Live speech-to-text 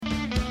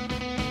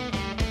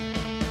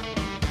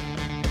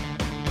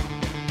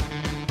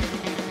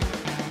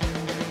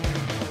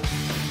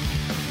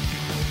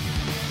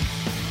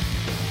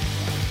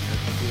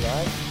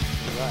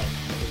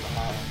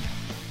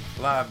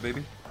Live,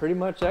 baby. Pretty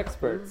much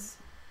experts.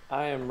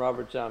 I am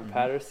Robert John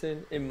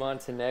Patterson in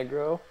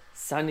Montenegro.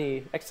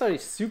 Sunny, actually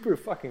super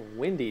fucking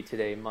windy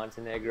today in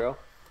Montenegro.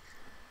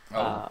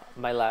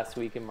 My last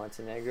week in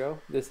Montenegro.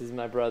 This is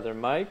my brother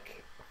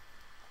Mike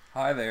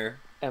Hi there.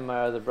 and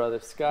my other brother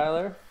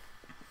Skylar.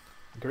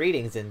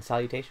 Greetings and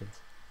salutations.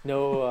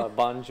 No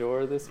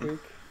bonjour this week.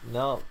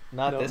 No,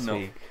 not No. this No.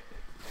 week.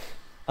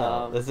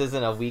 No, this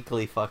isn't a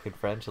weekly fucking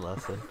French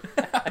lesson.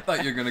 I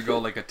thought you were gonna go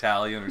like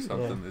Italian or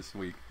something this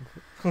week.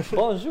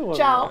 Bonjour.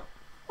 Ciao.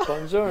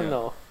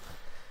 Buongiorno.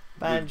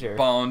 Bonjour.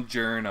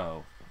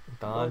 Buongiorno.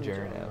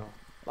 Buongiorno.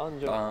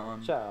 Bonjour.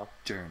 Ciao.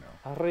 Buongiorno.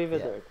 Yeah,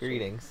 Arrivederci.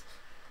 greetings.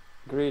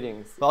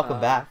 Greetings. Welcome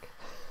back.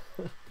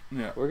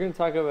 Yeah. We're going to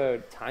talk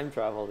about time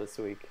travel this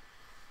week.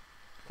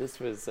 This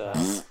was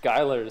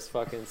Skylar's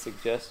fucking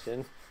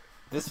suggestion.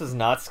 This was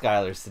not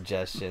Skylar's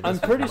suggestion. I'm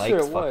This pretty Mike's sure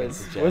it fucking was.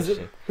 Suggestion. Was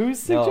it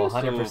whose No,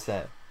 suggestion?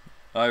 100%.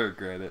 I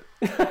regret it.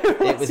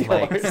 It was yours.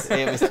 Mike's.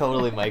 It was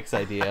totally Mike's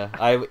idea.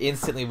 I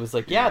instantly was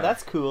like, yeah, Yeah.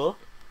 that's cool.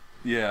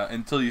 Yeah,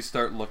 until you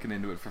start looking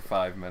into it for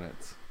 5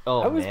 minutes.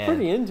 Oh, I was man.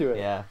 pretty into it.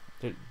 Yeah.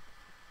 Dude,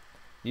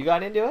 you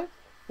got into it?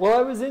 Well,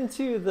 I was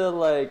into the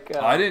like.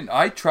 I didn't.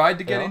 I tried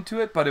to get No? into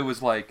it, but it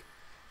was like,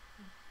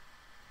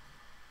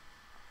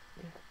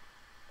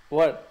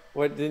 What?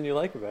 What didn't you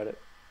like about it?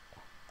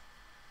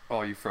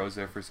 oh, you froze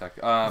there for a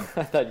second. I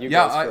thought you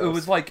Yeah, guys.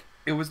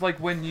 it was like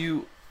when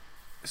you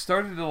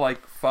started to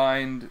like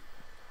find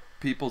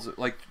people's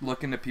like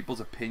look into people's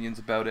opinions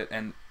about it,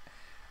 and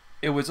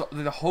it was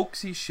the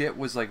hoaxy shit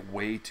was like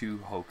way too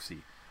hoaxy.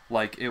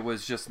 Like it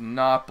was just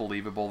not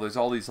believable. There's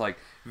all these like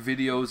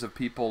videos of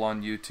people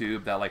on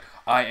YouTube that like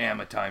I am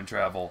a time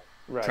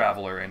Right.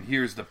 traveler, and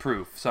here's the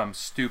proof. Some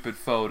stupid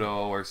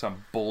photo or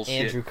some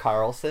bullshit. Andrew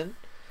Carlson?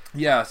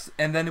 Yes,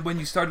 and then when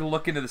you started to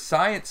look into the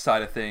science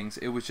side of things,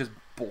 it was just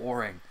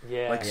boring.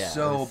 Yeah. Like Yeah,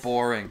 so it was-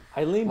 boring.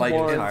 I leaned Like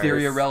more the into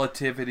theory this- of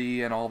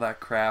relativity and all that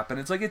crap. And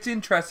it's like it's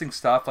interesting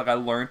stuff. Like I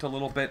learned a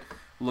little bit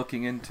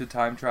looking into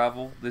time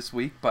travel this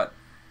week, but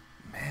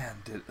man,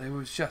 it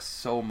was just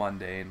so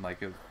mundane. Like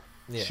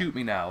Yeah. shoot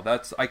me now.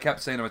 I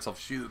kept saying to myself,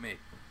 shoot me.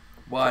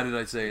 Why did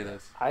I say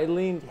this? I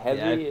leaned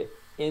heavy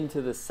Yeah,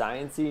 into the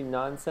sciencey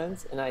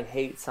nonsense, and I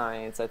hate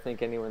science. I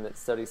think anyone that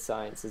studies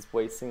science is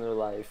wasting their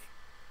life.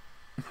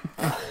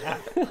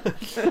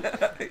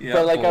 Yeah,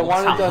 But like I bull.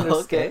 wanted to Okay.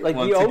 understand, like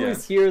Once you again.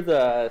 always hear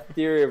the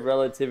theory of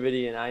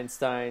relativity in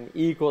Einstein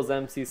equals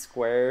mc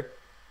squared,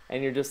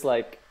 and you're just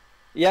like,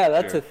 yeah,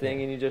 that's Sure. a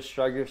thing, and you just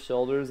shrug your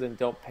shoulders and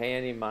don't pay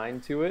any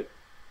mind to it.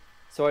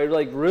 So I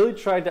like really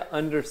tried to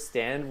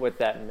understand what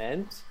that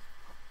meant,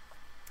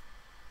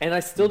 and I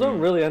still don't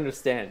Mhm. really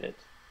understand it.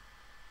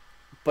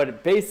 But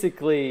it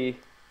basically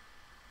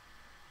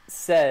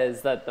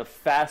says that the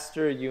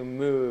faster you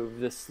move,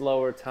 the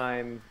slower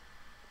time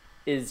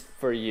is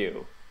for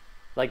you.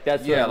 Like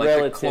that's Yeah, what like the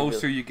relativity.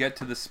 closer you get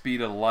to the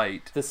speed of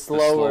light, the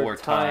slower,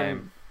 time.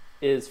 time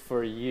is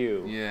for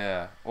you.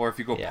 Yeah, or if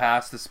you go Yeah.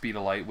 past the speed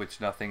of light,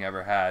 which nothing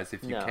ever has,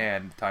 if you No.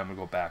 can, time would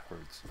go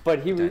backwards. But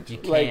he was You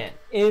like can't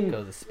in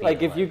go the speed like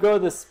of if you light. go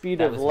the speed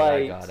That of was what I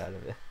light, got out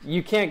of it.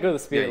 you can't go the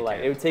speed Yeah, of you light.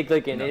 can't. It would take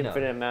like an No.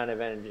 infinite amount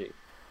of energy.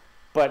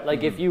 But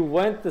like if Mhm. you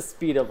went the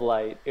speed of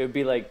light, it would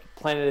be like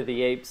Planet of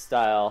the Apes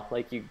style.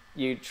 Like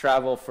you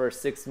travel for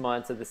 6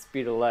 months at the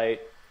speed of light,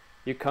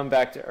 you come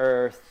back to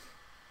Earth,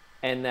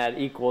 and that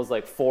equals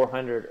like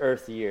 400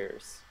 Earth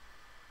years.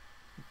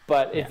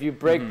 But if Yeah. you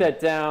break Mhm. that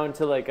down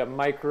to like a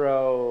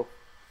micro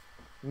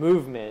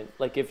movement,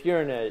 like if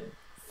you're in a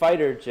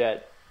fighter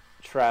jet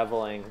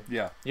traveling,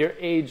 Yeah, you're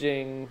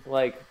aging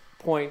like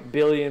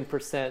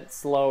 0.billion%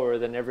 slower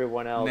than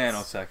everyone else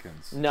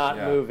nanoseconds. not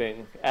yeah.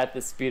 moving at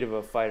the speed of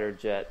a fighter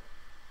jet.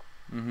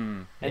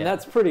 Mm-hmm. And Yeah.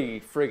 that's pretty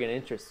friggin'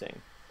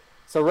 interesting.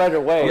 So right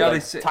away, Yeah, like, they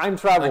say- time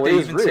travel Like they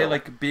is even real. say,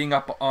 like being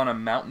up on a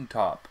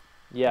mountaintop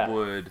yeah,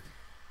 would Yeah,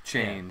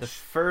 change the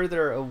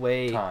further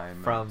away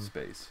time from and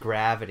space.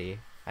 gravity.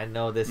 I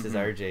know this is Mhm.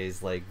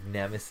 RJ's like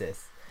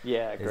nemesis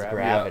yeah, is gravity.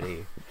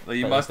 gravity. Well,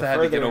 you But, must like, have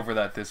the had to get further- over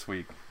that this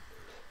week.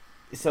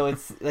 So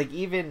it's like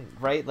even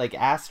right like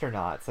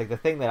astronauts, like the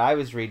thing that I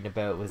was reading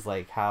about was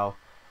like how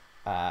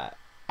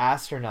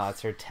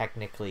astronauts are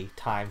technically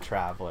time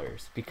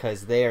travelers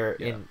because they're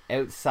Yeah. in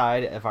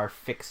outside of our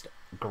fixed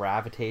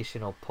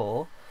gravitational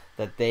pull,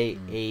 that they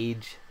Mm.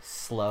 age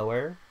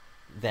slower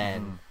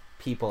than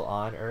people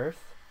on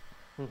Earth,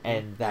 Mhm.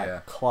 and that Yeah.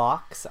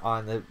 clocks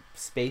on the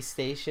space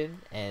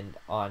station and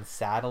on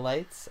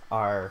satellites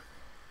are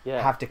yeah,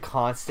 have to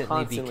constantly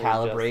be Constantly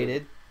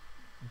calibrated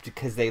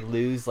because they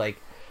lose like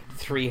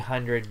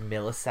 300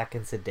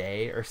 milliseconds a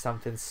day or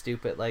something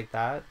stupid like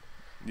that.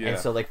 Yeah. And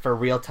so like for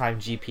real-time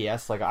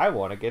GPS, like I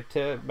want to get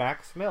to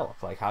Max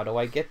Milk, like how do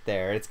I get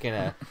there? It's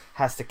gonna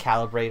has to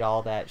calibrate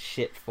all that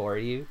shit for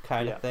you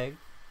kind Yeah. of thing.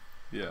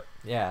 yeah.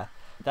 Yeah,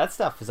 that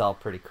stuff is all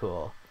pretty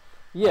cool.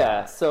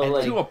 yeah. So and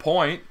like, To a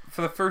point,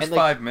 for the first and,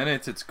 like- 5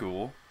 minutes, it's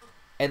cool.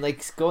 And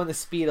like going the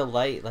speed of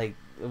light, like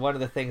one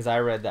of the things I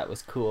read that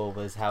was cool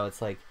was how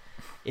it's like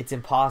it's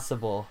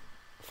impossible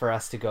for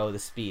us to go the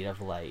speed of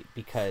light,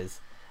 because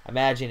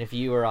imagine if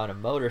you were on a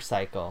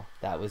motorcycle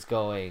that was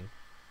going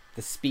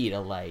the speed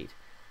of light,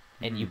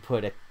 and you Mhm.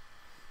 put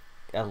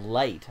a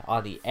light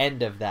on the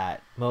end of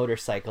that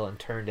motorcycle and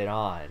turned it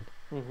on,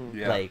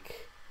 Yeah.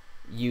 like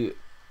you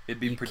It'd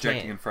be you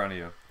projecting can't. in front of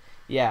you.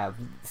 Yeah,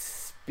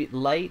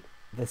 light.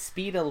 The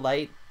speed of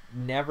light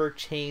never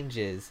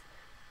changes.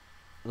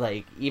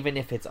 Like even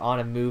if it's on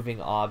a moving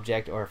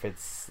object, or if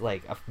it's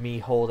like me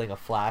holding a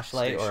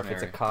flashlight, or if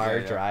it's a Stationary. car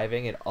Yeah.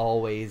 driving, it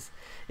always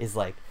is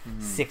like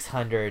Mhm.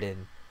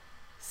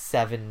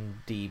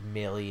 670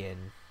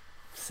 million.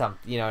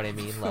 You know what I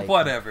mean? Like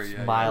Whatever,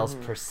 yeah, miles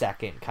Mhm. per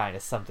second, kind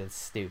of something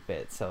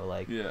stupid. So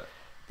like Yeah.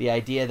 the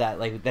idea that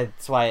like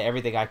that's why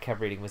everything I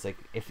kept reading was like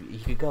if you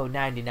could go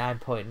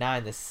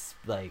 99.9 this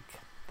like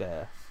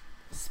the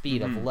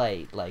speed Mhm. of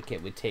light, like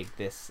it would take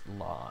this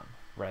long,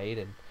 right?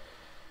 And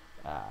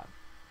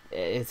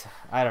it's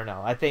I don't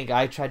know. I think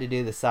I tried to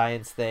do the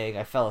science thing.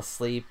 I fell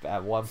asleep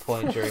at one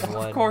point during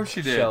one course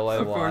you did. show I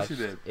Of watched. course you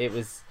did. It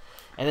was,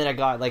 and then I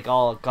got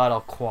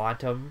all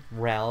quantum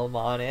realm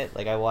on it.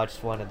 Like I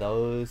watched one of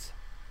those.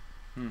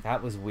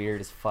 That was weird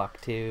as fuck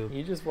too.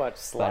 You just watch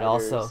Sliders. But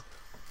also,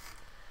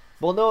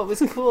 well, no, it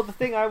was cool. The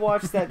thing I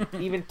watched that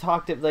even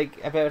talked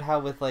about how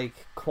with like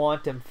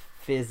quantum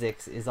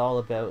physics is all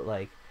about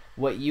like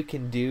what you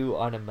can do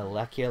on a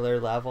molecular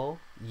level,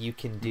 you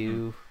can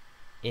do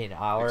in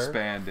our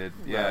Expanded.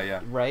 Yeah, Right.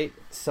 yeah. right.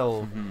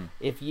 So Mhm.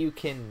 if you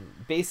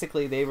can,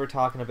 basically, they were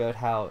talking about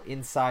how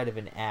inside of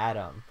an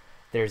atom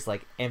there's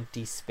like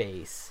empty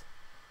space,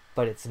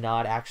 but it's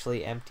not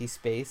actually empty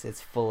space.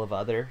 It's full of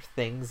other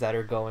things that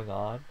are going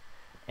on,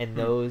 and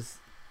those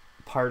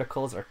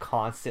particles are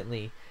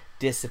constantly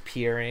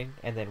disappearing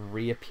and then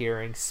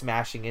reappearing,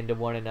 smashing into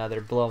one another,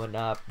 blowing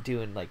up,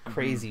 doing like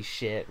crazy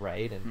shit,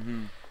 right? And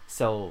Mhm.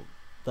 so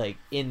like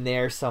in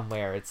there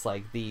somewhere, it's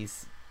like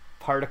these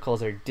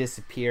particles are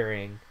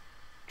disappearing,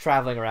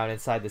 traveling around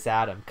inside this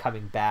atom,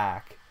 coming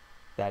back,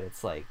 that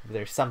it's like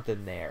there's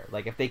something there.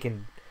 Like if they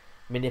can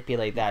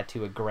manipulate that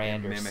to a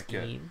grander mimic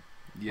it. scheme,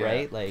 Yeah.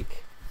 right?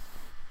 Like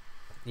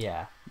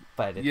yeah,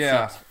 but it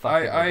Yeah, seems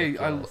fucking I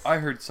ridiculous.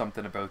 heard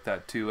something about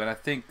that too, and I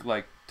think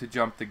like to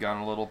jump the gun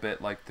a little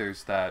bit, like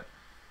there's that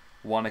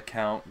one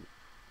account,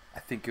 I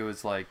think it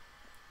was like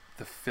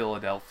the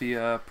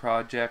Philadelphia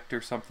Project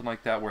or something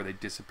like that, where they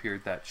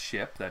disappeared that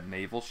ship, that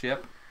naval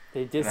ship.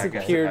 They and I guess it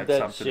disappeared had that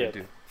something ship. to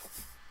do.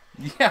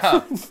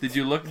 Yeah,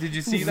 did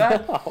you see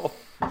that? No.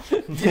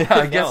 Yeah,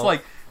 I guess No.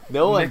 like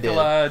No one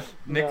did.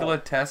 Nikola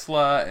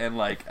Tesla and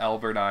like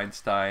Albert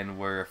Einstein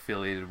were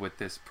affiliated with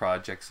this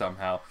project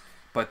somehow,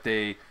 but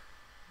they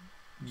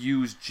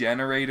use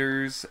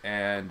generators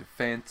and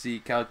fancy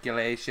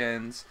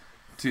calculations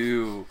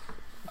to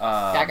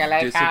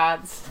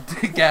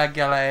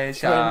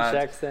calculations Twin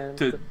Jackson.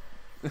 to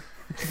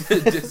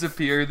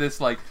disappear this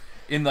like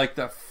in like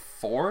the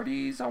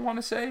 40s, I want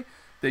to say.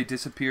 They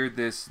disappeared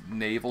this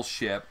naval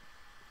ship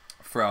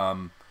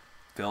from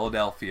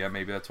Philadelphia,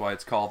 maybe that's why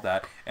it's called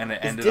that, and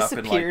it Is ended up in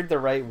disappeared like the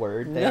right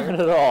word there? Not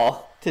at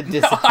all. To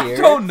disappear? I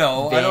don't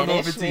know. I don't know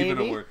if Vanish, it's even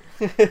a maybe? word.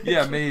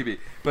 Yeah, maybe.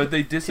 But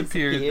they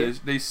disappeared.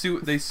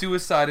 Disappeared. They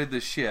suicided the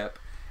ship,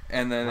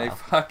 and then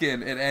Wow.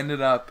 it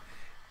ended up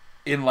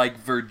in like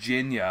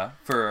Virginia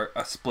for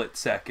a split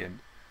second,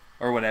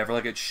 or whatever.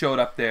 Like it showed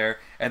up there,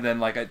 and then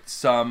like at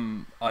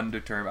some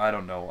undetermined, I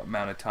don't know,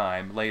 amount of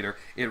time later,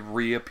 it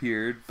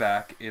reappeared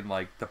back in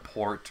like the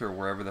port or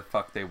wherever the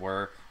fuck they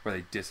were, where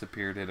they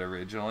disappeared it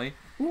originally.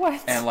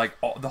 What? And like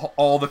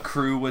all the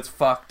crew was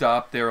fucked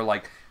up. They were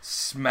like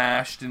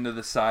smashed into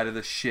the side of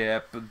the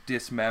ship,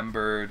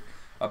 dismembered.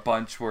 A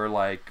bunch were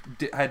like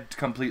had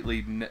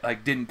completely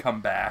like didn't come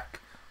back.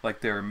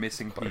 Like they were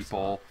missing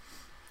people.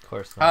 Of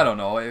course not. I don't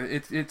know.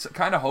 It's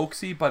kind of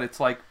hoaxy, but it's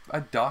like a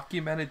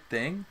documented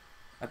thing.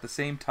 At the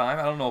same time,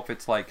 I don't know if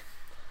it's like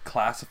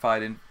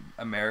classified in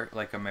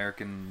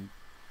American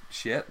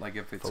shit. Like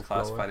if it's Folklore.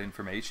 classified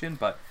information,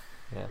 but.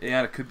 Yeah.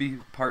 Yeah, it could be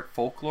part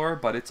folklore,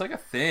 but it's like a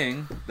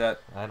thing that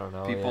I don't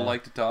know. people yeah.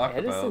 like to talk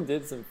Edison about.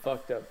 did some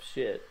fucked up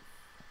shit.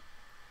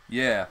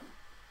 Yeah,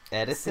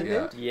 Edison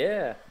Yeah. did?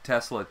 Yeah.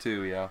 Tesla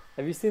too. Yeah,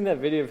 Have you seen that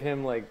video of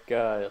him like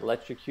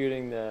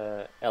electrocuting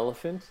the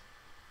elephant?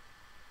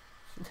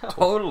 No.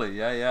 totally.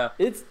 Yeah.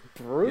 It's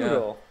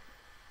brutal.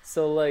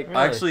 So like, Really?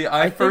 Actually,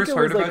 I think first it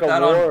heard was about like a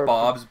that war on of-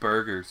 Bob's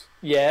Burgers.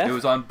 yeah. It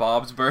was on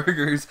Bob's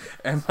Burgers,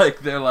 and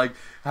like they're like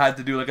had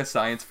to do like a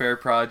science fair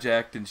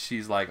project, and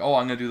she's like, "Oh,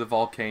 I'm gonna do the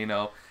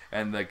volcano,"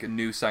 and like a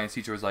new science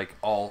teacher was like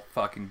all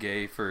fucking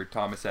gay for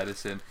Thomas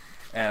Edison,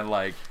 and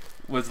like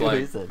was Who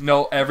like, is it?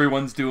 "No,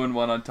 everyone's doing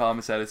one on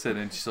Thomas Edison,"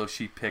 and so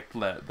she picked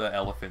the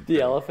elephant. The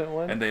thing. elephant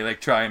one. And they like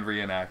try and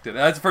reenact it.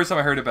 That's the first time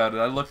I heard about it.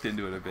 I looked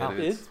into it a bit. Wow.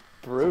 It's kind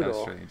of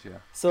brutal. strange, yeah.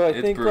 So I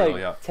It's think brutal,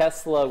 like yeah.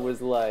 Tesla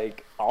was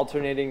like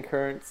alternating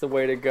current's the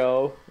way to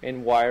go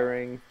in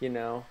wiring, you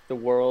know, the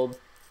world,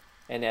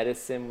 and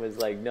Edison was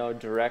like, no,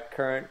 direct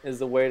current is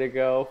the way to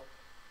go,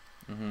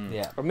 Mm-hmm.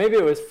 Yeah. or maybe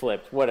it was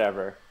flipped,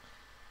 whatever.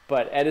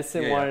 But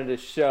Edison Yeah, yeah. wanted to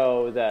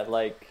show that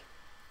like,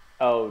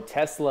 oh,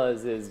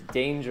 Tesla's is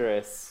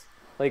dangerous.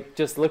 Like,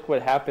 just look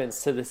what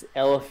happens to this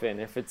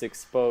elephant if it's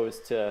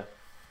exposed to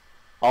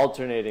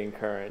alternating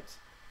current.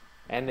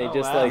 and they Oh,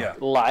 just wow. like Yeah.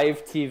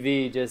 live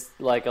TV,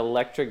 just like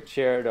electric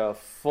chaired a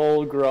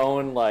full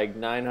grown like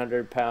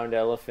 900-pound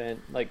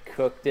elephant, like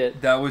cooked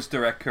it. That was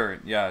direct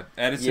current. Yeah,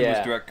 Edison was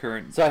Yeah. direct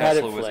current. So I had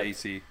it Tesla was flipped.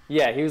 AC.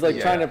 Yeah, he was like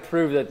Yeah. trying to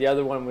prove that the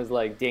other one was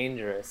like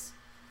dangerous.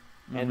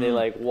 And they Mhm.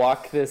 like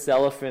walk this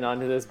elephant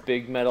onto this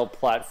big metal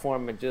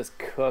platform and just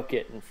cook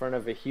it in front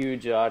of a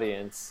huge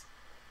audience.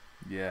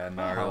 Yeah,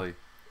 gnarly.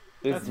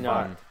 It's That's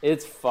not. fucked.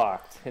 It's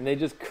fucked, and they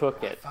just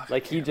cook it. Fuck,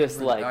 Like I he can't just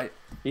remember. like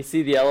you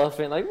see the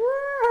elephant like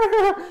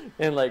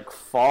and like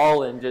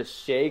fall and just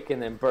shake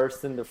and then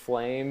burst into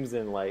flames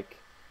and like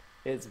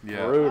it's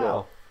Yeah. brutal.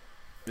 Wow.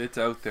 It's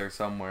out there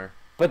somewhere.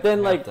 But then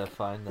I'll like have to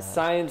find that.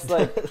 science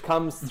like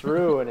comes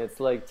through and it's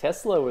like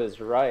Tesla was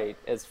right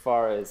as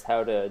far as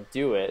how to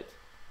do it.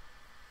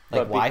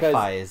 Like but because-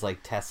 Wi-Fi is like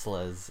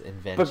Tesla's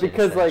invention. But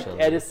because like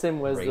essentially. Edison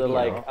was Radio. the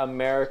like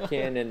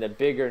American and the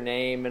bigger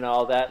name and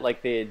all that,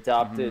 like they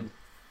adopted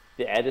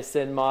the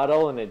Edison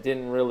model and it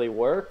didn't really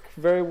work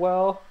very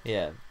well.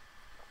 Yeah.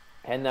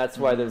 And that's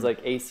why there's like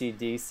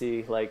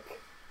AC/DC, like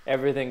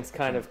everything's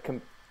kind of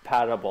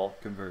compatible,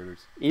 Converters.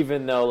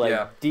 even though like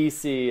Yeah.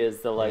 DC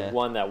is the like Yeah.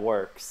 one that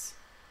works.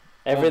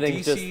 Well,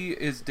 Everything's DC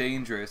is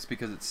dangerous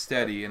because it's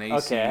steady, and AC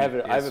Okay, I have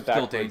it is still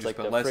backwards, dangerous, like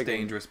but the less friggin-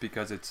 dangerous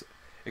because it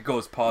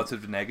goes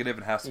positive to negative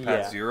and has to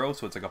pass Yeah. zero,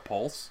 so it's like a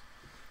pulse.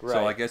 right.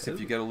 So I guess if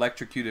you get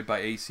electrocuted by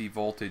AC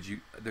voltage,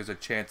 there's a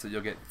chance that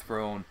you'll get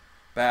thrown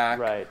back,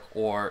 Right.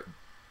 or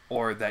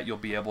that you'll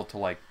be able to,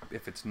 like,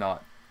 if it's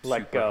not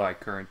Let super go. high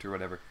current or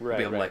whatever, Right, you'll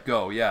be able to right. let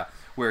go. Yeah,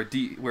 where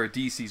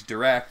DC's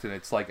direct and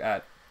it's like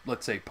at,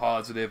 let's say,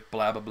 positive,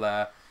 blah blah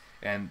blah,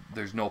 and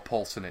there's no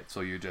pulse in it,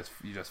 so you just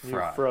You're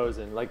fry,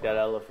 frozen like that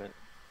elephant.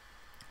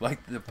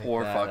 like the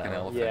poor that fucking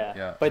elephant. elephant.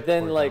 Yeah. Yeah. But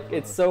then Poor like dumb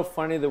it's so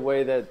funny the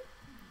way that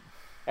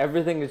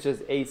everything is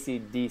just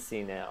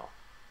AC/DC now.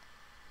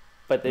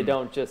 But they Hmm.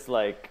 don't just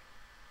like,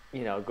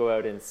 go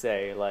out and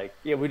say like,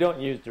 yeah, we don't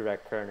use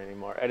direct current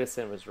anymore.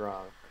 Edison was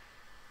wrong.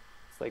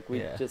 It's like we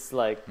Yeah. just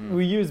like Mm.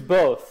 we use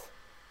both,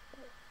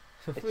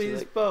 We use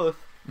like- both.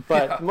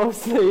 but Yeah.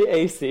 mostly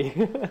AC.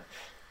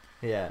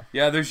 Yeah.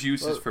 Yeah, there's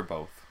uses Well- for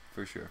both,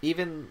 for sure.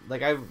 Even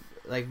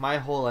like my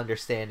whole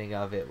understanding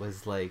of it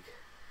was like,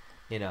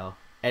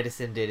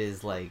 Edison did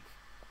his like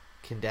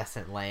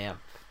incandescent lamp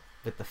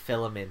with the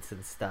filaments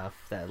and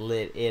stuff that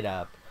lit it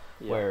up,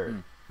 Yeah. where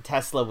Mm.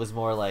 Tesla was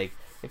more like,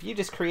 if you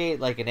just create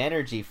like an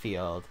energy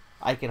field,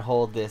 I can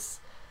hold this,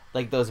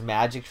 like those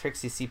magic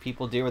tricks you see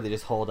people do where they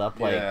just hold up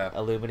like Yeah.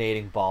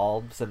 illuminating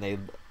bulbs and they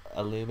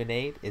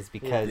illuminate, is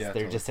because Yeah, they're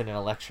totally. just in an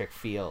electric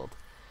field.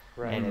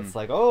 Right. And Mm. it's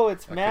like, oh,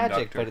 it's A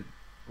magic, conductor.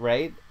 but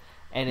right?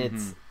 And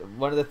it's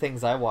one of the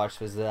things I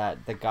watched was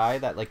that the guy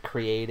that like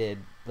created,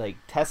 like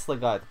Tesla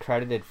got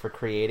credited for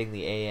creating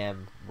the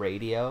AM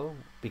radio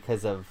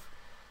because of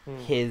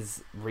Mm.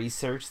 his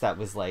research that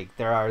was like,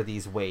 there are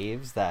these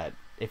waves that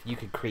if you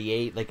could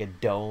create like a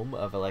dome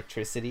of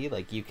electricity,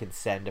 like you can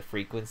send a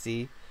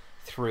frequency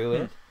through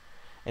it.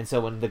 And so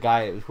when the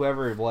guy,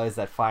 whoever it was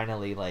that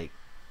finally like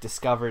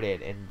discovered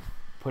it and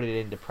put it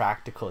into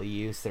practical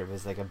use, there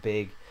was like a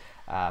big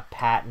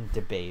patent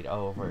debate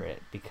over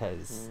it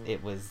because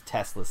it was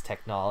Tesla's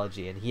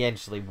technology, and he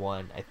actually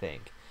won. I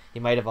think he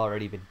might have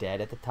already been dead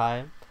at the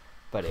time,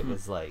 but it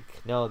was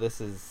like, no,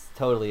 this is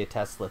totally a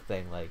Tesla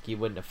thing. Like, you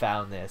wouldn't have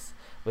found this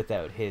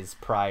without his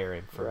prior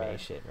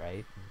information,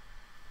 right?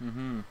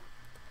 Mm-hmm.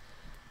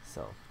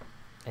 So,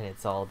 and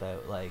it's all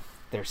about like,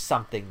 there's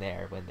something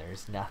there when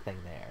there's nothing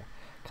there,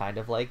 kind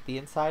of like the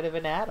inside of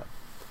an atom.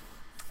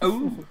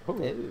 Ooh.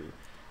 Ew.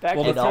 Back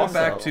Well, And to throw also-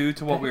 back to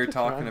what we were Back to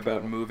talking Toronto.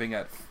 about, moving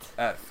at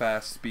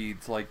fast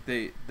speeds, like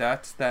they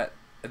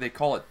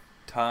call it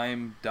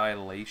time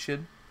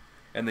dilation,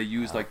 and they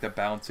use like the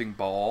bouncing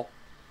ball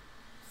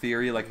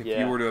theory. Like if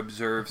Yeah. you were to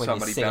observe When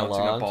somebody you sing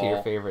bouncing a along to your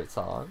ball, favorite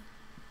song.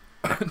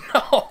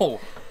 no,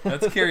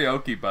 that's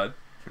karaoke, bud.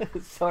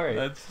 Sorry.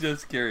 That's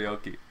just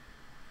karaoke.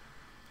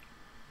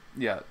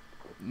 Yeah,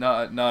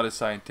 not as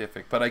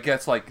scientific, but I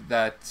guess like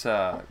that.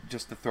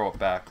 Just to throw it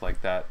back,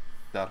 like that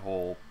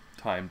whole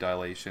time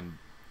dilation,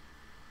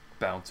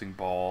 bouncing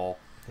ball.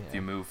 If Yeah.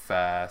 you move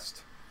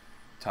fast,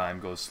 time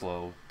goes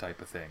slow,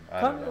 type of thing.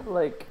 I kind don't of know.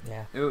 like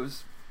Yeah.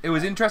 It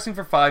was interesting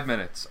for 5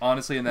 minutes,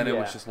 honestly, and then it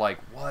was Yeah. just like,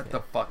 what the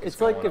fuck is it's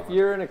going like if on?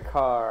 you're in a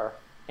car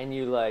and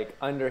you like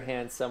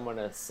underhand someone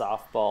a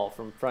softball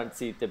from front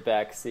seat to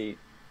back seat,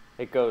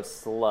 it goes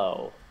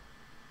slow.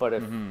 But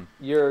if Mhm.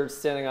 you're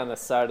standing on the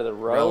side of the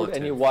road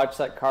and you Relative. watch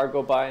that car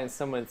go by and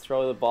someone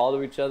throw the ball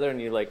to each other and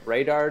you like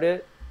radared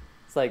it,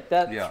 it's like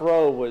that Yeah.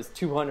 throw was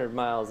 200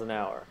 miles an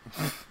hour.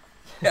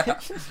 Yeah,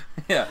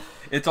 yeah.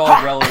 It's all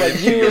relative But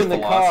to you your in the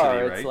velocity, car,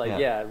 right? it's like, Yeah.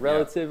 yeah,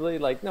 relatively,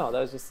 like, no, that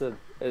was just a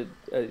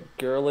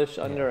girlish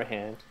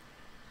underhand.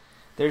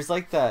 There's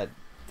like that,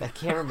 I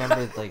can't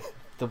remember like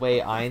the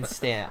way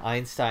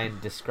Einstein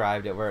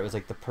described it, where it was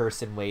like the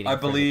person waiting I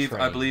for the believe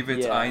train.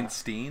 it's Yeah.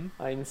 Einstein.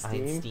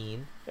 Einstein.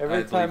 Einstein. Every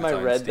believe time I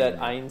it's read that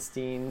yeah.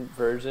 Einstein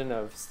version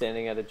of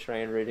standing at a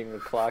train reading the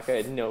clock, I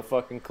had no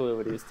fucking clue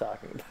what he was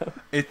talking about.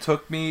 It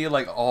took me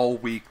like all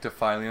week to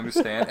finally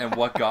understand, and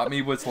what got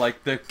me was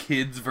like the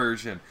kids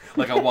version.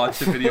 Like I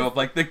watched a video of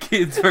like the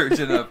kids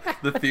version of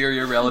the theory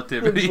of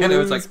relativity, and it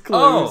was like,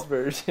 Clues oh,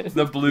 version.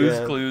 the Blues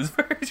Yeah. Clues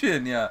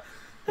version. Yeah.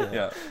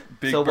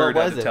 Big So what Bird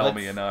had was to it? tell What's-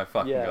 me, and now I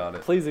fucking Yeah, got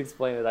it. please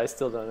explain it. I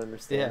still don't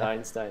understand Yeah.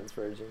 Einstein's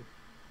version.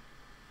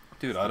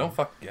 Dude, I don't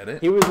fucking get it.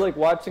 He was like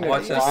watching a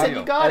Watch that clock video.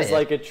 You got as it.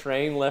 like a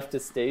train left a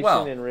station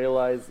Well- and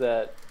realized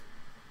that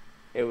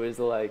it was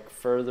like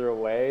further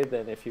away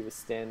than if he was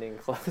standing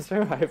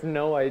closer. I have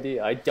no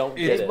idea. I don't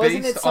get It's it.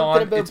 Wasn't based it something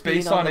on about it's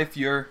based being on on the- if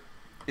you're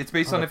it's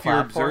based on on the if you're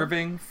platform?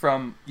 observing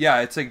from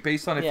it's like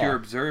based on if Yeah. you're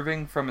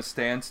observing from a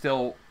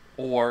standstill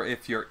or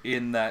if you're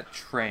in that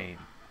train.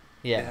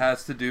 Yeah. It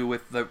has to do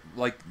with the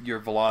like your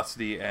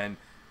velocity and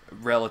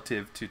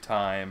relative to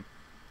time.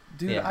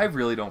 Dude, Yeah. I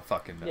really don't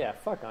fucking know. Yeah,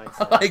 fuck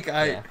Einstein. Like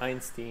I Yeah.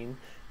 Einstein.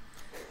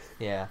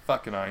 Yeah.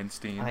 fucking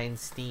Einstein.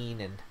 Einstein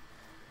and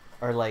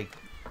or like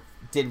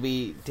did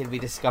we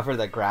discover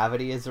that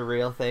gravity is a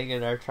real thing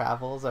in our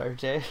travels,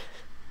 RJ?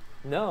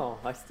 No,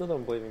 I still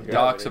don't believe in gravity.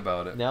 Docs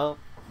about it. No?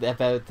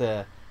 About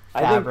the I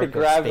think the fabric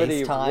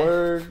gravity of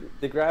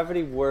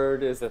space-time?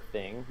 word is a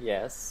thing.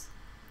 Yes,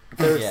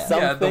 there's Yeah. Yeah,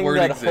 the something word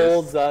that exists.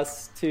 holds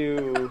us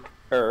to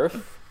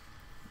Earth,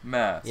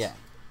 Mass. Yeah.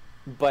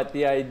 but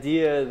the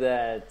idea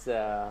that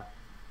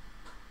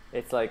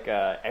it's like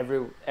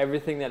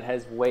everything that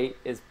has weight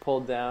is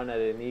pulled down at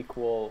an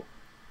equal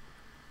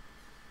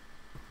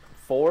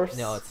force.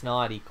 No, it's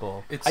not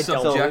equal. It's I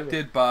don't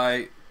subjected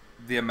by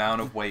the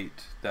amount of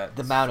weight that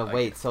The amount of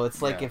weight. So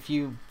it's like yeah. if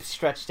you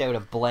stretched out a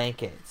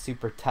blanket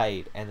super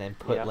tight and then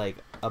put Yeah. like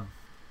a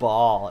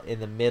ball in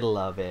the middle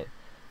of it,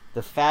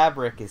 the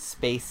fabric is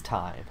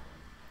space-time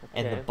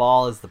and the Okay.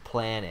 ball is the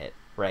planet,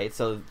 right?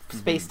 So Mm-hmm.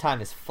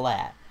 space-time is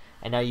flat.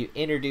 And now you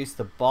introduce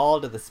the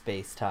ball to the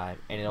space-time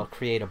and it'll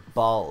create a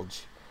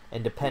bulge.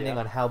 And depending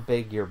Yeah. on how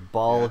big your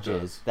bulge Yeah,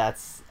 it is, does.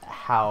 that's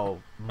how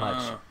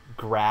much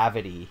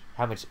gravity,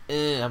 how much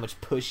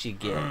push you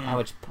get, how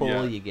much pull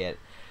Yeah. you get,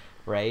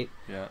 right?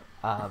 Yeah.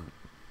 How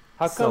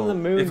come So, the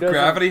moon If doesn't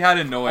gravity had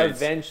a noise,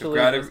 eventually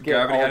if just get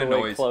gravity all had a the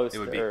way noise, close it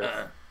would to be.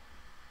 Earth?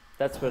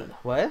 That's what.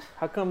 What?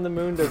 How come the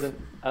moon doesn't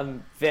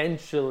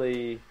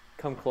eventually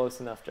come close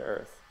enough to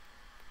Earth?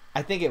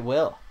 I think it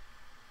will.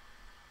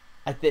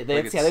 Like that's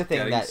it's the other thing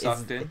getting that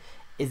sucked in?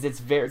 is it's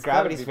very It's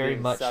gotta gravity's be very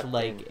being much sucked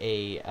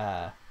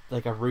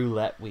like a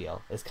roulette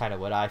wheel is kind of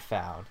what I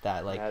found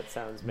that like That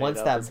sounds made once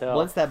up that as hell.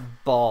 once that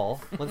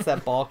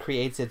ball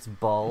creates its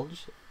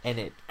bulge and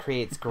it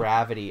creates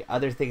gravity,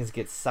 other things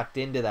get sucked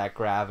into that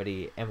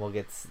gravity and will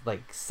get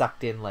like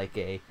sucked in like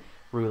a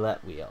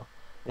roulette wheel.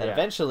 That Yeah.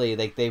 eventually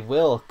like they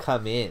will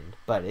come in,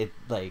 but it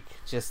like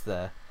just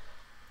the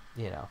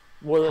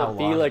Will how it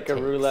be long like it a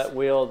takes. roulette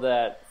wheel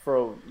that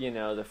for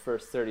the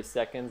first 30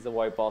 seconds the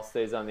white ball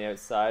stays on the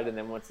outside and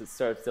then once it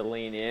starts to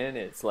lean in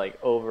it's like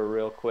over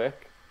real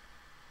quick?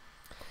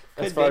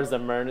 As Could far be. as the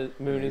moon is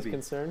Maybe.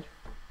 concerned?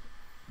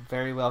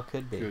 very well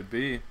could be. Could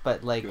be.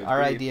 But like Could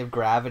our be. idea of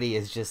gravity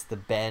is just the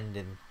bend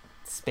in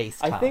space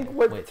time. I think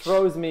what which,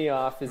 throws me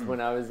off is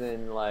when I was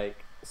in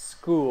like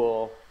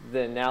school,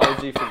 the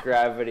analogy for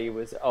gravity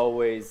was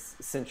always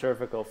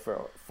centrifugal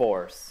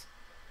force.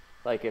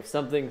 Like if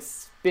something's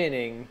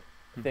spinning,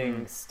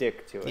 things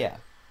stick to it. yeah,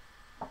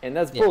 And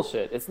that's Yeah.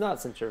 bullshit. It's not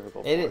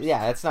centrifugal force.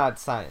 it's not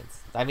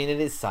science. I mean,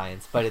 it is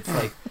science, but it's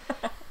like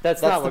That's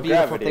that's not the what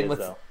beautiful gravity thing is, with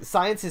though.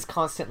 science is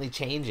constantly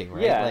changing,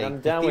 right? Yeah, like and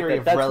I'm down the with theory that.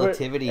 of That's what-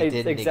 relativity it's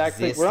didn't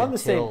exactly- exist we're on the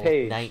until same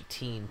page.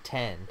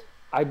 1910.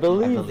 I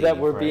believe that believe,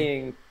 we're right?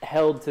 being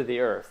held to the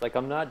earth. Like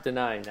I'm not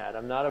denying that.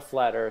 I'm not a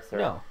flat earther.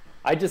 No.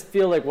 I just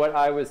feel like what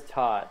I was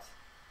taught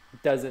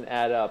doesn't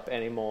add up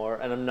anymore,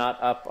 and I'm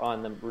not up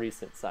on the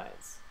recent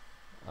science.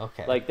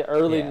 Okay. Like the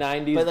early Yeah.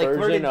 90s But, like, where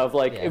version did- of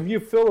like yeah. if you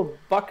fill a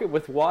bucket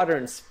with water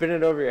and spin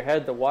it over your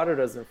head, the water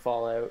doesn't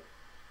fall out.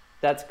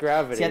 That's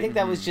gravity. See, I think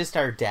that was just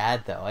our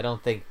dad, though. I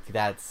don't think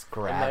that's it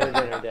might gravity.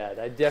 have been our dad.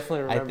 I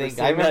definitely remember. think-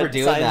 seeing I remember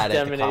doing science that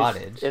at the demonstration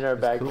cottage. in our It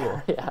was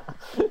backyard. cool. Yeah.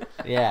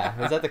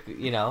 Yeah, was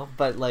that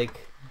but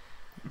like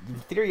the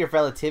theory of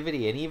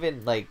relativity, and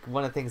even like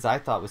one of the things I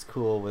thought was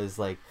cool was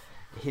like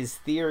his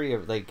theory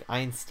of like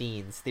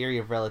Einstein's theory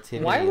of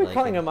relativity. Why are we like,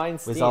 calling it him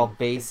Einstein? Was all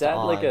based Is that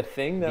on like a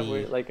thing that the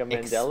we're like a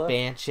Mandela?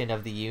 expansion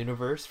of the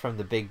universe from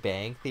the Big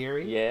Bang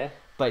theory. Yeah.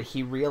 But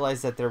he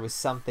realized that there was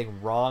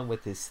something wrong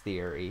with his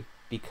theory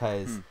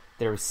because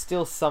there was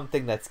still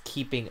something that's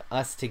keeping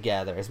us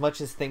together. As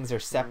much as things are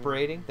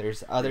separating,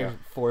 there's other Yeah.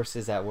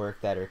 forces at work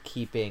that are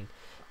keeping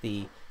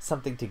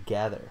something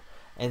together.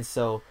 And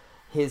so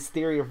his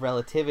theory of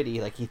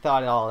relativity, like he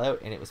thought it all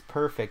out and it was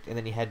perfect, and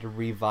then he had to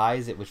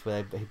revise it, which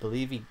I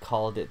believe he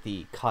called it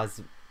the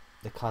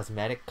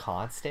cosmetic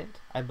constant,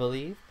 I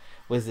believe,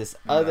 was this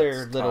And other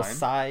that's little time?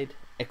 side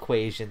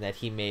equation that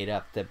he made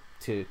up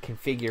to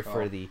configure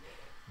for Oh.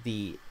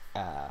 the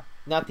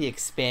not the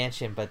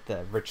expansion but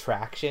the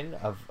retraction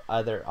of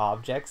other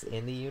objects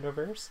in the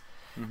universe.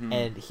 Mhm.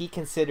 And he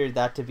considered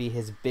that to be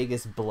his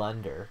biggest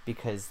blunder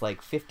because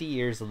like 50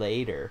 years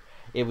later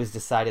it was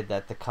decided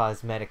that the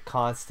cosmetic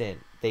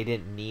constant, they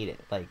didn't need it.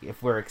 Like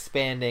if we're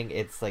expanding,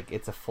 it's like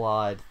it's a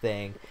flawed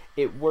thing.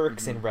 It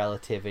works in Mhm.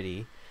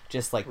 relativity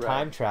just like Right.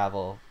 time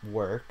travel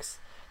works,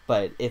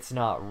 but it's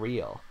not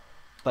real.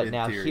 But In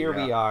now theory, here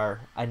we yeah. are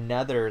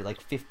another like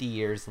 50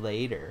 years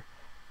later,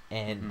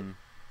 and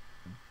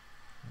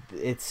Mhm.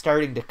 it's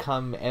starting to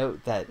come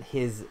out that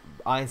his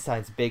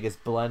Einstein's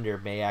biggest blunder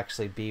may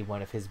actually be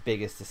one of his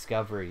biggest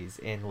discoveries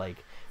in like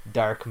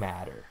dark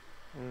matter.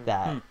 Mm.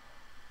 That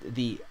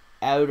the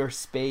outer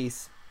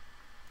space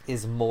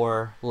is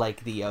more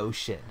like the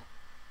ocean,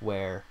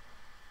 where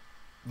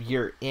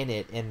you're in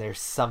it and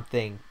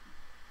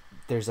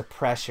there's a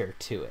pressure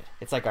to it.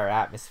 It's like our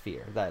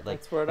atmosphere. That like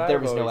That's what if there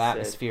I've was no always said.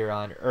 atmosphere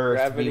on Earth,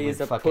 Gravity we would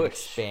is a fucking push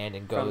expand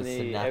and from goes to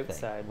the nothing,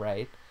 outside.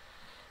 right?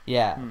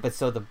 Yeah, Hmm. but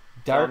so the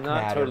dark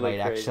not matter totally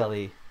might crazy.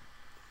 actually.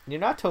 You're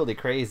not totally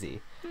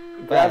crazy.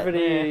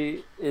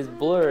 Gravity is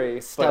blurry, but I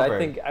Stubborn.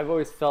 think I've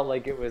always felt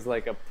like it was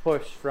like a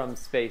push from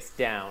space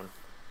down,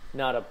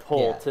 not a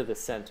pull Yeah. to the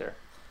center.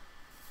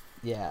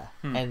 Yeah,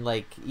 Hmm. and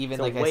like even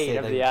It's like a I weight said,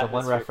 of like, the the atmosphere,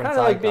 one reference kind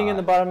of like I being in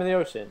the got- bottom of the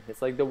ocean.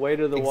 It's like the weight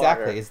of the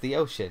exactly water. is the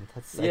ocean.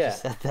 That's I Yeah.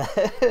 just said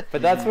that.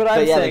 But that's what But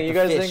I'm yeah, saying. like You the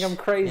guys fish. think I'm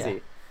crazy. Yeah.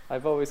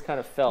 I've always kind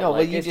of felt No, like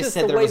well, you it's just just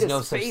said the there weight was of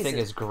no such space thing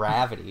is- as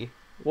gravity.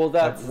 Well,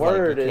 that That's like,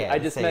 word, you is, can't I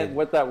just say meant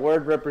what that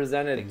word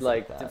represented, things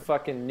like like the that.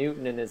 fucking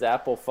Newton and his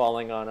apple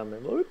falling on him.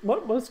 And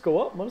what must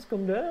go up, must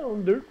come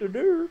down. Dur, dur,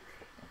 dur.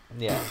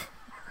 Yeah,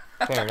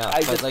 fair enough. I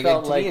But just like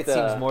felt to like me, it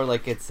the- seems more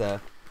like it's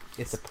a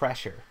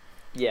pressure.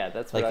 Yeah,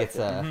 that's what Like I it's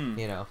feel. a Mhm.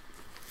 you know,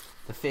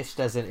 the fish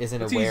isn't It's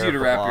aware easier of to the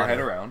wrap water, your head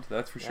around.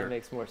 That's for That sure.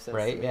 makes more sense.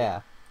 right? To me.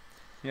 Yeah.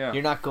 Yeah.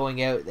 You're not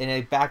going out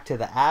and back to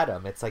the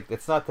atom. It's like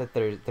it's not that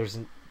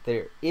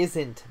there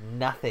isn't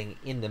nothing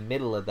in the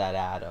middle of that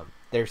atom.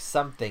 There's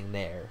something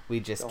there. We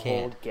just The whole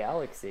can't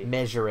galaxy.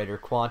 measure it or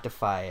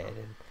quantify it,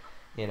 and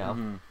you know,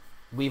 Mhm.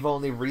 we've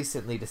only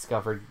recently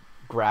discovered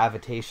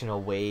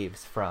gravitational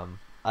waves from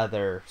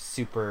other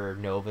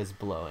supernovas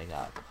blowing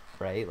up,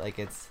 right? Like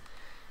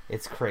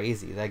it's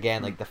crazy.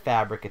 Again, like the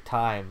fabric of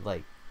time,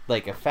 like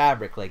a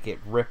fabric, like it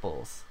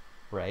ripples,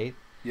 right?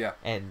 Yeah.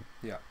 And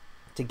Yeah.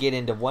 to get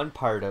into one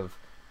part of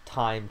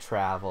time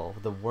travel,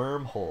 the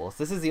wormholes.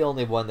 This is the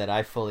only one that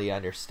I fully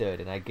understood,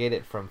 and I get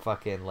it from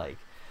fucking like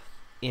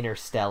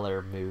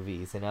interstellar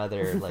movies and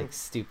other like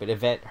stupid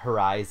Event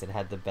Horizon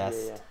had the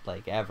best yeah.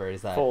 like ever.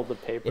 Is that Fold the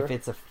paper. if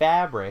it's a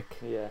fabric,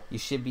 Yeah. you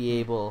should be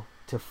able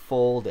to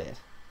fold it,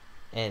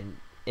 and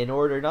in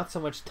order not so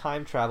much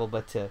time travel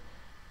but to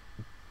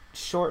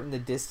shorten the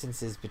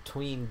distances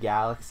between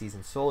galaxies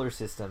and solar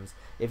systems,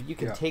 if you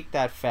can Yeah. take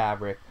that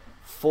fabric,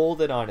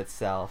 fold it on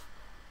itself,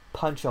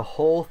 punch a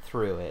hole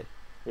through it,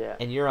 Yeah.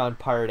 and you're on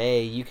part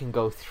A, you can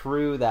go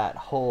through that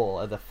hole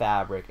of the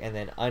fabric and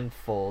then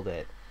unfold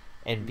it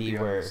and be The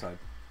other where side.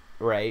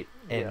 right,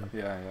 and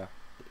Yeah.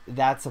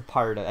 that's a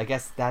part of, I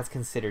guess that's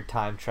considered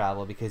time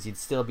travel, because you'd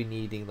still be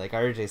needing, like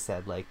RJ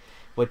said, like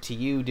what to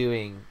you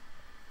doing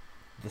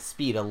the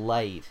speed of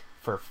light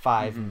for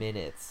 5 Mhm.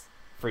 minutes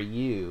for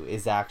you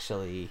is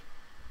actually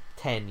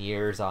 10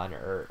 years on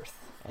Earth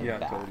and Yeah,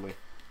 back, totally.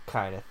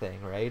 kind of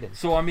thing, right? And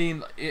So I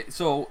mean,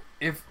 so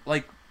if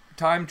like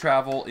time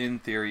travel in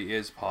theory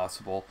is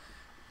possible,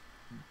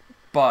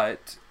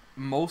 but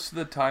most of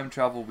the time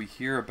travel we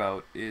hear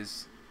about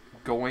is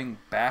going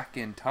back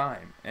in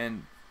time,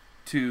 and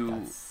to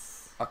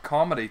that's,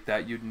 accommodate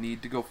that, you'd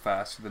need to go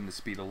faster than the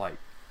speed of light,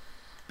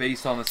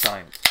 based on the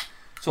science.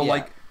 So Yeah.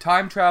 like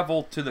time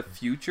travel to the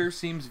future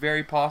seems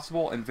very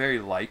possible and very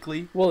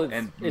likely. Well,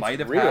 and it's might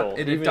have real, happened.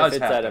 It even does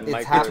if it's at a happen. It's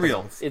micro. It's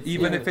real, happening.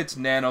 even yeah. if it's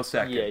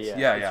nanoseconds. Yeah,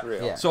 yeah. it's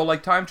real. Yeah. So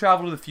like time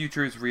travel to the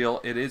future is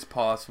real. It is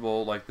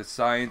possible. Like the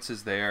science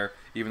is there,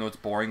 even though it's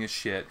boring as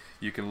shit.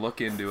 You can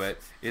look into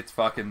it. It's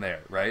fucking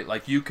there, right?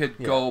 Like you could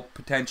Yeah. go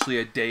potentially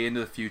a day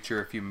into the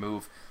future if you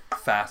move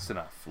fast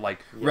enough.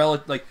 Like Yeah.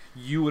 like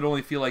you would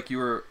only feel like you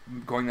were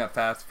going that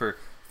fast for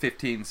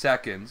 15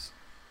 seconds,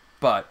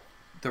 but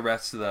the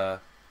rest of the,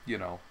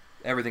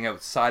 everything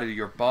outside of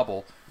your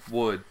bubble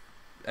would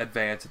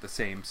advance at the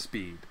same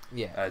speed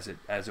yeah. as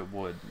it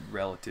would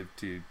relative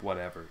to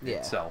whatever Yeah.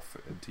 itself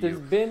to There's you.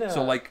 been a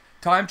So like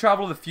time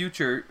travel to the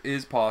future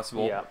is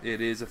possible. Yeah.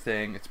 It is a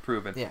thing. It's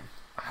proven. Yeah.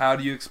 How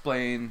do you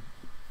explain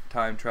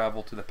time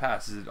travel to the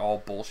past? Is it all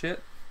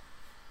bullshit?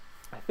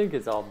 I think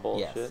it's all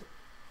bullshit. Yes.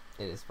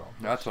 It is both.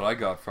 That's what I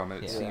got from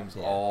it. It Yeah. seems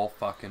Yeah. all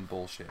fucking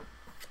bullshit.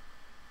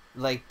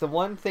 Like the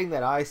one thing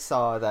that I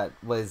saw that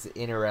was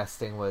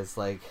interesting was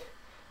like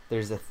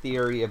there's a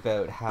theory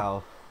about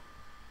how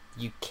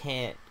you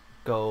can't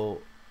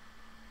go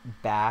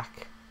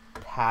back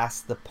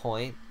past the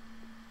point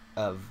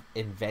of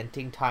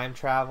inventing time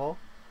travel.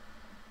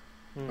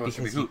 Oh, it should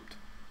be Because you- hooped.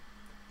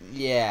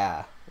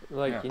 Yeah.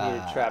 Like Yeah. you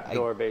need a trap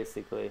door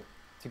basically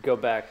to go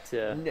back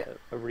to No.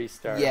 a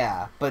restart.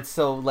 Yeah, but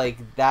so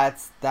like that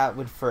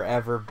would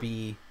forever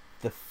be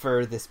the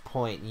furthest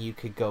point you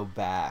could go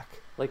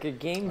back. Like a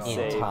game In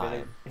save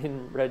time.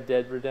 in Red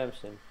Dead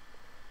Redemption.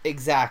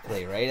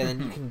 Exactly, right? And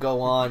then you can go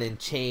on and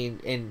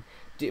change and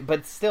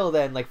but still,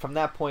 then like from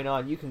that point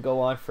on, you can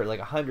go on for like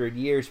 100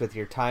 years with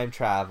your time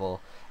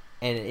travel,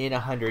 and in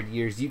 100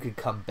 years, you could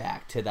come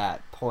back to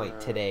that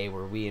point today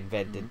where we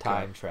invented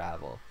time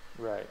travel.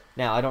 Right.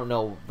 Now I don't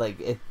know, like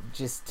it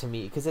just to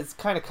me, because it's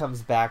kind of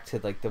comes back to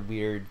like the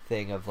weird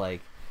thing of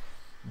like,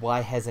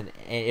 why hasn't,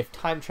 if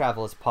time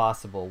travel is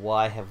possible,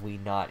 why have we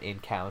not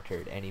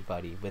encountered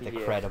anybody with a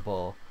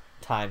credible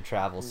time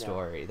travel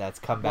story that's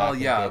come back? Well,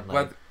 yeah, and been,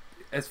 like,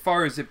 as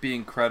far as it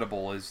being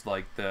credible is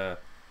like the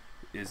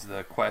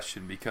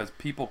question, because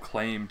people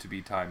claim to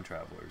be time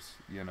travelers,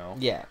 you know?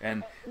 Yeah.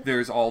 And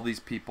there's all these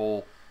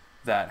people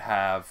that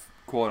have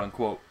quote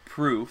unquote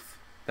proof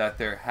that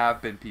there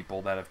have been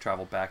people that have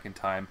traveled back in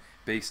time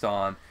based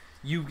on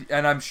you,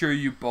 and I'm sure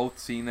you've both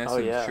seen this,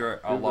 and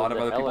sure a lot of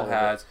other people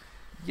has.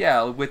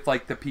 Yeah, with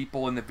like the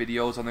people in the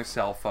videos on their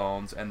cell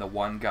phones, and the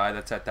one guy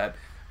that's at that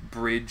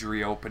bridge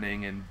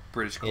reopening in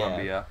British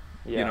Columbia.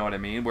 Yeah. You know what I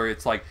mean? Where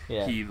it's like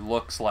he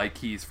looks like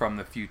he's from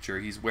the future.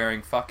 He's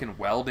wearing fucking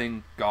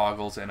welding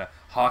goggles and a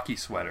hockey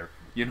sweater.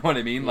 You know what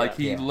I mean? Like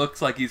he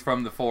looks like he's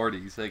from the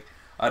 40s. Like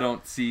I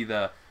don't see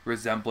the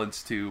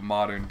resemblance to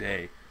modern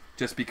day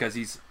just because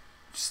he's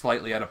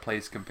slightly out of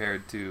place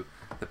compared to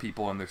the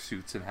people in their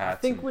suits and hats.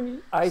 I think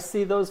when I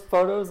see those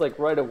photos, like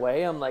right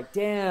away, I'm like,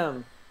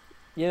 damn,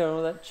 you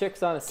know, that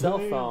chick's on a cell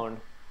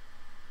phone.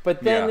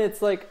 But then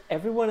it's like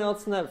everyone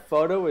else in that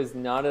photo is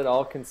not at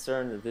all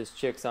concerned that this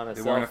chick's on a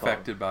cell phone. They weren't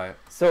affected by it.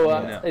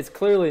 So it's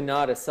clearly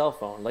not a cell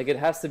phone. Like it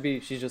has to be,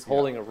 she's just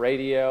holding a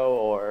radio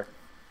or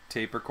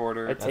tape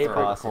recorder, a tape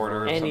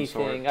recorder,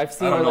 anything. I've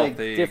seen like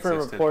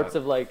different reports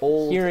of like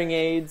old hearing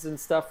aids and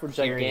stuff were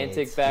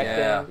gigantic back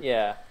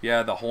then.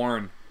 Yeah, the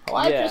horn.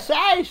 What you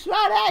say,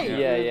 Sonny?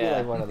 Yeah.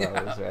 Like one of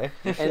those,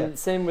 right? And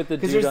same with the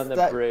dude on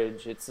the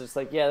bridge. It's just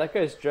like, that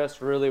guy's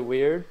dressed really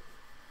weird.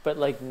 But,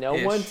 like, no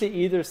one to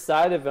either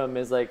side of him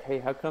is like, hey,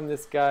 how come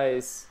this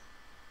guy's...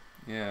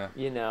 Yeah.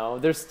 You know,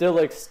 they're still,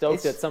 like,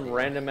 stoked at some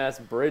random-ass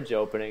bridge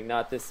opening,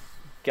 not this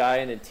guy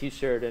in a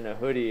T-shirt and a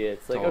hoodie.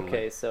 It's like,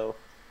 okay, so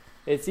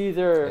it's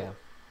either...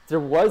 There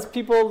was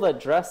people that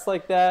dressed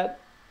like that.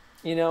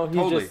 You know,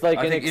 he's just, like,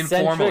 an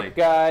eccentric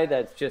guy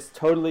that's just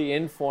totally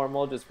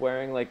informal, just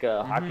wearing, like,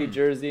 a hockey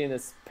jersey and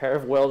a pair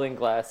of welding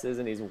glasses,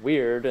 and he's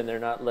weird, and they're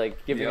not,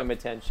 like, giving him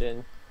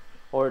attention.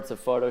 Or it's a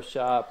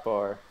Photoshop,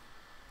 or...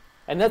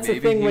 And that's the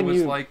thing when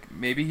you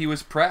maybe he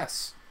was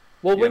press.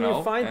 Well, when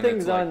you find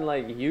things on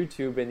like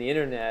YouTube and the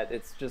internet,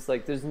 it's just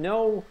like there's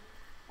no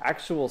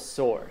actual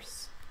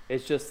source.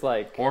 It's just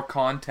like or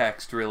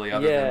context really,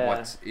 other than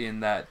what's in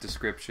that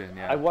description.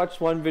 Yeah, I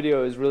watched one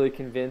video. It was really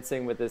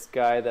convincing with this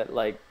guy that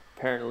like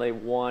apparently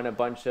won a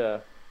bunch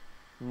of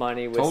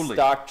money with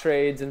stock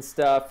trades and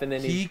stuff, and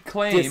then he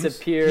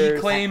disappears. He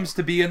claims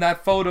to be in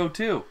that photo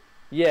too.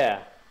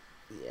 Yeah.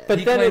 But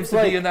he claims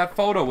to be in that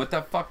photo with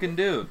that fucking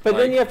dude. But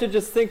then you have to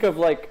just think of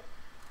like,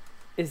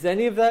 is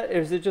any of that,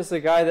 or is it just a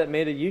guy that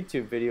made a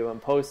YouTube video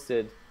and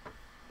posted?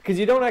 Because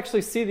you don't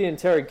actually see the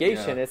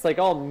interrogation. It's like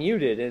all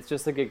muted. It's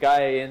just like a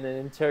guy in an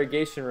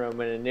interrogation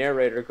room and a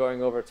narrator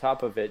going over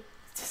top of it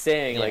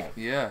saying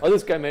oh,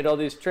 this guy made all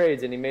these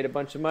trades and he made a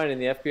bunch of money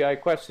and the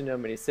FBI questioned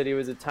him and he said he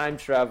was a time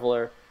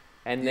traveler.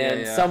 And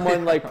then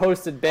someone like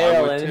posted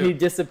bail and he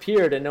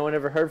disappeared and no one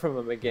ever heard from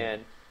him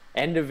again.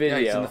 End of video.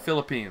 Yeah, he's in the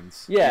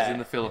Philippines. Yeah. He's in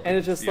the Philippines. And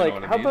it's just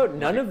like, how about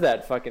none of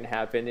that fucking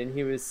happened and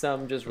he was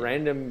some just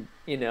random,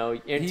 you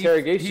know,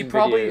 interrogation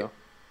video.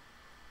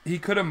 He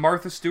could have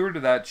Martha Stewart to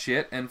that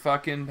shit and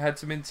fucking had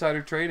some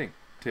insider trading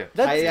tips.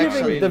 That's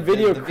giving the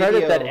video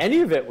credit that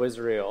any of it was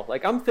real.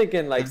 Like, I'm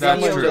thinking like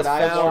someone just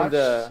found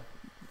the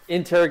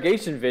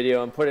interrogation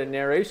video and put a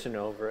narration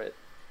over it.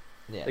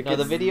 Yeah. Like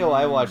the video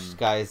I watched,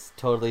 guys,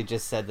 totally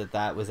just said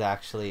that was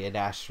actually a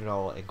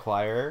National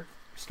Enquirer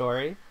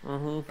story.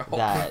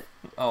 That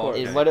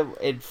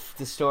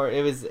the story,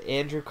 it was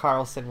Andrew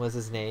Carlson was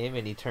his name,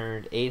 and he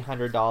turned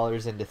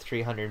 $800 into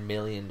 $300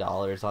 million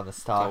on the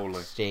stock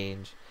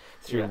exchange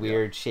through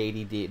weird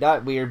shady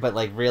not weird, but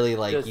like really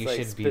like just you like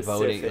shouldn't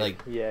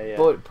specific. Be voting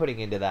like putting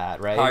into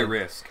that, right?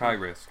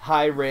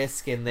 High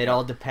risk, and it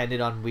all depended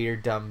on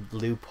weird dumb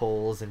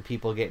loopholes and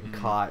people getting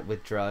caught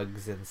with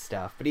drugs and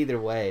stuff. But either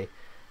way,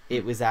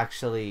 it was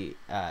actually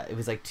it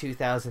was like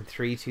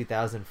 2003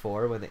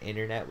 2004 when the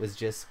internet was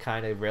just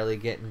kind of really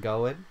getting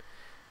going,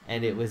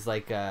 and it was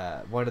like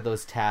one of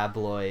those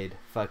tabloid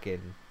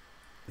fucking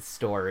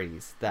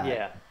stories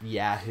that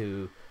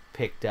Yahoo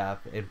picked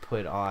up and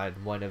put on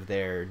one of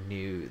their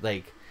new,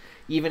 like,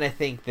 even I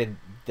think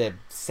the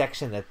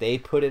section that they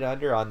put it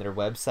under on their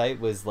website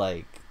was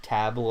like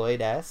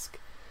tabloid-esque,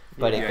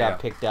 but it got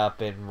picked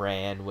up and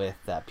ran with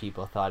that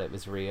people thought it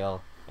was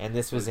real. And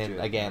this was in,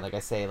 again, like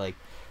I say, like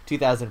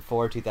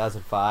 2004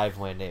 2005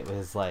 when it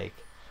was like,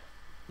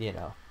 you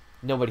know,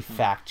 nobody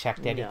fact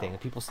checked anything.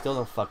 People still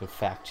don't fucking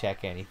fact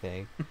check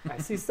anything. I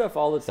see stuff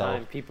all the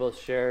time. People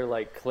share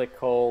like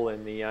Clickhole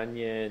and The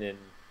Onion and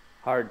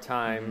Hard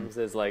Times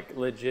as like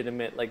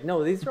legitimate, like,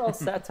 no, these are all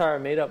satire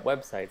made up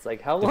websites.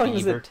 Like, how long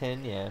does it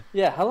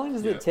how long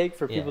does it take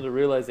for people to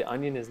realize The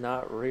Onion is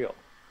not real?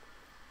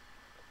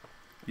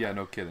 Yeah,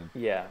 no kidding.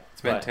 Yeah,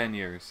 it's been 10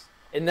 years.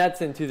 And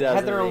that's in 2018.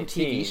 had their own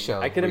TV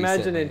show I can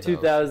imagine in recently,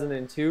 though.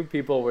 2002,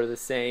 people were the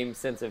same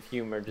sense of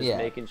humor, just Yeah.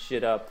 making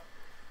shit up,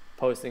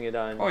 posting it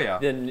on, Oh, yeah.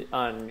 then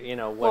on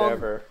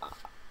whatever.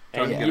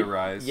 Trying to And get a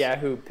rise.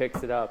 Yahoo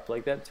picks it up.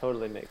 Like that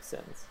totally makes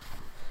sense.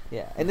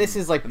 Yeah, and this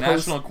is like The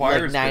post National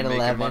Enquirer's like been 9/11.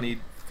 making money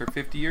for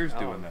 50 years Oh.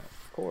 doing that.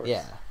 Of course.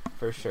 Yeah,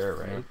 for sure,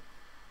 right? Yeah.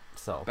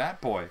 So.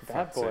 Bat Boy. for Bat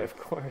fuck's Boy, sake. of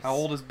course. How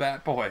old is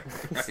Bat Boy?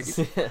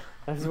 Right?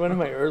 That's one of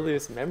my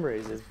earliest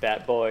memories is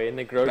Bat Boy in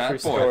the grocery Bat Boy.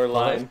 store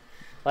line.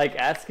 Like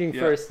asking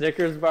for Yeah. a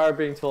Snickers bar,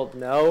 being told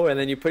no, and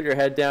then you put your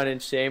head down in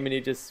shame and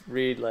you just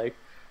read like,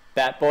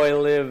 "Bat Boy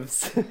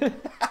lives."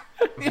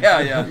 Yeah,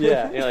 yeah.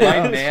 Yeah, you're like, My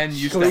 "Oh, nan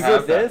used can to we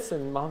have get that. this?"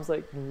 And mom's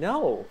like,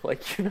 "No,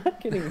 like you're not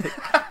getting the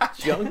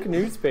junk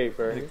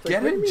newspaper." And it's like,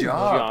 Get "What a do you mean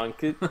job." Junk?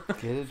 Get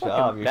a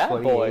job. You're Bat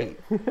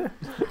 28. Boy.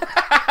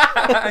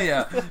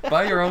 Yeah,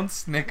 buy your own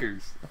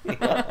Snickers.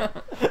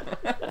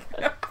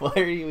 Why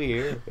are you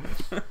here?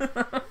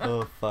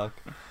 Oh fuck.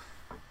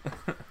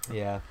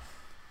 Yeah.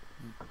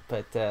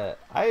 But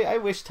I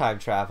wish time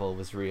travel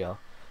was real.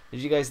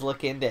 Did you guys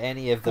look into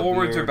any of the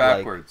Forwards weird, or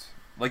backwards?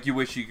 Like you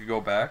wish you could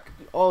go back?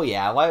 Oh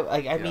yeah. Why?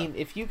 Like I Yeah. mean,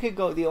 if you could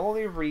go, the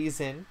only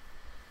reason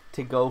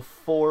to go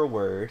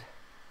forward,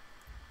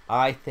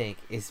 I think,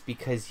 is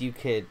because you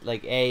could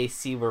like A,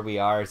 see where we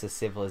are as a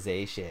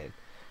civilization,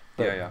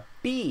 but Yeah, yeah.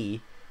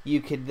 B,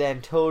 you could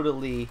then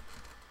totally,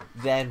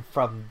 then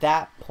from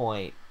that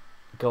point,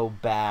 go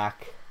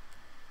back.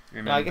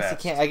 You're No, I guess you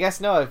best. can't. I guess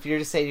no. If you're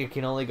just saying you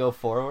can only go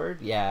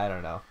forward, yeah, I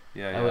don't know.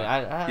 Yeah, I yeah.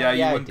 would- Yeah,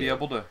 you I wouldn't be do.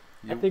 able to.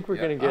 I think we're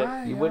gonna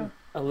get You wouldn't.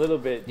 a little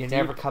bit. You're deep,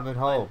 never coming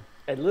home.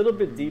 a little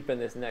bit deep in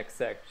this next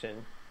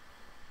section,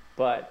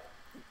 but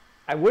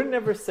I would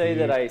never say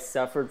that Yeah. I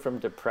suffered from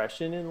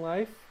depression in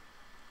life.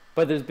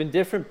 But there's been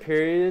different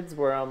periods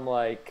where I'm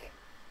like,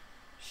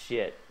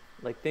 shit,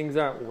 like things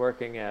aren't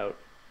working out.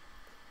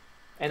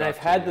 And I've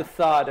Gotcha, had yeah. the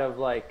thought of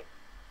like,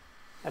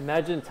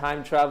 imagine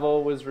time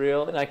travel was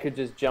real and I could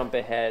just jump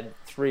ahead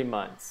 3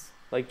 months.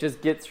 Like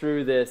just get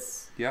through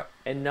this Yep,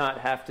 and not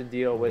have to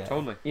deal with, Yeah.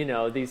 totally.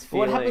 these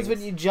What feelings. happens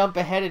when you jump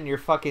ahead and you're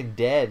fucking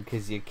dead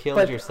because you killed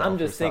But yourself? I'm or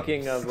just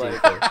thinking something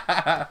of, like,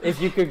 stupid?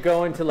 if you could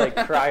go into like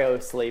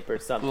cryo sleep or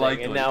something,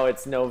 Likely. and now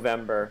it's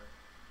November,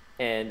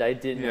 and I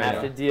didn't Yeah, have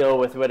yeah. to deal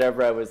with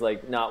whatever I was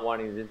like not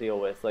wanting to deal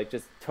with, like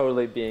just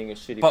totally being a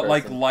shitty But person.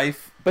 like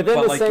life. But then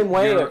the like, same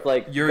way your, of,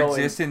 like, your going-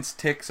 existence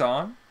ticks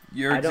on.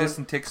 Your I don't-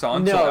 existence ticks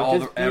on, No, so all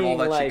just and all being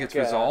that shit like, gets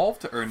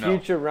resolved, or no?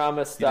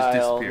 Futurama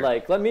style, disappear.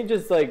 like let me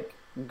just like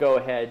go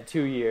ahead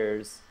 2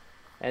 years,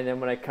 and then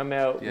when I come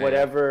out, Yeah,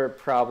 whatever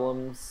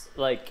problems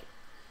like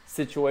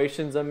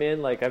situations I'm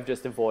in, like I've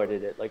just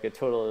avoided it, like a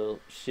total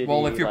shitty.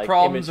 Well, if your like,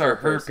 problems immature are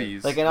person.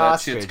 herpes, Like an that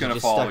ostrich, shit's you gonna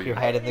just follow stuck you. your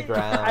head in the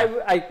ground.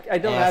 I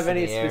don't Ass have in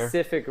any the air.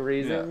 specific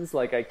reasons.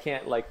 Like I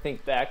can't like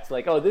think back to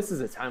like, oh, this is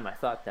a time I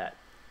thought that.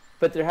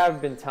 But there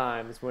have been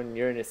times when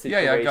you're in a Yeah,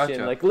 situation, yeah, I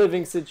gotcha. like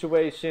living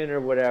situation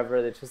or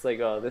whatever, that's just like,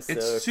 oh, this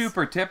It's sucks.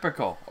 super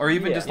typical, or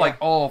even Yeah. just like,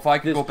 oh, if I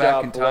could This go back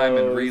job in time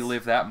and blows.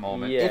 relive that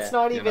moment. Yeah. It's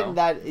not you even know?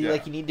 that Yeah.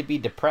 like you need to be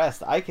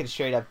depressed. I can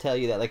straight up tell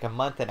you that like a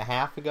month and a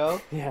half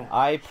ago, Yeah.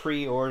 I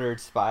pre-ordered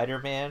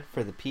Spider-Man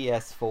for the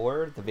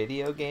PS4, the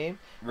video game,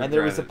 and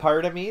there was a Regretted.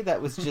 part of me that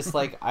was just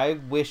like, I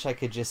wish I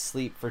could just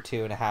sleep for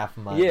 2.5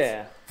 months,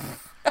 Yeah.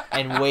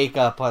 and wake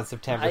up on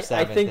September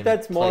 7th. I think and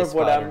that's more play of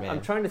what Spider-Man.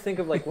 I'm trying to think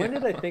of. Like, when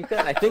did I think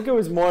that? I think it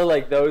was more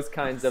like those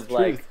kinds of It's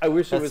like, truth. I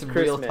wish it That's was some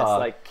real Christmas. talk.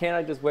 Like, can't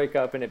I just wake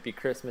up and it be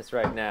Christmas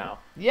right now?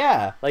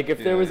 Yeah, Like, if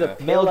there Yeah, was yeah. a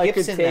pill Mel I could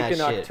Gibson take that in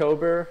shit.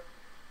 October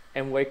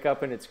and wake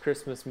up and it's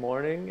Christmas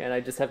morning and I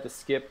just have to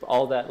skip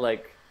all that,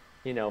 like,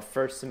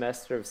 first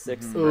semester of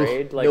 6th Mhm.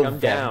 grade, like, I'm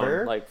November?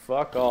 down. Like,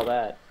 fuck all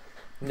that.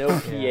 No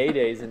PA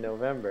days in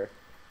November.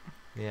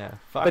 yeah.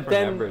 Fuck But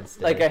then, Remembrance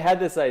Day. like, I had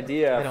this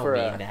idea I don't for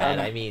mean a, that.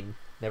 I mean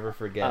never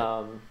forget.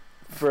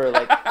 for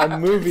like a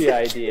movie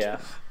idea,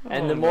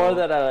 and Oh, the more no.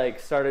 that I like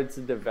started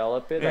to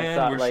develop it, I And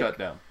thought we're like, shut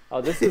down. oh,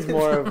 this is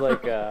more of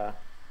like a,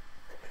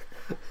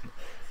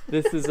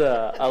 this is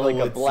a like a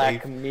Would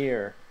Black safe.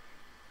 Mirror,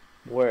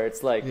 where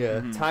it's like yeah.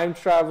 Mhm. time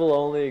travel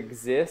only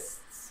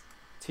exists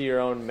to your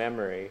own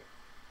memory,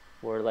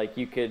 where like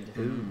you could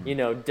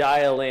Ooh.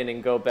 dial in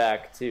and go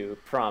back to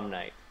prom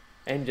night,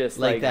 and just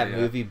Like that Yeah.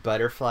 movie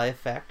Butterfly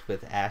Effect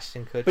with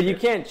Ashton Kutcher. But you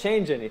can't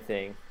change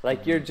anything.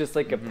 Like you're just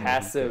like a Mhm.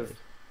 passive,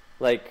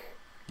 like.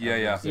 Yeah,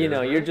 yeah.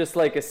 Observer. You're just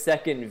like a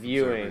second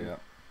viewing. Observer, yeah.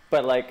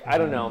 But like I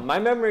don't know, Mhm. my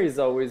memory has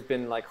always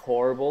been like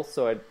horrible,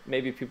 so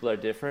maybe people are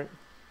different.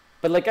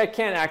 But like I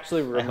can't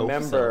actually I hope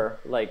remember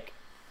like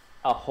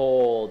a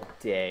whole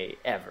day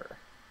ever.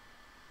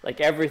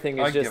 Like everything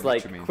I is get just what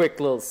like you mean. quick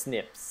little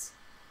snips.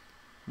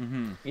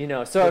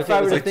 Mm-hmm. So But if it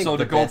I was were to like think So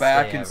to the go best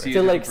back day and ever. see to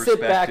it in like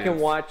sit back and perspective.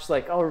 watch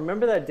like, oh,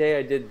 remember that day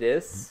I did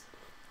this,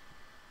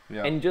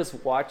 Yeah. and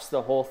just watch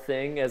the whole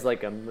thing as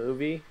like a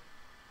movie.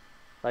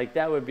 Like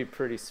that would be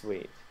pretty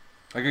sweet.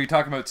 Like, are you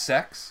talking about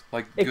sex?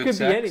 Like It good could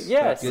sex? be any,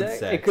 yeah. Good It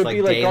sex. could Like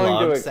be like going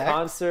day-long to a sex?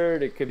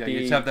 concert. It could Yeah, be you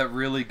just have that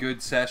really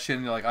good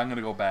session. You're like, I'm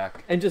gonna go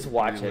back. and just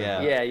watch it.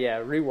 Yeah.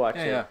 Yeah, rewatch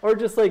Yeah, it, yeah. or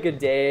just like a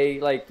day,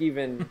 like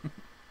even,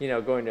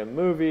 going to a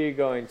movie,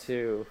 going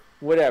to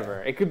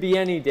whatever. It could be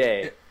any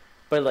day.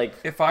 But like,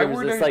 If I there was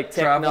were this to like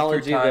travel through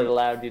technology that time-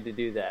 allowed you to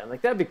do that. I'm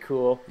like, that'd be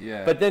cool.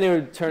 Yeah. But then it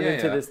would turn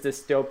into Yeah. this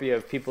dystopia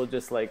of people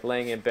just like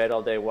laying in bed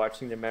all day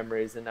watching their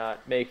memories and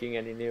not making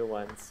any new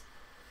ones.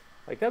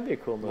 Like, that'd be a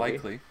cool movie.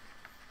 Likely.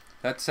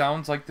 That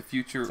sounds like the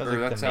future, Sounds or like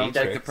that The sounds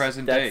like the Matrix.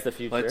 present That's day. the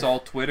future. Let's all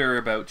Twitter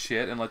about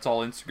shit, and let's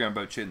all Instagram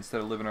about shit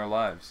instead of living our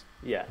lives.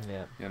 Yeah.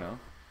 Yeah. You know,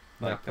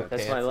 Yeah, like put that.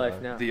 That's my pants life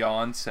on. now. The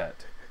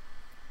onset.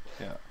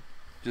 Yeah.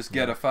 Just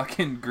get a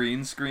fucking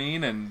green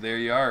screen, and there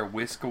you are.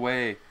 Whisk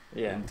away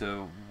Yeah.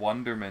 into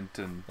wonderment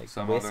and Like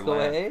some whisk other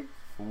land. away.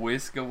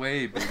 Whisk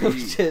away,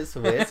 baby. Just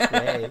whisk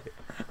away.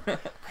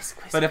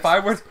 But if I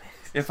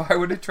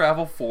were to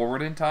travel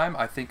forward in time,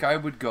 I think I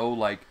would go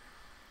like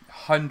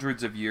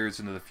hundreds of years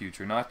into the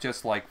future, not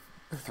just like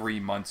 3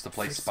 months to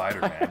play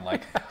Spider-Man.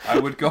 Like I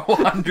would go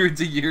hundreds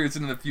of years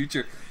into the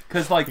future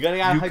because like You gotta-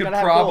 you you could gotta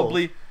have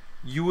probably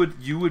you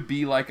would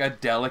be like a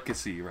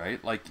delicacy,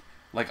 right? Like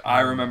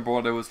I remember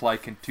what it was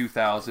like in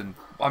 2000.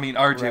 I mean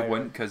RJ Right,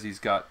 wouldn't because he's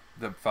got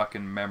the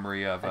fucking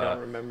memory of I don't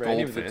remember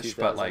any of the goldfish,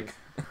 but 2000s. like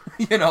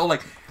you know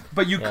like.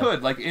 But you Yeah.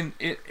 could, like, in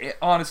it,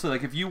 honestly,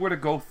 like, if you were to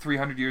go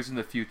 300 years in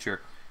the future,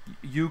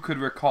 you could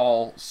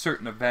recall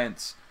certain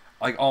events,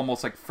 like,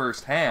 almost, like,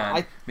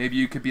 firsthand. Maybe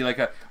you could be, like,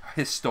 a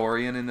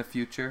historian in the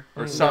future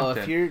or No,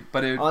 something. if you're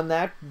but on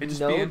that it'd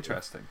just note, be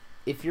interesting.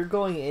 if you're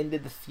going into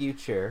the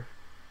future,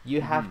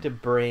 you have Mhm. to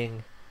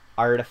bring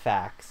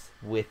artifacts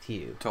with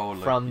you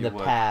Totally, from you the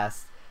would.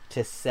 past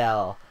to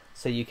sell,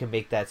 so you can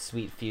make that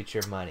sweet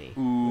future money.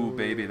 Ooh,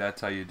 baby, that's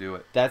how you do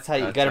it. That's how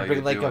you That's gotta how bring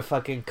you like do a it.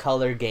 fucking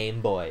color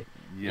Game Boy.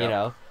 Yeah. You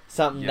know,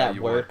 something Yeah, that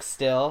you would. works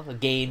still, a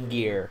Game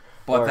Gear.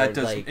 But or that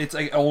does like, it's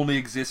like only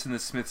exists in the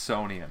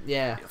Smithsonian.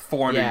 yeah,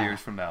 400 yeah. years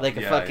from now. like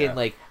a Yeah, fucking yeah.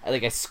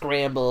 like a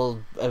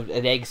scramble,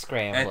 an egg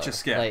scrambler. Etch a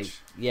sketch. Like,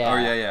 yeah. Oh,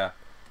 yeah, yeah.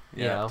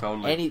 You Yeah, know,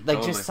 totally. any like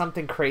totally. just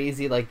something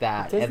crazy like It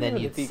that, doesn't and then have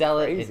to you'd be sell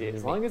crazy, it.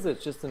 as long as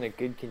it's just in a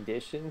good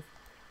condition.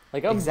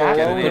 Like I'm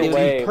Exactly, blown but it would be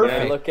away when I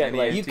perfect. look at Any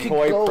like You could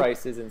toy go-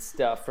 prices and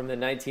stuff from the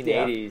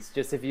 1980s.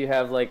 Just if you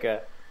have like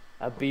a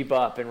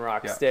Bebop and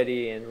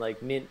Rocksteady and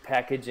like mint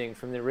packaging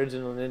from the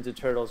original Ninja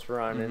Turtles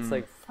run, and it's Mhm.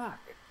 like fuck,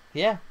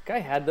 Yeah, guy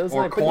had those.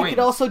 Or in my but you coins. could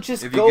also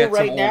just If you go get some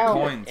right old now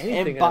coins. Anything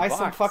and in a buy some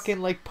box. fucking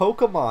like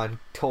Pokemon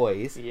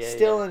toys, Yeah,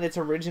 still yeah. in its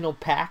original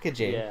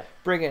packaging. Yeah.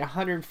 Bring it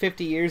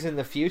 150 years in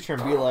the future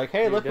and be like,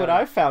 hey, You're look what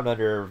done. I found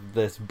under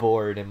this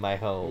board in my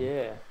home.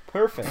 Yeah.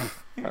 Perfect.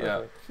 Yeah.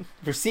 Perfect.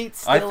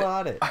 Receipt's I still thi-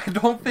 on it. I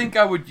don't think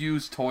I would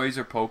use toys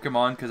or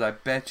Pokemon because I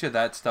bet you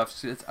that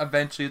stuff.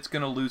 Eventually, it's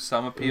gonna lose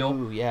some appeal.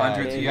 Ooh, yeah.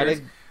 Hundreds of You gotta-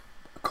 years.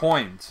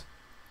 Coins.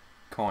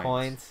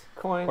 Coins.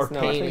 Coins. Or no,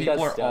 I paint. think People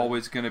that's are done.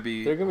 always gonna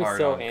be. They're gonna be hard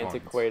so on coins.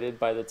 antiquated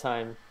by the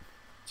time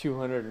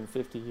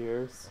 250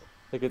 years.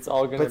 Like it's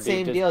all gonna But be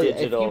same just deal. If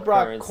digital you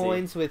brought currency.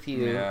 coins with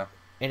you, Yeah.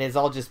 and it's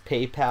all just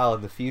PayPal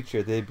in the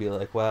future, they'd be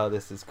like, wow,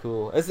 this is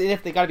cool. As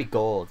if they gotta be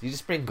gold. You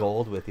just bring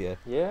gold with you.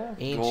 Yeah.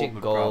 Ancient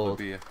would gold.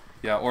 probably be.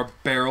 Yeah, or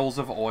barrels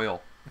of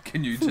oil.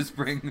 Can you just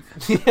bring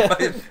Yeah.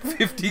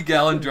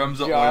 50-gallon drums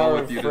of Jar oil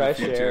of with you to the fresh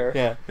future? air.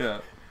 Yeah. Yeah.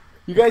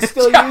 You guys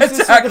still Yeah, use this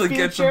exactly. in the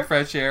Get some future?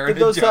 fresh air Did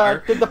in a those jar.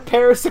 did the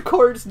Paris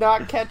Accords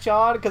not catch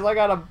on? Because I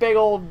got a big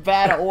old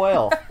vat of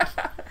oil.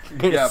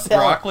 Gonna Yeah, sell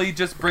it. broccoli.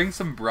 Just bring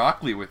some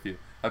broccoli with you.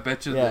 I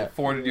bet you Yeah. that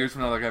 400 years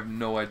from now, like, I have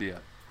no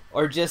idea.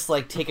 Or just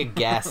like take a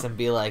guess and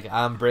be like,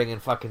 I'm bringing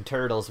fucking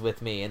turtles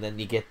with me, and then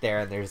you get there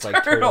and there's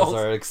like turtles Turtles.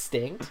 are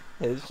extinct.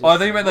 It's just Oh, I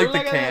think you meant like the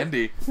look at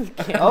candy.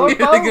 it. Oh, You're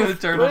thinking both. of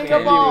turtle Bring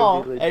candy them all.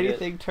 would be legit.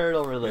 Anything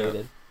turtle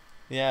related.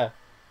 Yeah.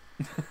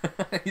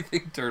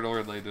 Anything turtle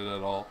related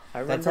at all. I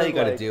remember, That's how you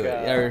gotta like, do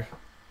it.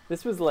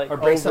 this was like Or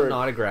bring over, something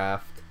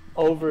autographed.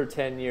 over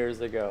 10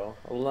 years ago,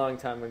 a long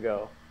time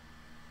ago.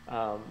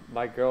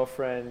 My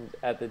girlfriend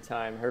at the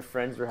time, her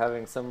friends were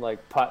having some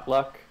like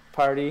potluck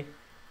party,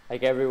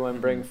 like everyone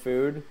bring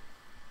food,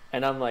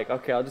 and I'm like,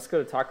 okay, I'll just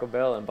go to Taco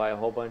Bell and buy a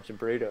whole bunch of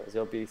burritos.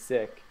 You'll be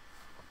sick.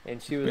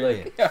 And she was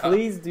Brilliant. like, Yeah.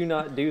 please do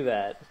not do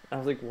that. I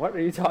was like, what are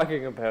you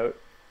talking about?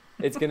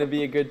 It's gonna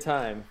be a good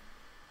time.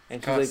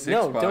 And she's Cost like,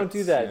 no, $6, don't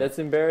do that. yeah. That's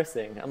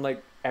embarrassing. I'm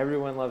like,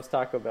 everyone loves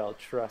Taco Bell.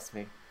 Trust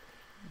me.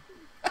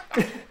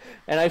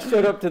 And I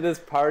showed up to this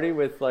party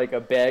with like a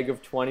bag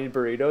of 20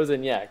 burritos,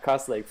 and yeah, it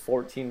cost like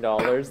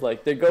 $14.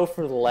 Like they go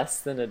for less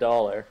than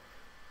 $1,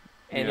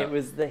 and Yeah. it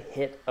was the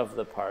hit of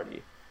the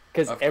party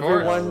because Of course.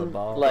 everyone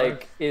Of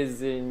like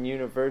is in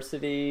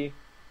university,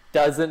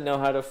 doesn't know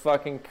how to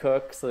fucking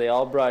cook, so they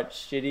all brought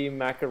shitty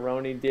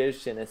macaroni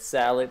dish and a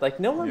salad. Like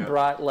no one Yeah.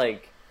 brought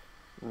like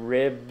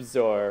ribs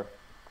or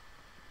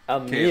a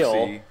KFC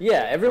meal.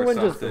 Yeah, everyone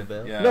or just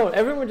something. Yeah. no,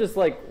 everyone just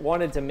like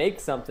wanted to make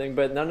something,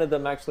 but none of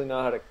them actually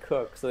know how to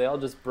cook. So they all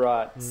just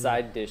brought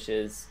side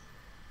dishes.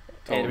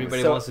 Totally.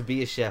 Everybody so- wants to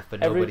be a chef,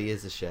 but every- nobody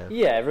is a chef.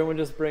 Yeah, everyone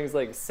just brings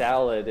like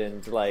salad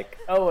and like,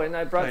 oh, and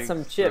I brought Thanks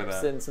some for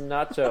chips that. and some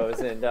nachos,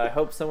 and I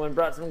hope someone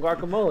brought some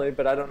guacamole,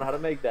 but I don't know how to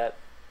make that.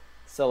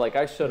 So like,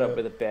 I showed up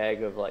with a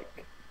bag of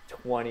like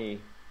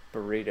 20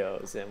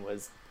 burritos and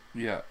was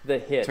Yeah. the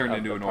hit. Turned of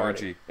into the an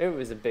party. orgy. It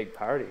was a big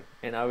party,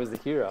 and I was the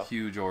hero.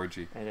 Huge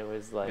orgy. And it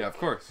was like, Yeah, of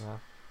course.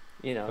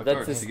 you know, Of that's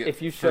course. just, You get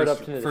if you showed first,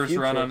 up to the first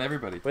future run on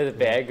everybody. with a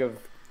bag of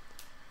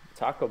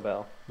Taco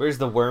Bell. Where's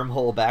the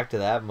wormhole back to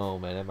that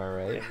moment? Am I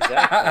right?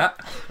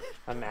 Exactly.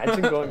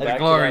 Imagine going The back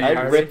glory to that years.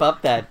 I'd party. rip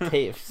up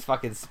that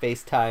fucking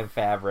space-time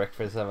fabric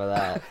for some of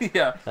that.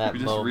 Yeah, That we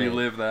just moment.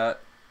 relive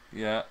that.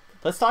 Yeah.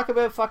 Let's talk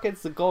about fucking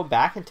going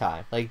back in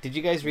time. Like, did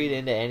you guys read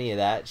into any of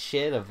that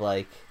shit of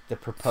like the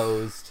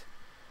proposed,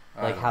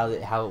 like how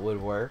it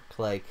would work?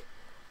 Like,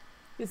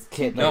 It's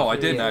Kid- No, I like,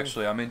 didn't yeah.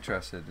 actually. I'm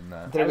interested in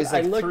that. there was I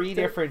like looked three at-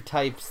 different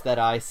types that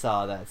I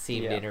saw that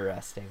seemed Yeah.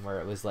 interesting. Where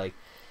it was like,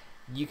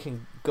 you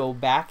can go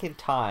back in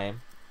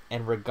time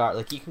and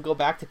like you can go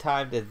back to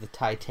time to the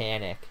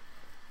Titanic,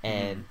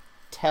 and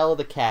tell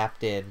the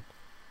captain,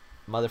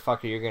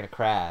 motherfucker, you're gonna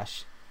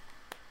crash.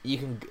 You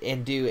can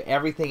and do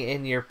everything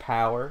in your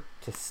power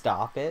to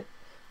stop it,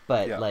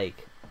 but Yeah.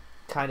 like,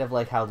 kind of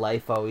like how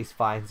life always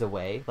finds a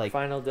way. Like,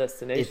 Final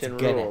Destination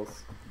it's gonna-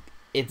 rules.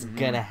 it's Mhm.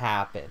 gonna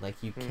happen.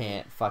 Like, you Mhm.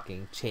 can't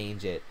fucking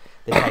change it.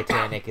 The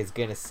Titanic is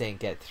gonna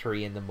sink at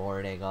 3 in the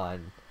morning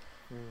on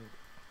Mm.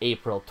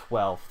 April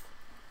 12th,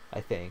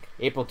 I think.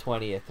 April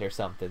 20th or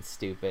something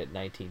stupid,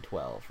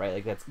 1912, right?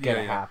 Like, that's gonna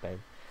Yeah, yeah.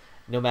 happen.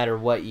 No matter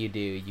what you do,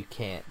 you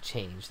can't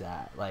change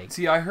that. Like,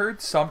 See, I heard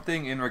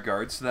something in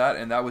regards to that,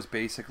 and that was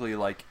basically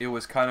like it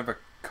was kind of a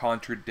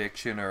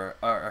contradiction or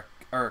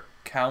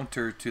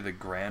counter to the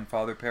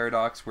grandfather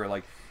paradox, where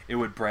like it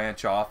would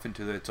branch off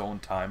into its own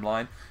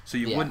timeline, so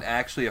you Yeah. wouldn't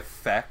actually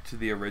affect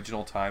the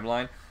original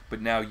timeline,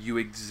 but now you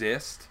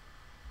exist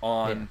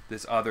on Yeah.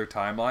 this other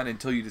timeline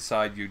until you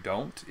decide you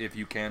don't, if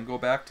you can go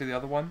back to the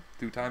other one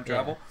through time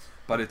travel.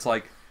 But it's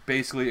like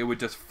basically it would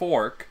just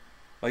fork.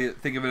 Like,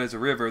 think of it as a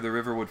river. The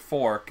river would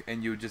fork,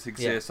 and you would just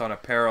exist on a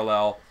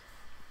parallel,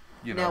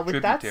 now, with tributary.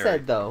 that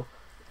said, though,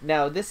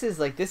 now this is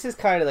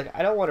kind of like,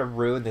 I don't want to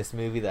ruin this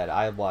movie that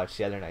I watched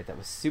the other night that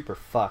was super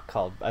fucked,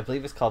 called, I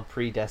believe it's called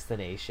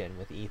Predestination,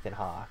 with Ethan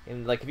Hawke.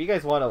 And like, if you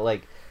guys want to,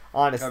 like,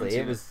 Haven't honestly,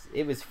 seen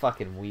it was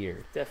fucking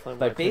weird. Definitely. But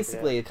wanna check it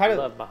basically, out. it kind of-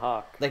 I love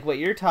Mahawk. Like what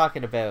you're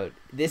talking about,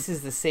 this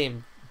is the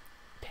same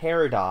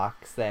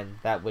paradox then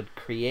that would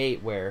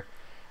create where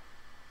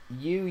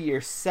you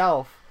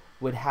yourself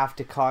would have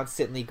to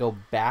constantly go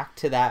back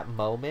to that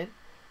moment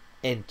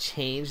and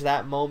change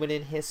that moment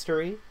in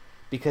history,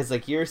 because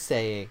like you're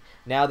saying,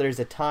 now there's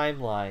a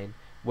timeline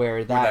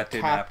where that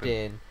didn't happen.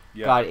 captain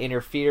Yeah. got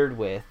interfered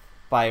with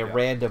by a Yeah.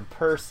 random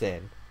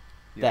person,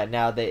 Yeah. that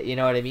now that, you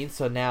know what I mean?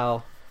 So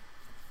now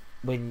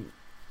when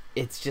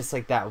it's just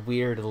like that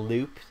weird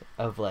loop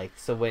of like,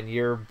 so when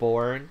you're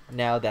born,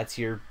 now that's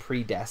your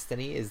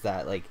predestiny, is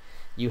that like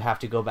you have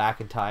to go back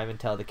in time and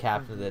tell the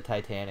captain of the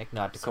Titanic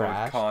not to So it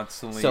crash,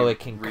 constantly so it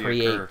can reoccur.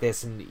 create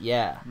this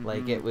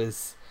like Mhm. it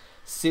was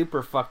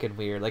super fucking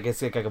weird. Like,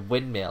 it's like a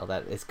windmill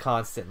that is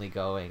constantly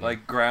going,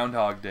 Like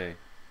Groundhog Day,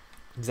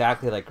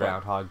 exactly like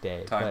Groundhog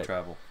Day. time but,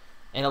 travel.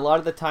 and a lot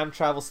of the time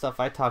travel stuff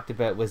I talked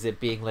about was it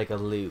being like a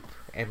loop,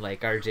 and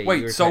like RJ, you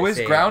Wait, were so is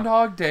saying-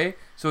 Groundhog Day?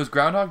 So is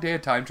Groundhog Day a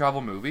time travel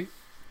movie?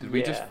 Did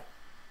we just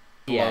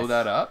blow Yes.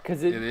 that up?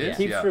 Because it, is.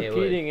 keeps Yeah. It would.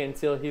 repeating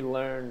until he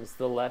learns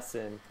the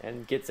lesson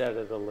and gets out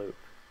of the loop.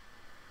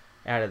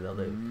 out of the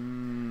loop?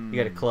 Mm.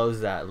 You got to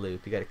close that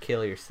loop. You got to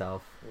kill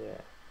yourself. Yeah,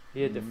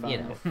 he had to find You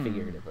know, it.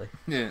 figuratively.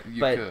 Yeah, you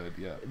But- could.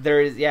 Yeah.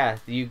 There is,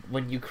 you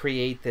when you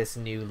create this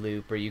new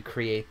loop, or you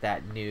create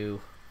that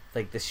new,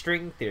 like the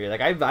string theory.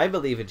 Like, I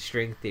believe in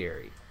string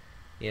theory.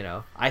 You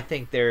know, I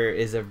think there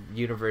is a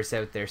universe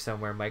out there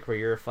somewhere, Mike, where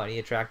you're a funny,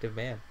 attractive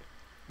man.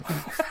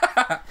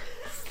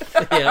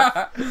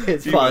 Yeah,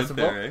 it's You went possible.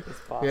 there, eh? It's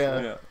possible.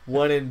 Yeah. Yeah.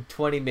 1 in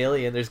 20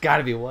 million. There's got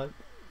to be one.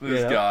 There's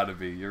You know? gotta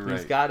be. You're right.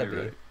 There's got to You're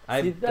be.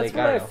 right. See, that's like,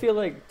 where I don't know. feel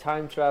like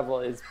time travel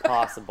is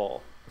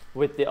possible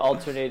with the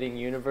alternating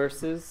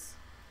universes.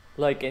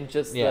 Like, and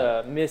just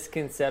Yeah. the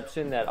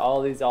misconception that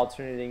all these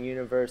alternating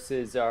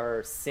universes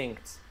are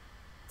synced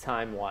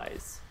time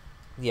wise.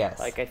 Yes.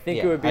 Like, I think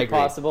Yeah, it would I be agree.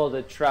 possible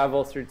to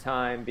travel through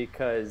time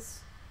because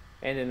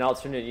in an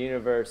alternate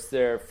universe,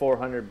 they're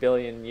 400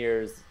 billion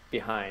years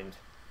behind.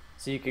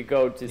 So you could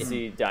go to Yeah.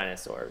 see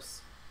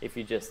dinosaurs if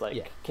you just, like,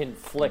 Yeah. can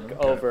flick Okay.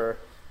 over,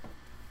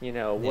 you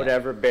know, Yeah.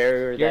 whatever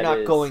barrier You're that not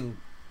is. going.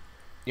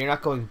 You're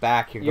not going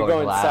back. You're, You're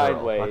going, going lateral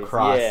sideways,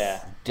 across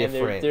yeah.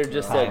 different. And they're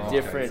just Oh, at okay.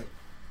 different,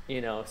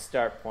 you know,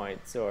 start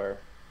points, or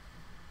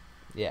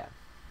Yeah.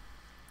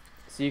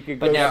 so you could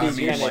But go now, see I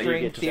mean, Kennedy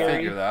string get to theory- shot.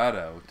 figure that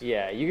out.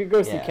 Yeah, you could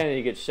go see Yeah.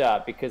 Kennedy get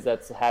shot because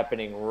that's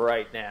happening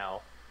right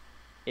now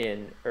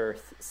in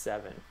Earth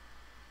 7.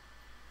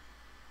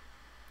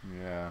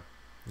 Yeah.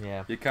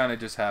 Yeah. You kind of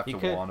just have You to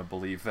could- want to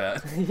believe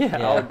that. Yeah,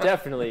 Yeah. oh,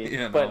 definitely.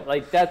 You But know.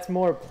 like, that's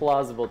more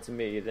plausible to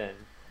me than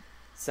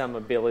some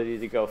ability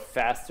to go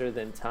faster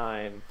than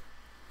time,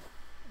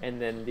 and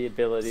then the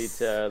ability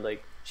to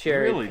like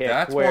cherry Really, pick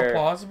that's where. more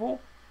plausible.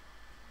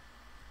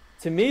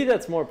 To me,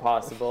 that's more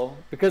possible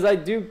because I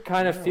do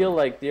kind of feel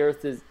like the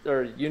Earth is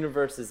or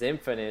universe is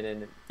infinite,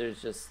 and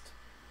there's just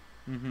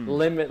Mm-hmm.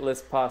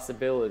 limitless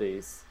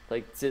possibilities.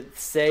 Like, to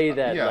say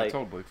that, yeah, like,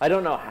 totally. I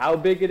don't know how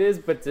big it is,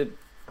 but to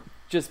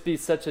just be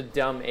such a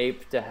dumb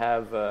ape to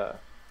have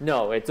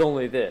no, it's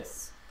only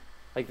this.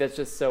 Like, that's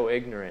just so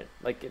ignorant.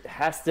 Like, it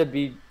has to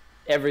be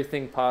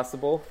everything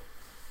possible.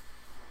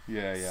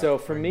 Yeah, yeah. So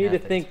for Or me to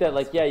nothing's think that,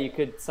 like, possible. yeah, you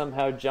could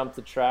somehow jump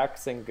the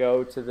tracks and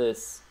go to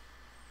this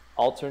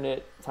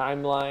alternate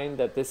timeline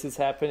that this is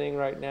happening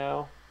right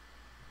now,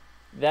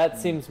 that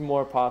seems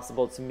more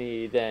possible to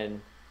me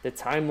than the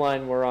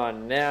timeline we're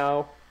on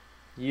now.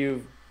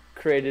 You've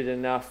created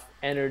enough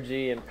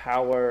energy and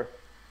power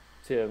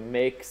to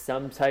make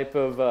some type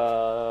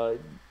of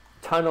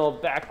tunnel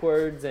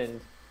backwards,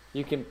 and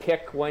you can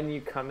pick when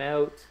you come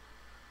out.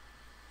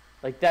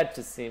 Like, that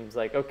just seems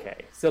like,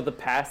 okay, so the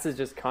past is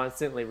just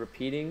constantly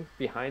repeating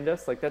behind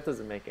us? Like, that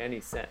doesn't make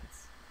any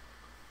sense.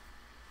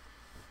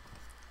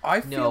 I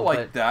feel No,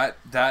 like but-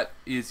 that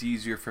is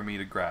easier for me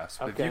to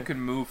grasp. If Okay. you can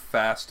move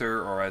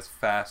faster or as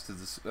fast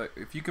as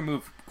if you can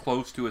move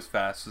close to as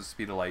fast as the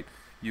speed of light,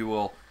 you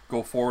will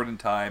go forward in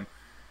time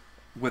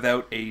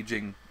without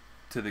aging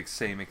to the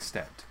same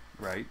extent,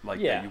 right?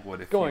 Like Yeah, that you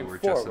would if going you were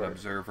just an forward.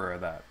 observer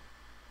of that.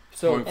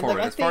 So, Going And forward.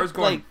 like, I As far as think,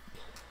 going like,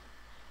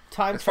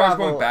 time as far as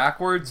travel. going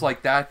backwards,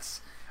 like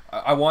that's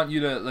I want you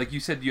to, like you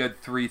said, you had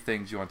 3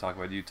 things you want to talk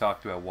about. You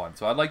talked about 1,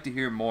 so I'd like to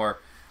hear more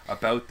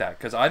about that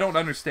because I don't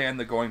understand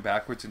the going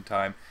backwards in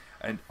time.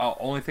 And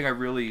only thing I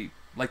really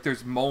like,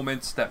 there's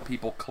moments that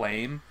people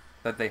claim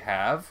that they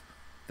have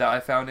that I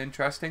found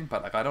interesting,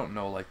 but like I don't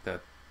know like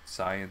the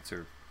science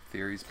or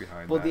theories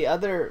behind Well,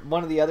 that.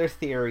 one of the other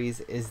theories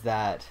is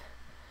that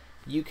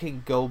you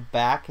can go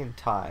back in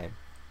time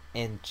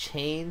and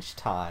change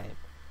time,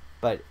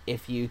 but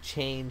if you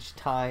change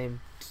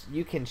time,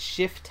 you can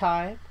shift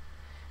time,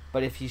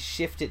 but if you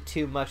shift it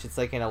too much, it's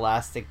like an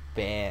elastic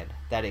band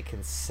that it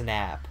can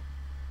snap,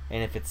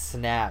 and if it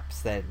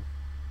snaps, then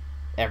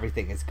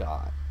everything is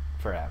gone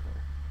forever.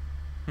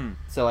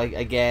 So, like,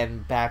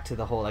 again, back to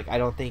the whole, like, I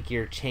don't think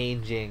you're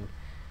changing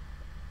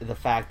the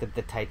fact that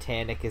the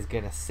Titanic is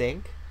gonna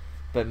sink,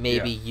 but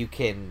maybe Yeah. you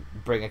can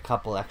bring a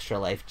couple extra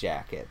life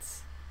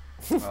jackets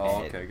Oh,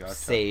 and okay, gotcha.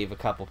 save a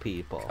couple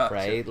people, Gotcha.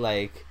 right?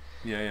 Like,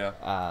 Yeah,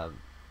 yeah.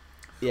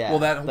 yeah. Well,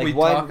 that like we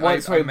one, talked. one, I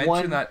sorry, mentioned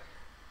one, that.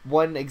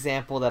 one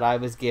example that I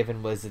was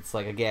given was it's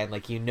like, again,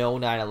 like,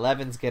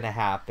 9/11's gonna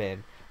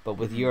happen, but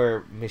with Mhm.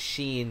 your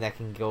machine that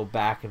can go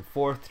back and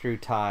forth through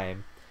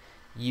time,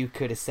 you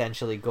could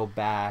essentially go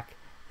back,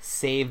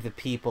 save the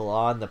people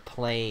on the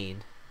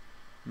plane,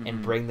 and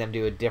Mhm. bring them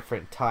to a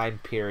different time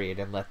period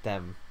and let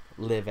them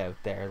live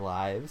out their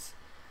lives.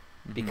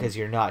 Mhm. Because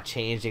you're not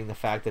changing the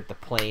fact that the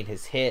plane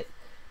has hit.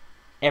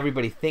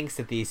 Everybody thinks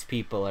that these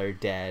people are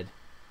dead,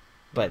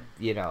 but,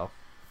 you're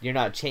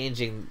not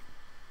changing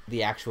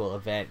the actual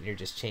event. You're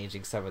just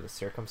changing some of the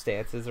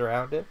circumstances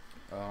around it.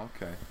 Oh,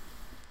 okay.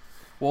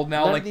 Well,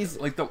 now, None of like, these-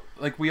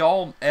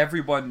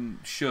 everyone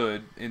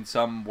should in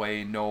some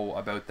way know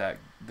about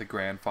the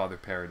grandfather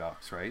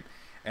paradox, right?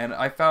 And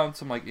I found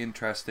some like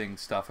interesting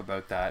stuff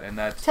about that, and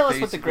that's Tell us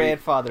what the basically-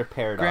 grandfather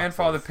paradox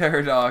grandfather is.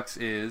 paradox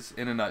is,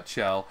 in a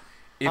nutshell,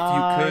 if you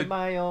I'm could,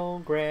 my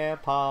own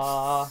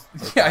grandpa.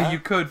 Like yeah, that? you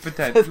could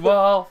potentially.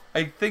 Well,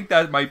 I think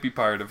that might be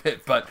part of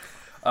it, but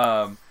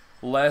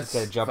less Just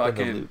gotta jump in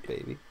fucking the loop,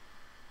 baby.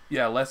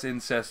 yeah, less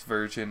incest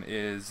version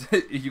is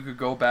you could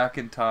go back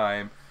in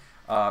time.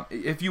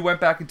 If you went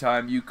back in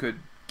time, you could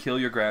kill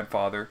your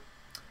grandfather.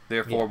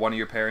 Therefore, Yeah. one of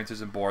your parents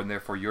isn't born.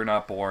 Therefore, you're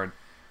not born.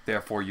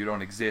 Therefore, you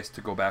don't exist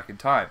to go back in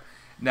time.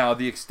 Now,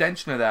 the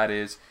extension of that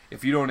is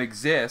if you don't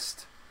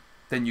exist,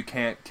 then you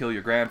can't kill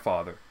your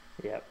grandfather.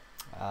 yep.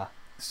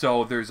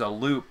 So there's a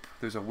loop.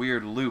 There's a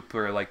weird loop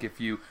where, like,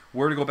 if you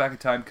were to go back in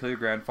time, kill your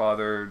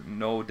grandfather,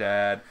 no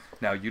dad,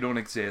 now you don't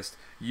exist.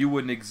 You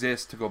wouldn't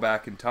exist to go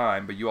back in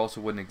time, but you also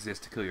wouldn't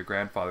exist to kill your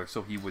grandfather,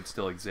 so he would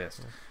still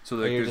exist. So Or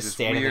like, you're there's just this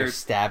standing there weird.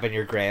 stabbing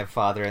your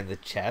grandfather in the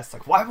chest.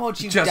 Like, why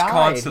won't you Just die?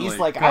 constantly, And he's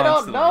like, constantly. I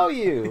don't know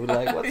you.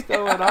 Like, what's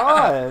going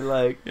on?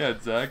 Like, Yeah,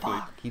 exactly.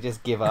 fuck. You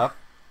just give up.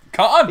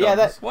 Condoms.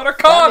 Yeah, What are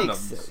That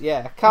condoms? makes-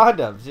 yeah,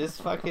 condoms.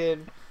 Just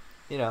fucking,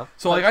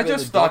 So like, punch I me in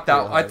just the thought dick that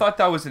real I hard. thought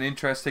that was an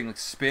interesting like,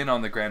 spin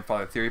on the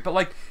grandfather theory, but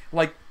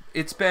like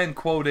it's been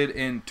quoted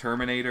in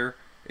Terminator.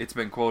 It's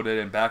been quoted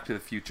in Back to the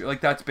Future.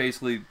 Like that's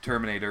basically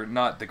Terminator,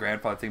 not the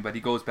grandfather thing, but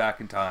he goes back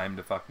in time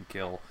to fucking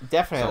kill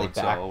definitely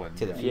so-and-so Back and-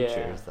 to the Yeah.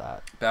 Future is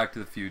that. Back to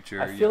the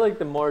Future. I feel like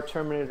the more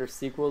Terminator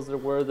sequels there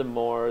were, the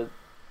more,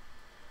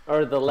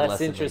 or the less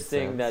less it made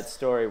interesting sense. that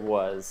story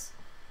was.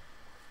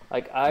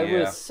 Like, I Yeah.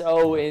 was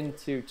so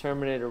into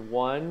Terminator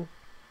 1,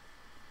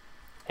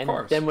 and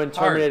course. then when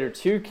Hard. Terminator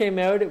 2 came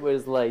out, it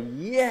was like,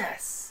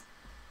 yes!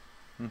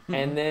 Mhm.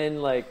 And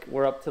then, like,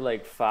 we're up to,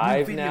 like,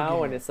 5 video now,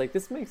 game. and it's like,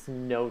 this makes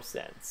no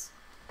sense.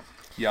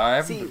 yeah, I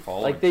haven't See, been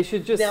following. Like, they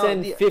should just Now,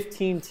 send the-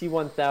 15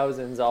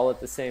 T-1000s all at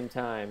the same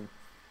time,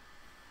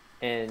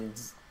 and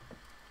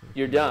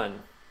you're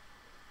done.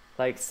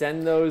 Like,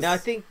 send those Now I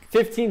think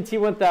 15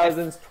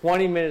 T-1000s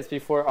 20 minutes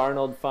before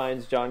Arnold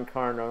finds John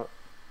Connor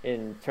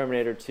in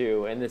Terminator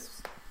 2, and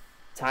this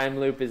time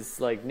loop is,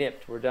 like,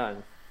 nipped. We're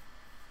done.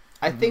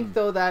 I Mm-hmm. think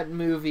though that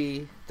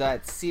movie,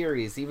 that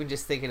series, even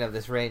just thinking of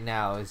this right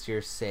now as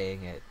you're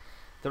saying it,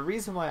 the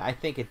reason why I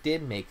think it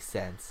did make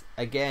sense,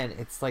 again,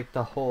 it's like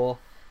the whole,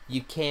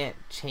 you can't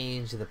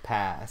change the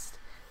past.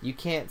 You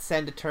can't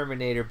send a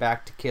Terminator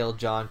back to kill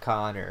John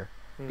Connor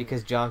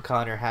because John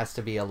Connor has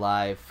to be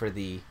alive for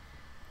the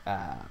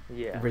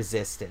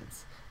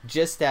resistance.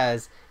 Just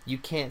as you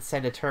can't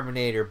send a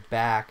Terminator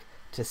back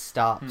to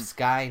stop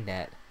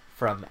Skynet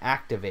from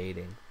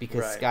activating,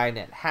 because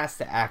Skynet has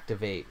to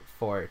activate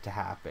for it to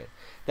happen.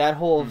 That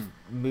whole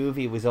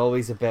movie was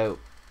always about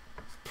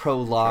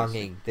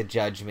prolonging the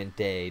Judgment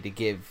Day to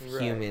give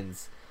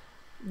humans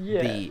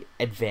the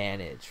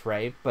advantage,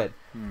 right? But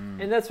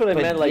and that's what I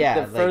meant. Like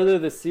the further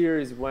the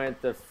series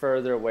went, the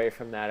further away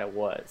from that it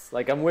was.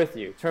 Like I'm with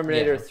you.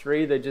 Terminator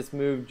 3, they just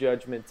moved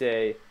Judgment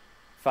Day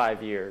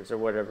 5 years or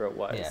whatever it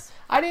was. Yeah.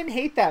 I didn't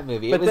hate that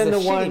movie. But it was then a the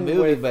one shitty movie,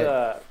 with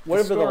but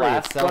whatever the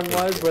last one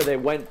was, where they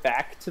went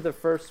back to the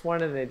first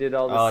one and they did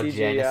all the CGI.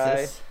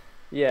 Genesis?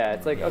 Yeah,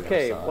 it's like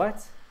okay,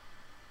 what?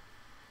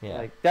 Yeah.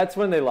 Like that's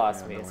when they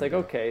lost me. It's like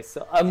okay,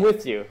 so I'm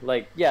with you.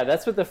 Like yeah,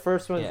 that's what the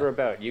first ones were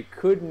about. You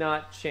could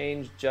not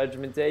change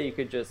Judgment Day. You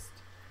could just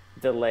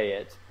delay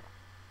it.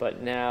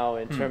 But now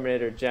in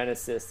Terminator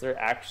Genesis, they're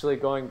actually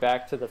going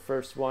back to the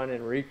first one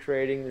and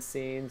recreating the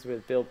scenes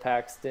with Bill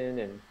Paxton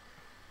and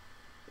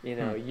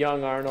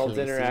young Arnold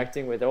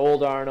interacting with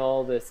old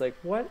Arnold. It's like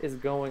what is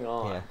going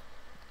on? Yeah.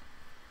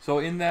 So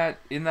in that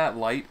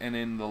light, and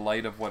in the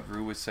light of what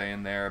Rue was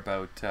saying there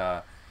about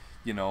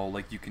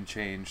like you can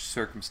change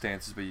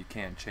circumstances, but you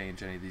can't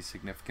change any of these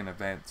significant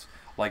events.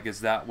 Like, is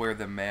that where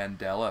the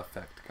Mandela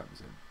effect comes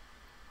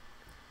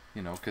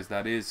in? Because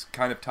that is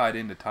kind of tied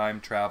into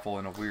time travel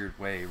in a weird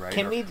way, right?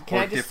 Can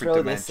I just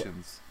throw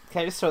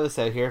this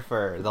out here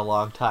for the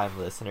long-time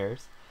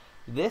listeners?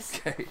 This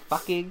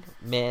fucking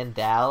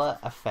Mandela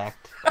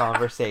effect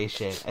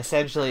conversation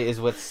essentially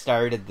is what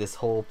started this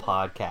whole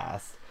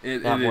podcast.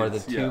 Not more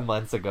than 2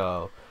 months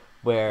ago,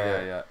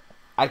 where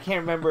I can't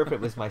remember if it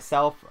was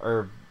myself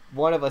or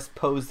one of us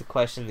posed the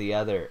question to the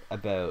other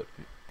about,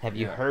 have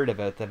you heard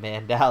about the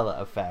Mandela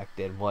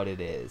effect and what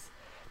it is?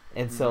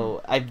 And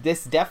so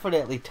this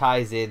definitely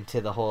ties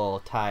into the whole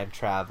time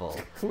travel.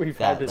 We've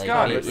had this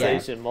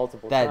conversation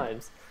multiple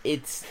times.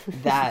 It's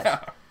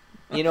that,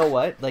 you know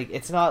what? Like,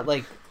 it's not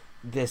like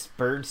this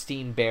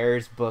Bernstein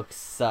Bears book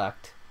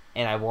sucked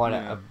and I want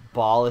to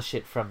abolish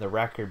it from the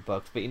record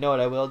books. But you know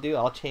what I will do?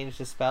 I'll change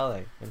the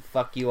spelling and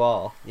fuck you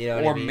all. You know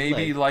what I mean? Or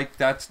maybe like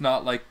that's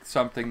not like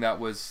something that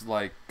was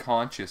like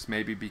conscious.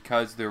 Maybe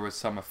because there was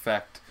some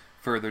effect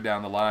further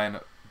down the line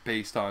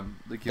based on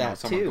like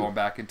someone going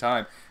back in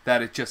time,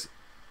 that it just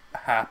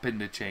happened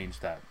to change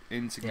that.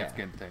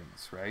 Insignificant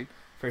things, right?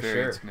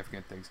 Very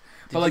insignificant things.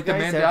 But like the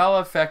Mandela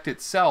effect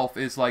itself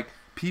is like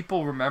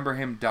people remember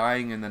him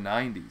dying in the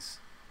 90s.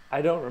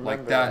 I don't remember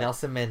like that.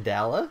 Nelson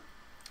Mandela?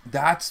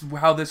 That's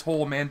how this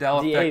whole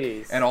Mandela the effect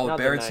 80s, and all the not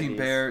the Bernstein 90s.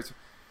 Bears.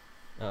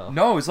 Oh.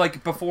 No, it was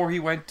like before he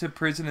went to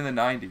prison in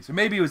the 90s. Or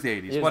maybe it was the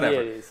 80s. It was whatever.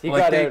 the 80s. He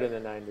like got out in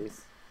the 90s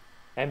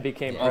and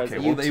became president.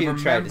 Okay, well they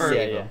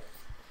remember.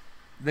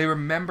 They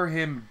remember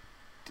him.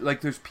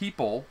 Like there's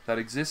people that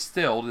exist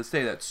still to this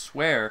day that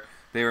swear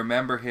they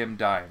remember him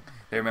dying.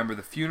 They remember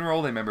the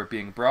funeral. They remember it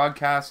being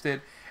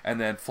broadcasted,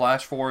 and then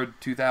flash forward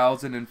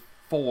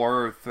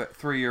 2004 or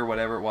 3 or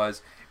whatever it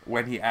was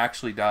when he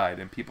actually died,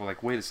 and people are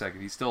like, wait a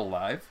second, he's still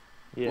alive?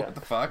 Yeah. What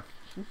the fuck?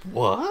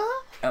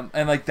 What?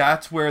 And like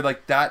that's where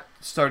like that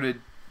started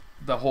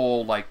the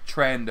whole like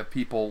trend of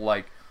people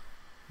like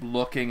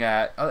looking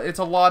at it's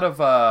a lot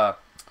of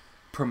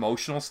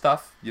promotional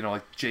stuff,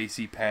 like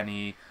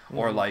JCPenney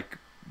or like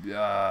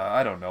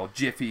I don't know,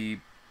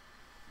 Jiffy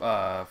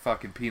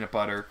fucking peanut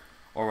butter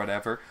or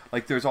whatever.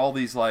 Like there's all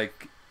these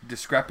like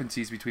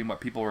discrepancies between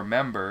what people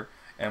remember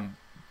and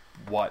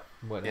what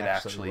it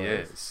actually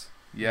is.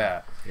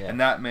 Yeah. And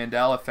that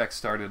Mandela effect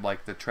started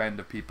like the trend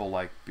of people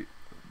like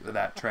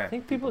that trend. I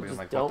think people just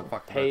like, don't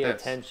pay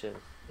attention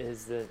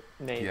is the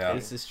main thing.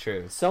 This is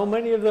true. So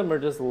many of them are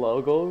just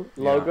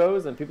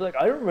logos and people are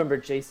like, I don't remember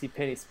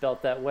JCPenney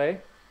spelt that way.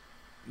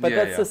 But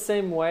that's the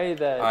same way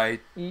that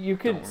you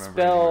could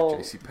spell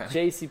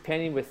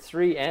JCPenney with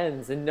 3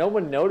 N's and no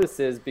one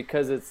notices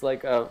because it's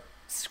like a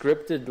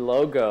scripted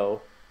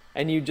logo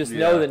and you just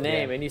know the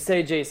name and you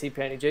say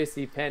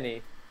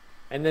JCPenney.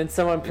 And then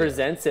someone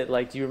presents it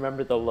like, do you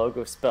remember the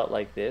logo spelt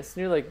like this?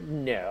 And you're like,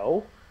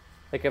 no.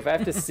 Like, if I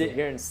have to sit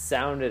here and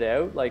sound it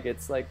out, like,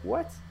 it's like,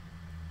 what?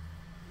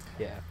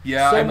 Yeah.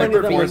 Yeah, So I many remember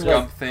of them Forrest are, like,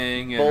 Gump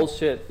thing. And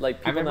Bullshit. Like, I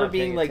people remember not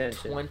being paying like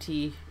attention.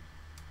 20.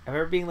 I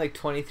remember being like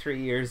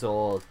 23 years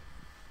old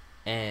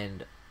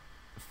and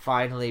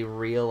finally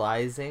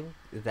realizing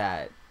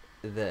that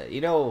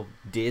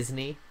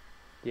Disney,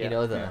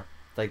 Yeah.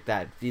 like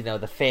that,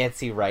 the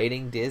fancy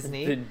writing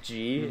Disney. The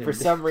G. For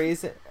some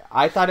reason,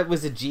 I thought it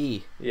was a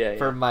G Yeah.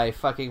 for my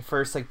fucking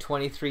first like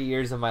 23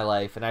 years of my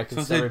life, and I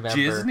can still remember.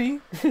 Disney?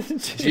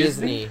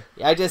 Disney.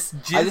 I just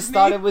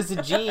thought it was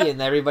a G,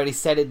 and everybody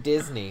said it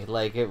Disney,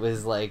 like it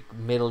was like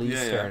Middle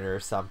Eastern or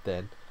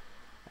something.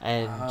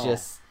 And You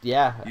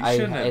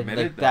shouldn't have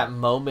admitted that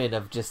moment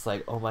of just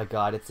like, oh my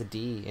god, it's a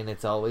D, and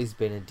it's always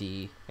been a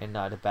D and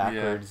not a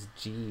backwards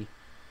G.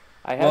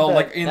 I have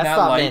like in that's that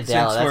not light,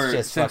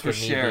 Mandela, since we're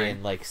sharing,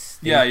 being, like,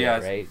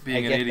 stupid, right?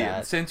 being an idiot.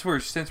 That. Since we're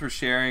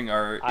sharing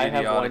our I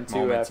have idiotic one too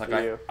moments, after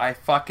like you. I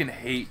fucking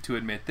hate to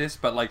admit this,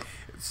 but like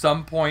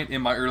some point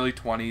in my early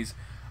 20s,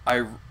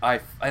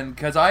 and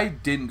because I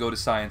didn't go to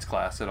science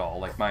class at all,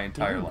 like my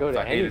entire didn't life. go to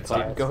I any hated class.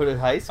 science. Go to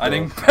high school. I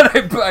didn't,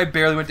 but I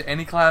barely went to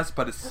any class,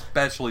 but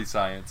especially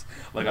science.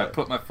 Like I Yeah.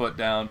 put my foot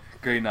down,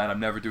 grade 9. I'm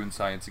never doing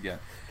science again.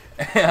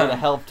 Would have And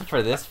helped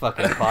for this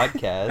fucking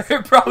podcast.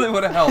 it probably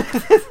would have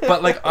helped,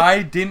 but like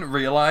I didn't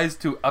realize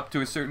up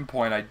to a certain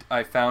point.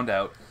 I found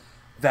out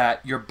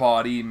that your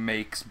body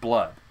makes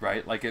blood,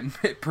 right? Like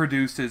it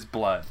produces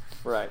blood,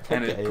 Right.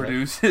 and Okay, it yeah.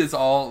 produces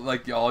all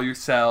your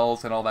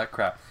cells and all that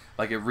crap.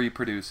 Like it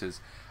reproduces.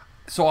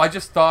 So I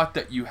just thought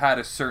that you had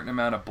a certain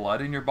amount of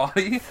blood in your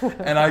body,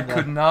 and I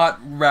could not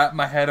wrap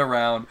my head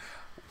around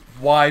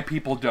why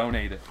people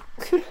donate it.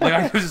 Like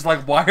I was just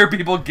like, why are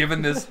people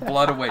giving this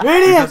blood away?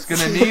 They're just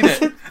gonna need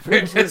it.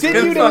 They're just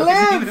Continue gonna to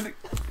fucking live. need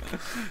it.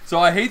 So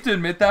I hate to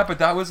admit that, but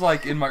that was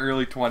like in my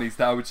early 20s.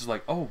 That was just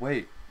like, oh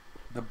wait,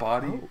 the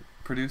body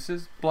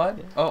produces blood.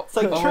 Yeah. Oh, It's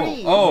like oh,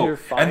 trees. oh, You're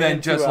fine and then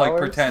in just 2 like hours?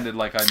 pretended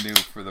like I knew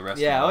for the rest.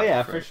 Yeah, of my oh yeah,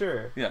 life, for right?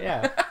 sure. Yeah.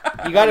 Yeah.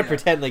 You gotta Yeah.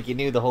 pretend like you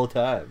knew the whole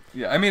time.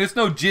 Yeah, I mean it's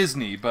no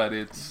Disney, but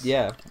it's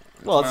Yeah.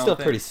 Well, it's my still own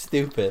thing. pretty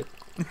stupid.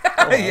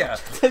 yeah,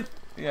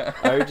 yeah.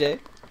 RJ,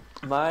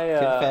 My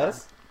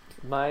confess.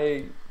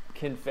 my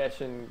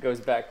confession goes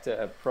back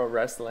to pro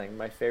wrestling,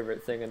 my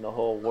favorite thing in the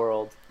whole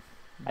world.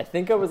 I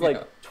think I was like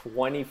Yeah.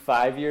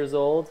 25 years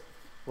old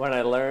when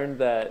I learned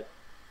that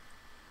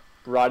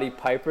Roddy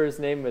Piper's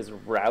name was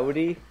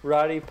Roddy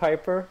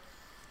Piper.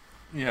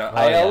 Yeah. Oh,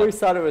 I yeah. always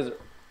thought it was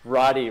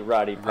Roddy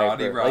Piper. Like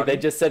they Roddy?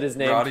 just said his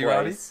name Roddy?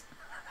 twice.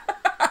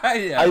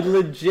 yeah. I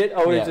legit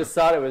always Yeah. just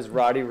thought it was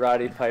Roddy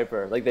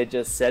Piper. Like they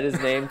just said his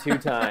name 2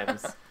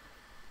 times.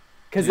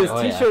 Because his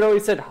Oh, yeah. T-shirt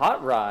always said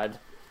Hot Rod.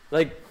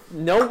 Like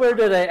nowhere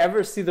did I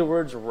ever see the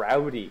words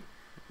Rowdy,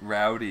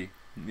 Rowdy.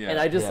 Yeah. and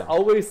I just Yeah.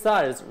 always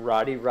thought it's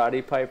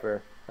Roddy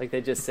Piper. Like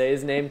they just say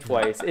his name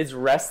twice. It's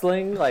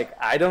wrestling. Like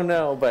I don't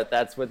know, but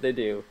that's what they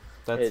do.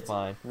 That's It's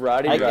fine.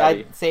 Roddy.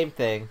 I, same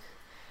thing.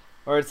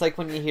 Or it's like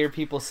when you hear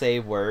people say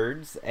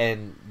words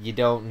and you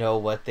don't know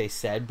what they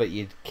said, but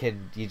you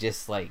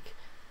just like,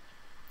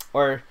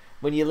 or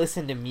when you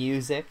listen to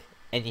music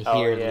and you Oh,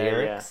 hear yeah,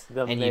 lyrics yeah.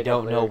 The and you made-up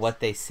don't know lyrics. what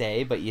they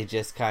say, but you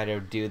just kind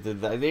of do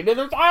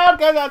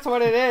because that's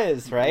what it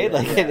is, right? Yeah,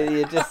 like yeah.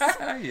 you just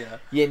yeah.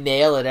 you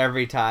nail it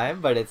every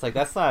time, but it's like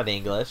that's not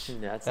English.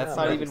 Yeah, it's That's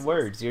not not even nonsense.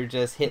 words. You're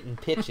just hitting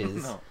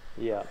pitches. Oh,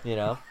 No. Yeah. You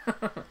know.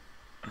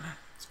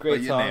 It's a great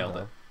But you song. nailed though.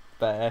 it.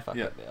 But I fucking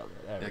Yeah. nailed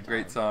it. Every Yeah,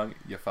 great time. song.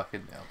 You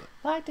fucking nailed it.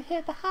 Like to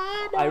hit the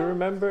high note. I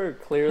remember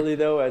clearly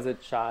though, as a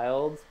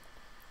child,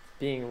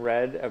 being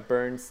read a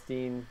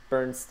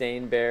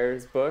Bernstein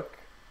Bears book.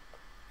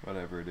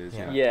 Whatever it is.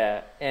 Yeah.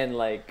 Yeah, and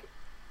like,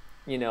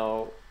 you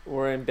know,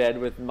 we're in bed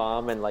with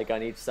mom and like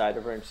on each side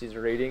of her, and she's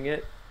reading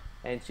it,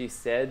 and she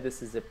said,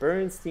 "This is a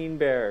Bernstein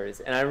Bears,"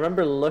 and I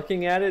remember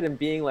looking at it and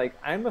being like,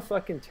 "I'm a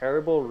fucking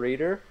terrible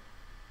reader,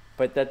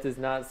 but that does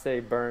not say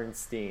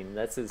Bernstein.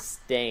 That says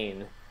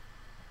Stain."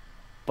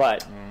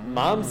 But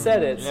mom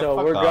said it, Yeah, so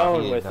fuck we're off,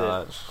 going you with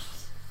not. it.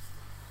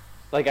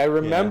 Like I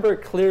remember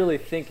clearly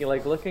thinking,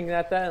 like looking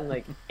at that and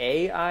like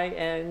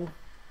AIN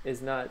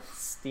is not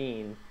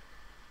Steen.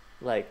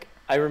 Like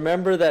I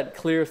remember that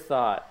clear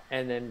thought,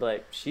 and then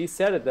like she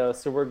said it though,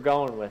 so we're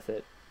going with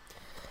it.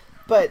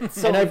 But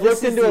so And I've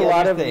this looked is into the a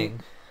lot other of thing.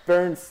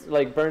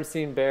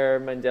 Bernstein Bear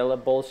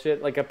Mandela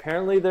bullshit. Like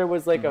apparently there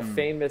was like a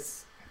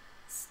famous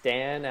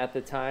stan at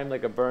the time,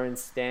 like a Burn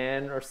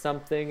stan or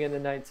something in the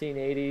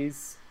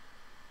 1980s,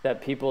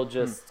 that people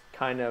just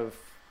kind of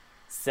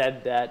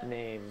said that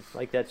name.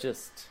 Like that's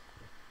just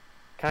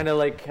kind of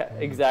like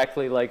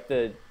exactly like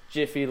the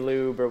Jiffy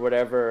Lube or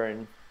whatever,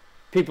 and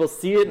people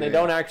see it and they Yeah.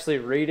 don't actually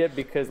read it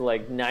because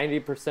like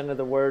 90% of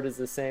the word is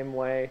the same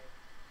way,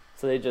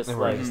 so they just And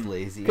we're like just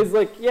lazy. because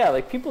like yeah,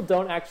 like people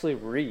don't actually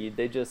read,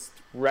 they just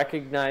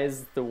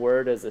recognize the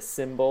word as a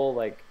symbol,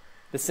 like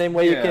the same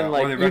way you Yeah, can or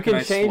like they you can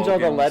recognize change all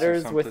the slogans or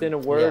letters something. within a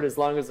word Yeah. as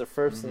long as the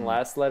first and Mhm.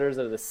 last letters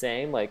are the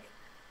same. Like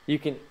you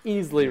can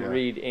easily Yeah.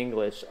 read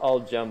English all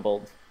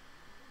jumbled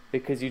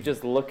because you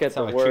just look at That's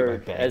how the I treat my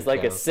word bank as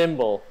like a account.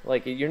 symbol.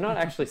 Like you're not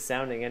actually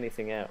sounding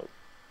anything out.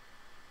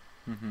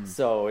 Mhm.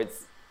 So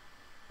it's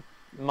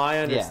my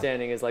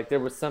understanding is like there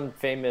was some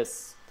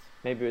famous,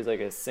 maybe it was like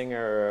a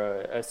singer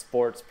or a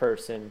sports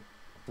person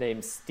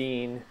named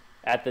Steen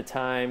at the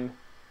time.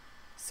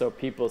 So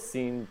people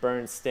seen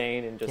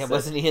Bernstein and just Yeah, said-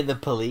 wasn't he in the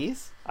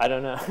police? I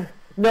don't know.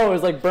 No, it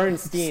was like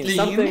Bernstein. Steen?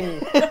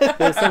 Something.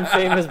 There's some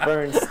famous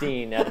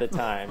Bernstein at the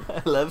time.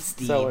 I love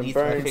Steve. So when He's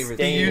my Bernstein- favorite.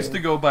 He Stain- used to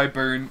go by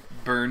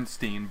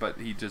Bernstein, but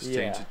he just changed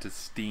Yeah. it to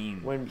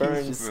Steen. When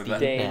He's just For Steen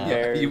Bernstein now.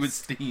 Bears, he was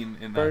Steen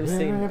in that.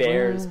 Bernstein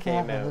Bears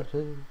came out.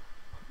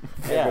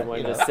 Yeah, Everyone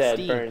you know, just said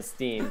Steen.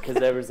 Bernstein because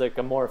there was like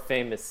a more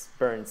famous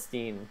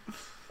Bernstein,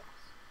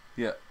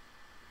 Yeah,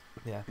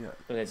 Yeah, yeah.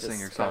 and it just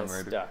Singer kind of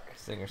songwriter. stuck.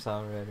 singer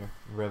songwriter,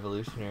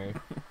 revolutionary.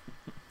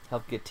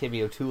 Helped get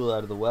Timmy O'Toole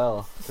out of the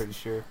well. Pretty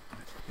sure.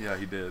 Yeah,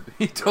 he did.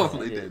 He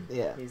totally he did.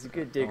 Yeah. He's a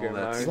good digger, Oh,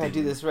 that's We Mark. gotta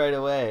do this right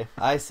away.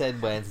 I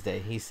said Wednesday.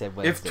 He said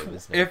Wednesday tw-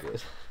 was no if-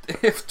 good.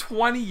 If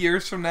 20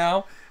 years from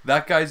now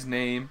that guy's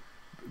name,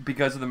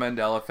 because of the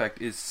Mandela effect,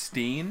 is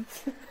Steen,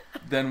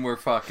 then we're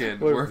fucking.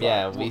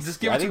 Yeah, we'll just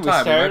give I it some think we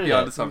time. We might started be it.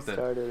 onto We something.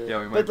 started it. Yeah,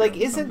 we might. But be like,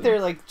 onto isn't something. there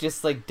like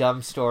just like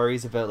dumb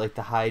stories about like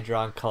the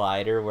Hadron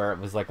Collider where it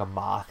was like a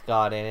moth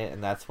got in it,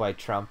 and that's why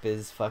Trump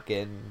is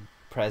fucking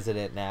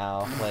president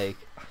now? Like,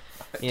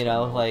 you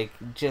know, like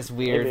just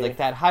weird. Maybe. Like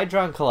that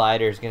Hadron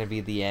Collider is gonna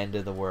be the end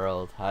of the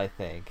world, I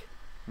think.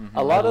 Mhm.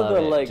 A lot I of love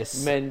the it. like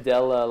Just-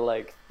 Mandela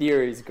like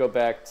theories go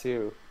back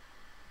to,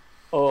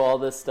 all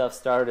this stuff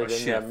started A in the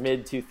shift.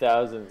 mid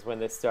 2000s when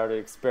they started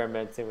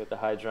experimenting with the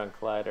Hadron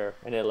Collider,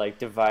 and it like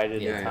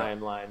divided Yeah. the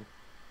timeline.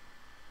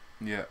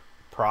 Yeah.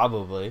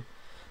 Probably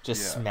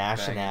just Yeah,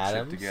 smashing banging shit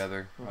atoms.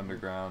 together Mhm. Mm-hmm.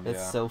 underground. It's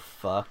yeah. so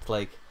fucked.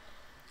 Like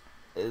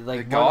the one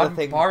of God the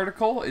things.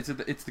 particle. It's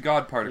the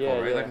God particle, Yeah,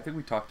 right? Like yeah. I think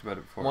we talked about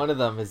it before. One of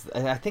them is,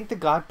 I think the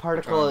God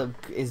particle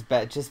is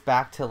just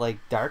back to like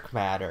dark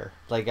matter.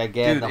 Like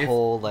again, Dude, the if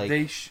whole like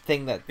they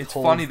thing that it's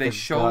holds funny, they the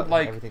showed,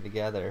 like- everything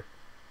together.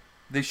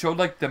 They showed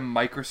like the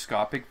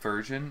microscopic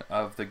version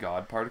of the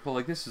God particle.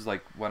 Like this is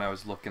like when I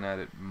was looking at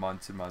it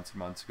months and months and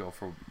months ago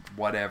for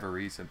whatever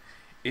reason.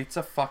 It's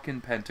a fucking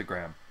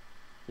pentagram.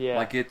 Yeah.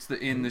 Like it's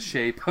in the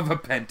shape of a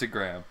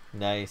pentagram.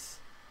 Nice.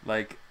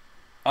 Like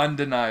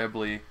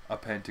undeniably a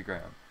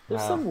pentagram.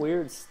 There's Wow. some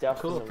weird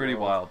stuff. Cool. in the Pretty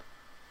world. wild.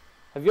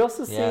 Have you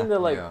also Yeah. seen the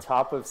like Yeah.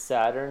 top of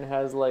Saturn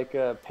has like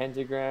a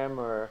pentagram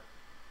or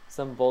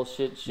some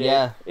bullshit shit?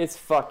 Yeah. It's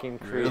fucking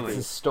creepy. Really?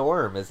 It's a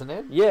storm, isn't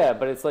it? Yeah,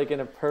 but it's like in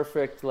a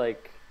perfect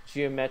like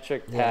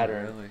geometric Yeah,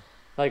 pattern, Really?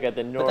 like at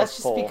the North But that's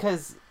just Pole.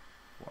 because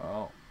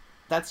Wow.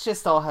 that's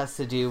just all has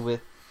to do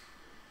with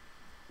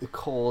the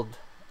cold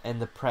and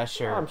the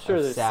pressure. Well, I'm sure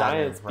of there's Saturn,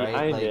 science right?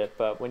 behind Like, it,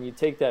 but when you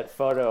take that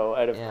photo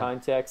out of Yeah.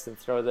 context and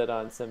throw that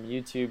on some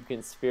YouTube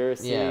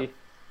conspiracy, Yeah. It's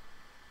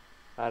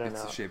I don't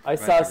the know. shape of I a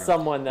saw pentagram.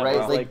 someone that Right,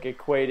 was like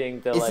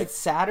equating the Is like. it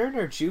Saturn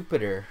or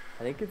Jupiter?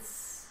 I think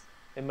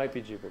it might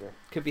be Jupiter.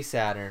 Could be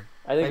Saturn.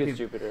 I think Might it's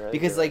be- Jupiter. I think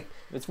Because you're like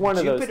right. It's one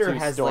of Jupiter those two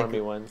has, like,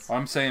 stormy ones.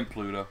 I'm saying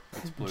Pluto.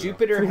 It's Pluto.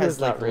 Jupiter Pluto's has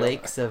like not real.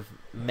 lakes of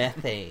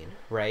methane,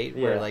 right?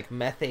 Where Yeah. like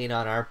methane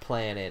on our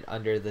planet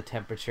under the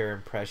temperature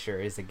and pressure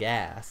is a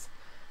gas.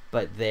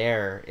 But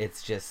there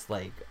it's just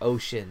like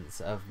oceans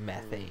of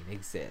methane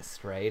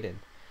exist, right? And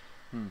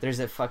Hmm. there's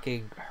a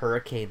fucking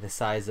hurricane the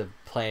size of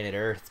planet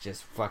Earth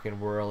just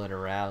fucking whirling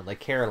around. Like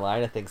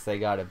Carolina thinks they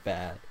got it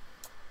bad.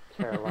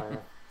 Carolina.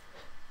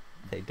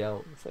 They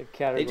don't. It's like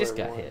category just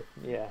got 1. hit.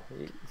 Yeah,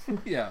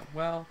 Yeah.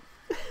 Well,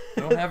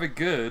 they don't have it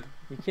good.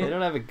 you They can't.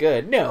 don't have it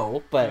good.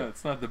 No, but Yeah,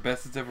 it's not the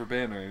best it's ever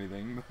been or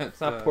anything. But,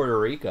 it's not Puerto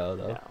Rico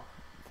though. No.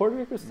 Puerto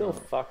Rico's still No.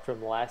 fucked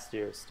from last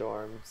year's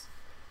storms.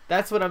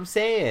 That's what I'm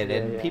saying, Yeah,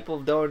 and yeah. people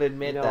don't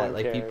admit No that. one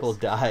Like cares. people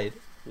died.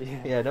 Yeah.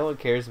 Yeah, no one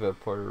cares about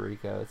Puerto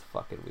Rico. It's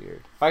fucking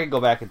weird. If I could go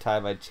back in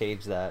time, I'd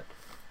change that.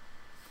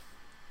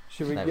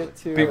 Should we I get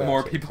would. to?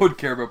 More people would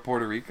care about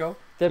Puerto Rico.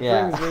 That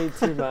Yeah.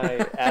 brings me to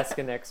my ask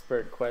an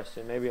expert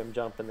question. Maybe I'm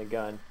jumping the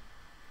gun,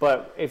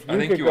 but if you I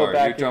think could you go are.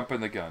 back, You're and,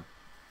 jumping the gun.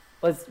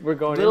 we're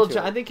going Little, into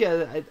it. I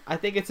think, I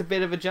think it's a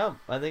bit of a jump.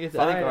 I think it's. I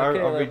Fine, think okay,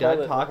 are we like, done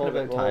hold it, talking hold it,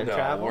 about hold time it. No,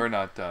 travel? we're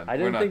not done. I we're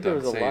didn't not think there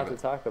done. was a Save lot it. to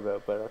talk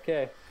about, but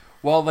okay.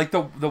 Well, like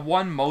the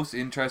one most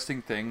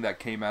interesting thing that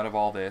came out of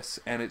all this,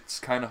 and it's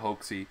kind of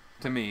hoaxy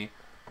to me,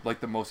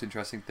 like the most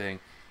interesting thing,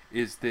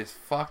 is this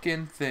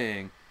fucking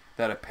thing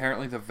that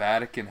apparently the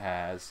Vatican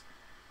has.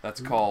 That's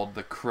called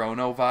the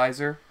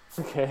Chronovisor,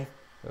 Okay.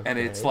 and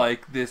it's Okay.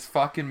 like this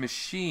fucking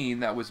machine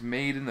that was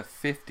made in the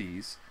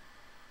 50s.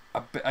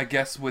 I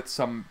guess with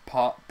some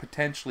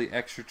potentially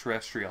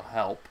extraterrestrial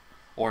help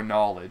or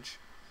knowledge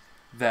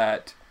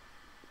that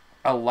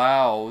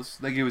allows,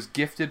 like, it was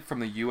gifted from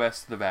the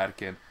U.S. to the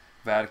Vatican.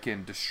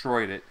 Vatican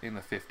destroyed it in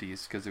the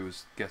 50s because it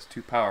was, I guess,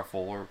 too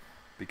powerful or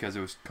because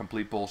it was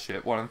complete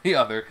bullshit, one or the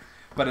other.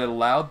 But it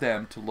allowed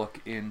them to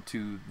look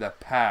into the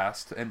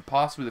past and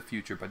possibly the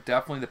future, but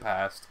definitely the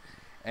past.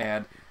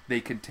 And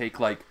they can take,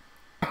 like,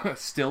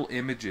 still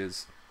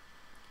images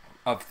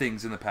of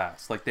things in the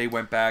past. Like, they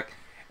went back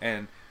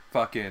and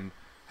fucking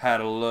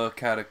had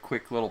a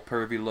quick little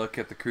pervy look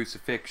at the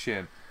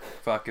crucifixion.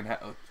 Fucking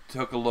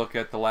took a look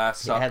at the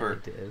Last Yeah,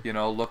 Supper. they did. You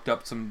know, looked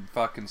up some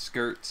fucking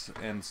skirts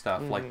and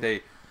stuff. Like,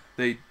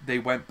 Mhm. they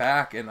went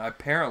back and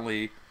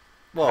apparently...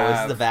 Well, it was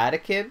have- the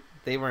Vatican?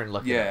 They weren't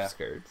looking Yeah. at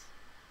skirts.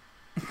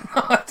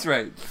 That's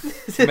right.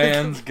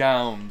 Man's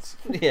gowns.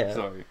 Yeah.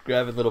 Sorry.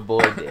 Grabbing little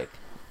boy dick.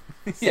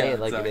 Say it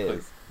like exactly. it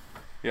is.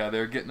 Yeah,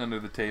 they're getting under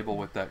the table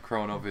with that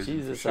chronovision.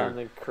 Jesus for sure. on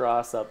the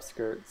cross up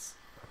skirts.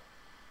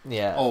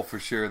 Yeah. Oh, for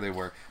sure they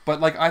were.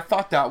 But like, I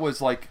thought that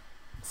was like,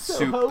 So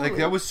like holy.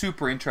 that was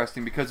super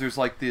interesting because there's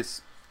like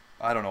this,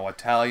 I don't know,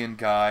 Italian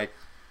guy,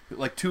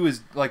 like to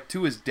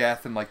his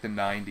death in like the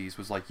 90s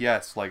was like,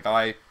 yes, like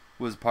I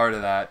was part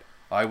of that.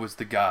 I was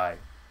the guy,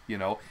 you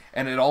know.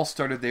 And it all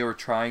started. They were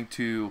trying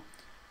to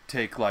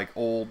take like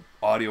old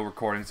audio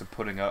recordings and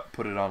put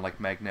it on like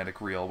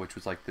magnetic reel, which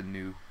was like the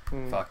new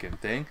fucking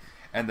thing.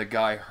 And the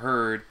guy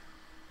heard,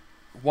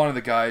 one of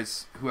the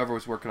guys, whoever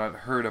was working on it,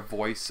 heard a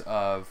voice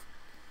of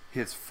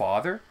his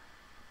father,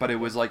 but it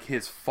was like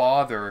his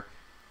father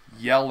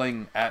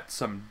yelling at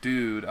some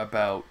dude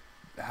about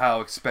how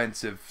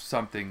expensive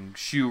something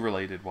shoe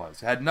related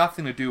was. It had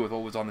nothing to do with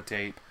what was on the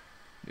tape.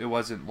 It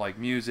wasn't like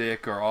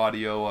music or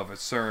audio of a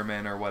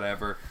sermon or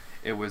whatever.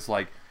 It was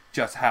like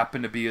just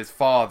happened to be his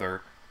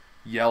father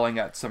yelling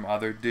at some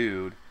other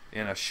dude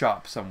in a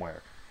shop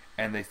somewhere.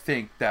 And they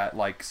think that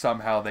like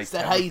somehow they Is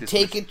that how you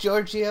take it,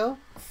 Giorgio?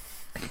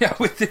 Yeah,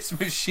 with this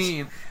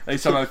machine, they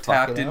somehow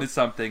tapped into up.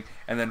 something,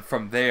 and then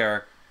from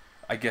there,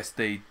 I guess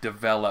they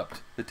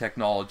developed the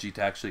technology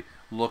to actually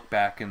look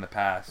back in the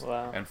past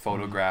and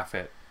photograph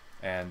it,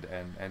 and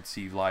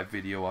see live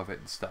video of it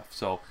and stuff.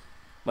 So,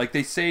 like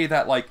they say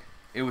that like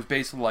it was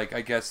basically like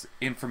I guess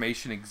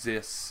information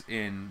exists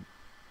in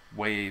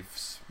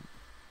waves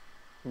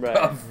Right.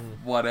 of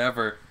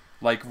whatever,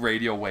 like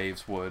radio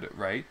waves would,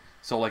 right?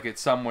 So like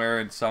it's somewhere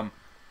in some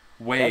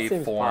That wave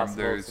seems form.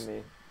 possible to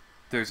me.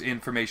 There's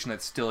information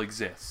that still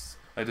exists.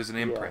 Like there's an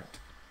imprint.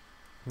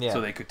 Yeah.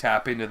 So they could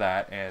tap into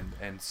that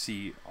and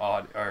see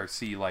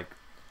see like,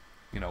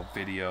 you know,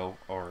 video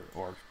or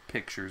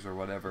pictures or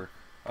whatever.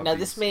 Of Now these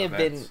this may have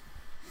been events.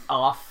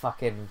 off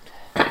fucking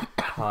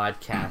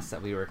podcast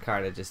that we were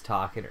kind of just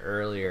talking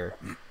earlier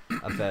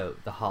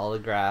about the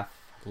holograph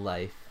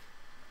life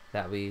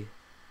that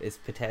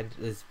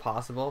is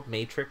possible,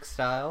 Matrix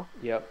style,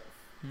 Yep.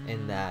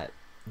 in that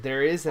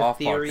there is a Off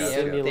theory podcast,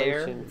 out yeah. there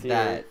Simulation theory.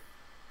 that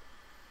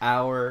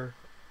our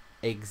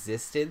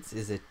existence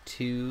is a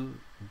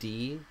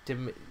 2D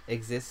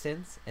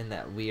existence and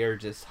that we are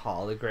just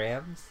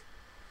holograms.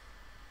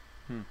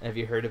 Have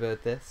you heard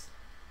about this?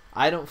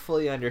 I don't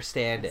fully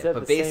understand Is it, that but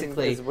the same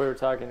basically as we were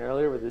talking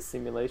earlier with the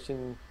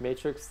simulation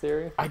matrix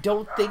theory? I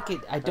don't Okay.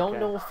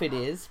 know if it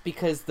is,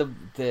 because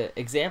the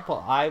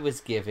example I was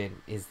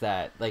given is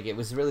that, like, it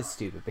was really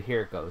stupid, but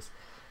here it goes.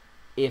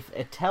 If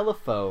a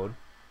telephone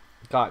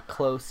got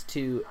close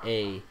to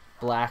a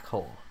black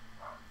hole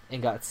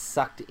and got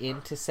sucked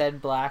into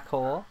said black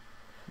hole,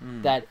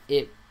 that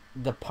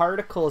the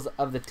particles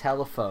of the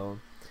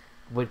telephone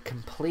would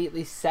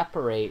completely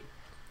separate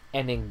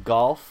and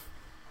engulf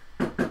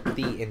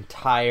the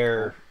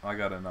entire I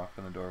got a knock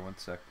on the door. 1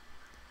 sec.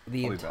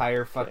 the I'll be back.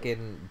 entire Okay.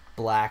 fucking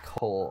black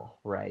hole,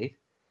 right?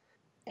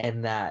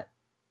 And that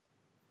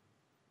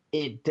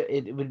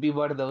it would be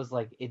one of those,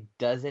 like, it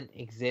doesn't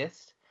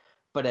exist,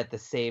 but at the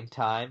same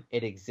time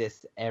it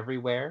exists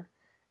everywhere,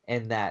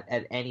 and that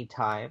at any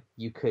time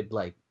you could,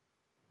 like,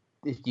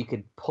 if you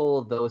could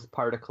pull those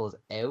particles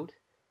out,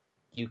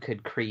 you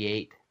could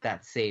create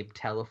that same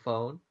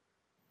telephone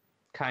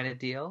kind of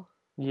deal.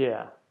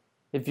 Yeah.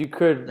 If you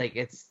could Like,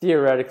 it's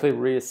theoretically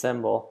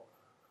reassemble.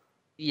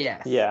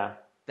 yes. Yeah.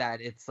 That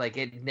it's like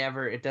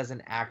it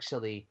doesn't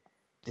actually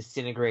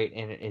disintegrate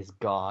and it is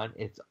gone.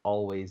 It's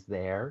always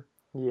there.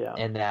 Yeah.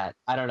 And that,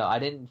 I don't know, I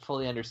didn't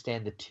fully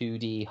understand the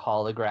 2D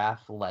holograph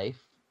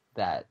life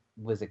that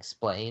was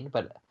explained,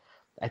 but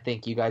I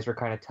think you guys were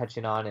kind of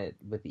touching on it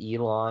with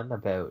Elon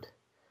about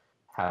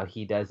how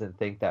he doesn't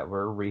think that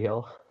we're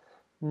real.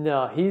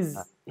 No,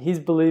 he's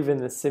believing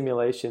the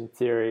simulation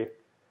theory,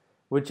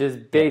 which is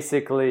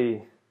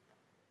basically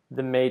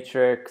the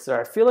Matrix. Or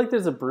I feel like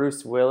there's a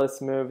Bruce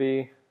Willis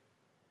movie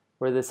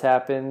where this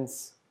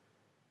happens,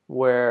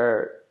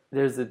 where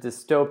there's a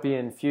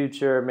dystopian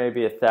future,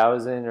 maybe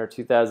 1,000 or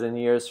 2,000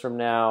 years from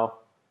now,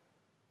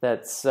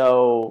 that's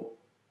so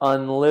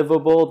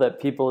unlivable that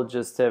people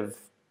just have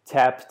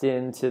tapped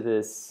into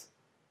this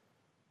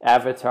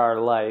avatar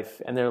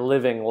life and they're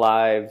living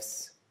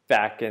lives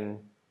back in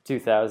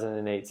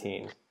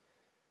 2018.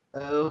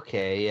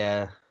 Okay,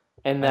 yeah.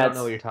 And I don't that's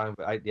know what you're talking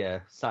about. Yeah,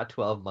 it's not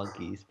 12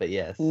 Monkeys, but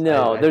yes.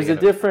 no, I there's a think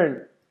I know.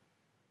 different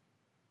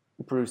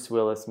Bruce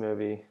Willis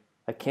movie.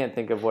 I can't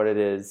think of what it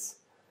is,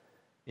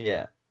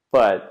 Yeah.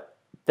 but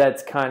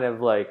that's kind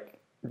of like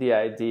the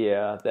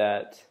idea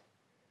that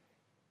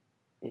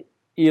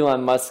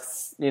Elon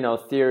Musk's,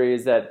 theory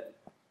is that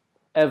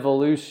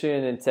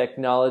evolution and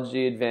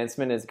technology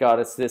advancement has got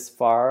us this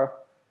far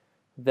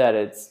that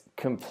it's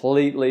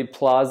completely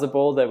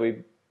plausible that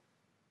we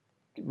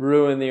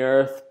ruin the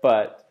earth,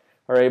 but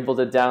are able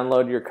to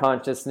download your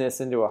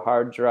consciousness into a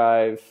hard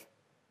drive.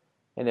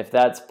 And if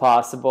that's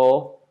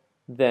possible,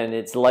 then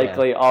it's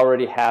likely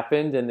already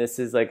happened, and this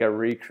is like a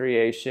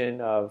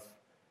recreation of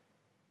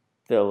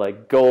the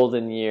like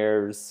golden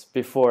years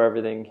before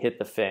everything hit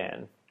the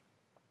fan.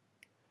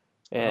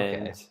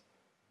 And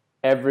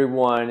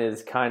everyone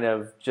is kind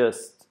of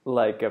just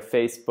like a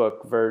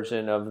Facebook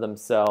version of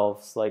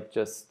themselves, like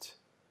just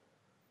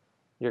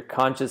your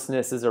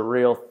consciousness is a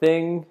real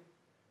thing,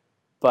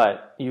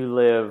 but you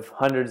live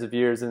hundreds of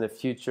years in the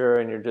future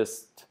and you're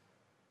just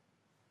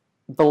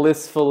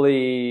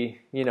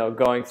blissfully,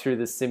 going through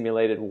the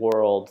simulated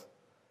world,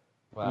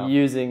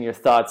 using your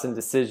thoughts and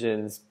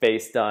decisions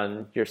based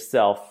on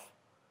yourself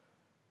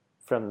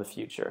from the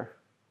future.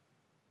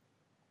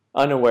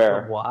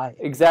 Unaware. But why?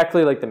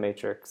 Exactly like the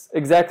Matrix.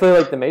 Exactly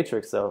like the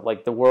Matrix, though.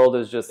 Like the world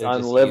is just They're just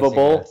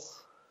unlivable. using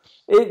us.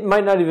 It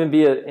might not even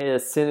be a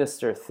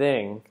sinister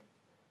thing.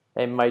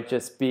 It might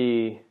just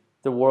be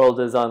the world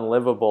is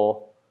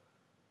unlivable.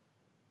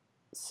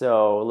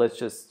 So let's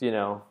just,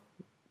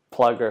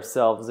 plug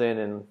ourselves in,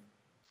 and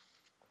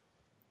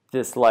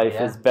this life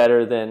is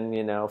better than,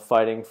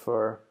 fighting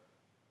for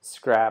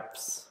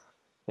scraps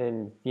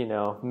and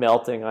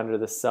melting under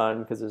the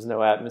sun because there's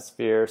no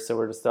atmosphere, so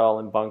we're just all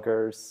in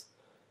bunkers.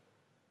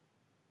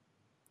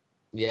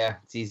 Yeah,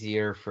 it's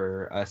easier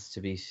for us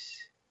to be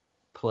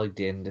plugged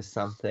into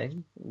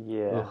something.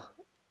 Yeah. Ugh.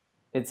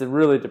 It's a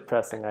really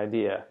depressing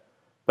idea.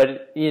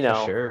 But,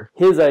 For sure.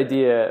 his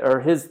idea or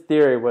his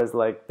theory was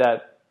like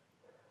that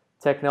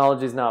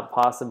technology is not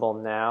possible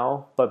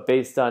now, but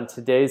based on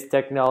today's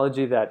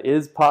technology, that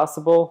is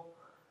possible.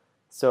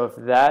 So if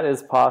that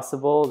is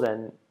possible,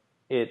 then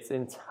it's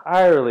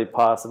entirely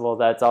possible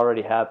that's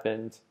already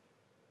happened,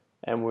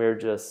 and we're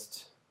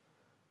just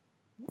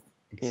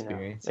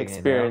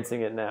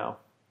experiencing it now.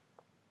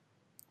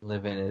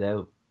 Living it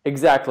out.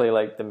 Exactly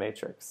like the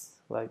Matrix.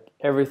 Like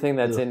everything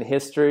that's in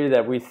history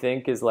that we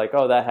think is like,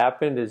 oh, that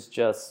happened, is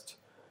just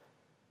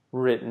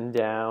written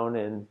down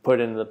and put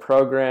into the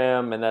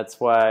program, and that's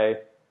why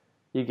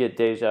you get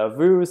deja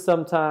vu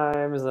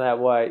sometimes, and that's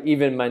why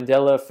even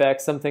Mandela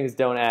effect, some things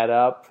don't add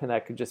up, and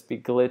that could just be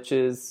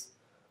glitches.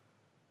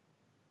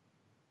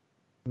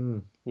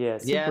 Yeah,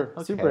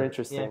 super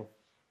interesting.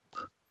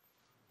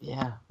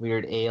 Yeah,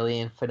 weird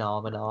alien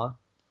phenomena.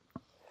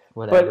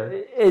 Whatever.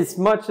 But as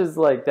much as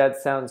like that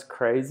sounds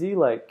crazy,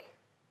 like,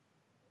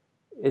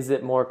 is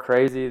it more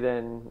crazy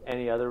than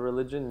any other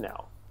religion?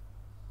 No.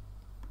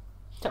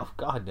 Oh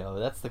God, no!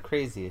 That's the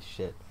craziest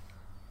shit.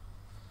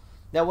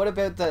 Now, what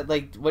about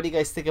what do you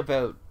guys think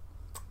about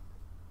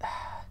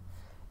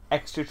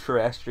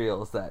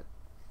extraterrestrials that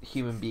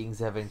human beings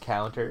have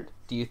encountered?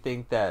 Do you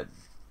think that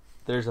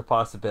there's a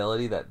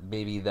possibility that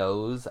maybe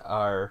those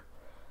are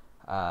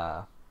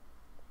time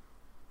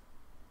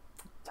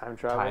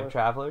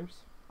travelers?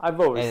 I've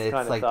always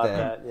kind of thought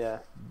that, yeah.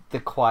 The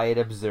quiet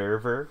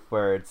observer,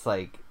 where it's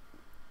like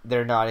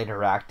they're not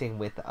interacting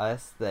with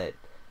us, that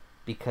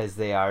because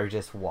they are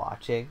just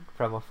watching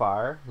from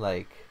afar,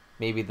 like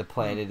maybe the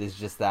planet is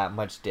just that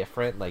much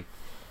different. Like,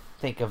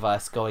 think of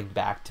us going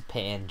back to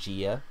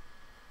Pangea,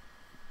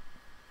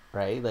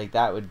 right? Like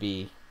that'd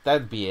be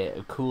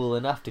cool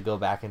enough to go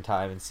back in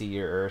time and see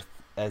your Earth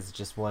as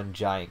just one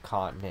giant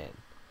continent,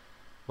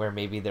 where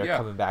maybe they're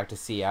coming back to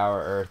see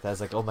our Earth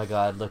as like, oh my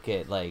God, look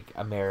at like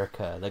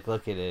America, like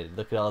look at it,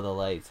 look at all the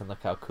lights and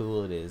look how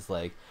cool it is.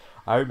 Like,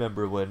 I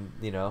remember when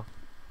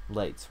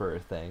lights were a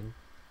thing.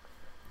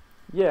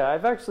 Yeah,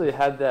 I've actually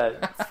had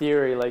that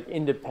theory, like,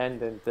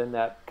 independent and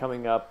that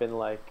coming up in,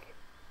 like,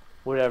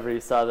 whatever,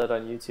 you saw that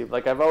on YouTube.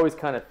 Like, I've always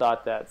kind of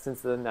thought that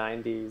since the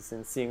 90s,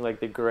 and seeing,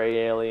 like, the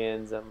gray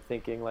aliens, I'm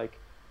thinking, like,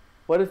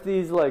 what if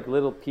these, like,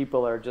 little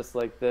people are just,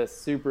 like, the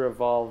super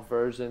evolved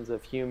versions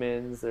of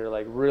humans? They're,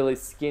 like, really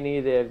skinny.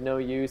 They have no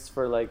use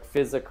for, like,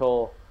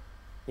 physical,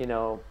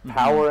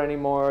 power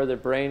anymore. Their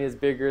brain is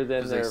bigger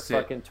than their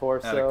fucking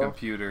torso. At a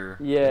computer.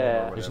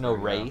 Yeah. There's no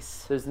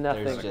race. There's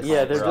nothing.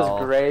 They're just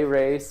gray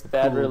race,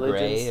 bad religion.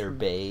 Gray or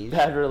beige.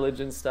 Bad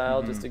religion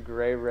style, just a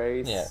gray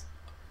race. Yeah.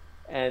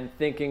 And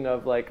thinking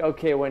of like,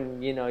 okay,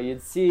 when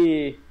you'd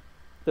see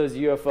those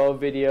UFO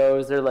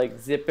videos, they're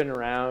like zipping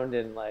around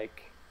and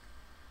like,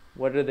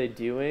 what are they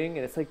doing?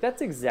 And it's like,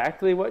 that's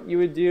exactly what you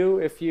would do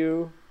if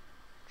you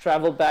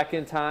traveled back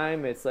in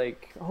time. It's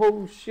like,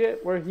 oh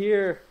shit, we're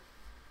here.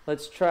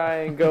 Let's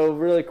try and go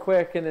really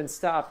quick and then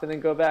stop and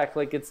then go back.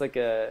 Like it's like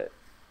a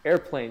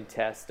airplane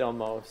test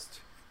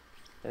almost.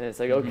 And it's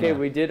like, okay,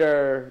 we did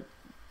our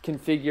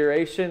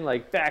configuration,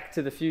 like Back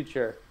to the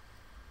Future.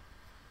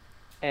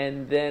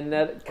 And then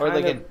that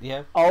kind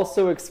of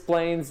also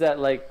explains that,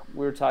 like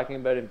we were talking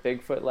about in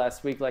Bigfoot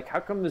last week, like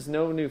how come there's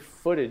no new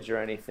footage or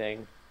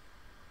anything?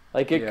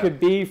 Like it could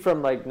be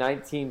from like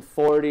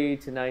 1940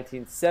 to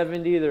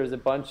 1970. There was a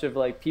bunch of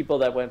like people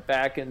that went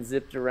back and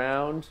zipped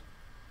around.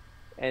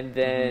 And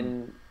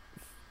then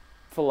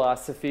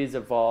philosophies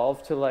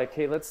evolved to like,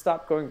 hey, let's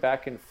stop going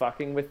back and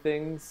fucking with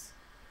things.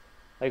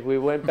 Like we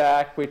went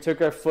back, we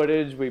took our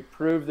footage, we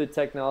proved the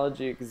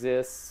technology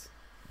exists,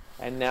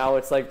 and now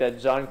it's like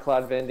that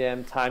Jean-Claude Van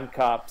Damme Time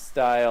Cop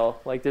style.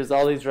 Like there's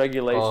all these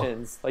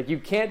regulations. Like you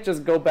can't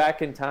just go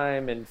back in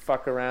time and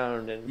fuck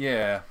around and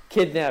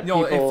kidnap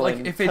people.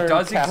 If it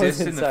does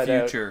exist in the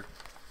future.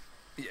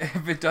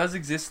 If it does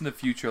exist in the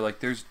future, like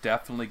there's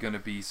definitely going to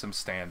be some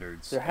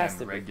standards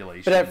and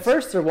regulations. But at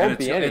first there won't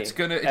be any. It's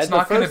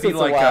not going to be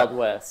like a Wild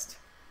West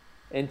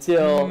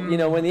until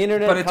when the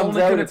internet comes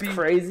out, it's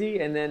crazy,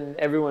 and then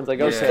everyone's like,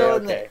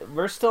 okay,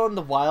 we're still in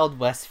the Wild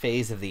West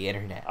phase of the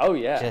internet. Oh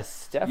yeah,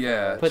 just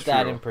definitely. Put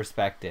that in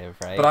perspective,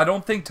 right? But I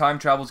don't think time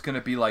travel is going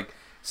to be like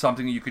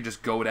something you could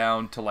just go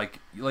down to like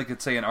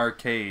let's say an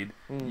arcade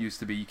used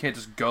to be. You can't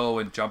just go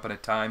and jump in a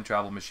time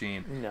travel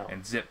machine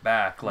and zip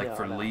back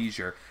for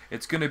leisure.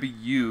 It's going to be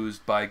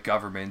used by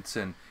governments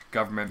and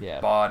government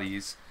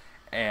bodies,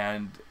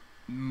 and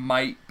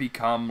might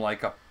become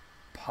like a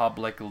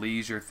public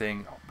leisure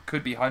thing.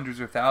 Could be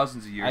hundreds or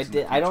thousands of years.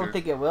 I don't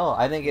think it will.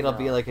 I think it'll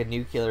be like a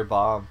nuclear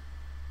bomb.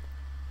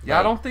 Yeah,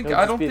 I don't think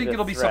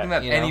it'll be something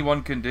that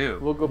anyone can do.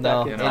 We'll go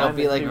back. It'll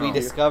be like we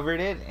discovered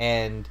it,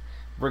 and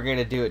we're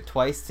gonna do it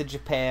twice to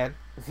Japan,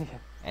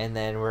 and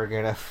then we're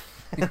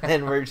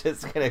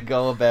just gonna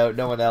go about.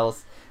 No one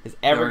else is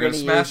ever gonna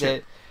use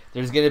it.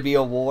 there's gonna be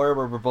a war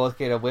where we're both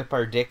gonna whip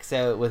our dicks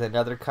out with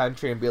another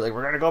country and be like,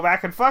 we're gonna go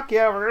back and fuck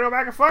ya, we're gonna go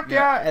back and fuck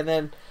ya, and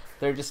then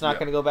they're just not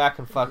gonna go back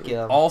and fuck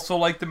ya. Also,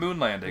 like the moon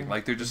landing,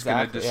 like they're just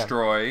gonna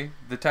destroy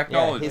the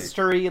technology.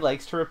 History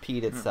likes to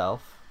repeat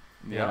itself.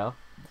 You know.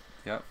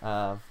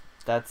 Yeah.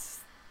 That's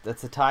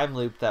a time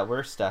loop that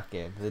we're stuck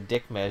in. The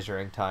dick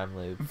measuring time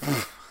loop.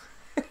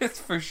 It's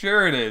for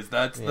sure it is.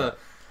 That's the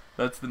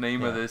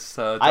name of this.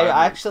 Time I loop.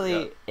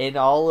 actually, in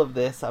all of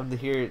this, I'm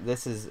here.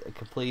 This is a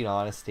complete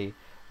honesty.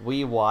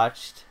 We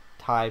watched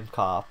Time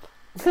Cop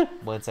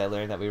once I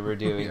learned that we were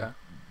doing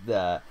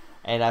the.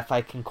 And if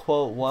I can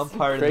quote one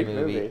part of the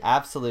movie,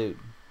 absolute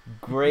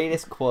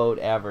greatest quote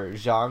ever,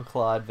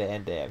 Jean-Claude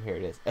Van Damme. Here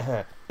it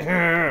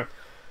is.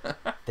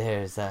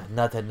 There's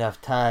not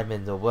enough time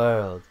in the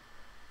world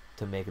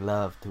to make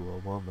love to a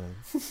woman.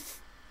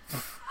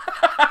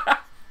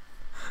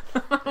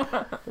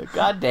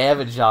 God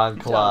damn it,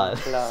 Jean-Claude.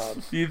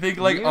 Do you think,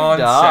 like, on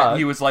set,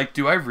 he was like,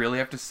 do I really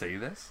have to say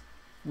this?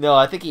 No,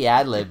 I think he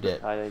ad-libbed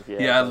it. I think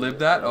he ad-libbed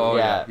that? Oh,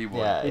 yeah, he would.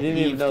 Yeah, he didn't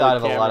he even know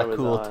thought the of a lot camera of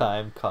cool was on.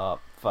 Time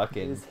Cop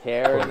fucking... His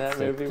hair in that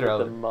movie with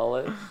the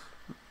mullet.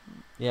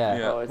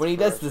 Yeah. Oh, when he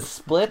does the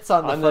splits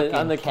on the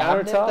cabinet,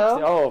 countertops,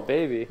 though? oh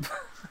baby,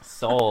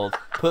 sold.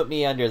 Put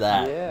me under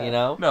that. You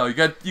know. No, you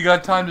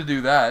got time to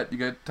do that. You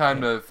got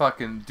time to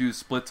fucking do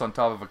splits on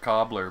top of a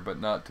cobbler, but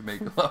not to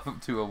make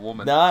love to a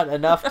woman. Not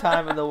enough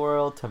time in the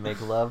world to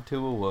make love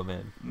to a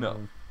woman.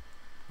 No.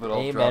 But I'll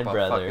Amen, drop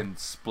brother. a fucking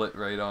split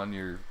right on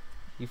your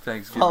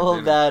Thanksgiving Follow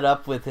dinner. that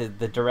up with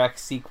the direct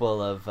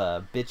sequel of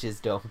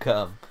Bitches Don't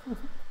Come.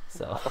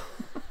 So.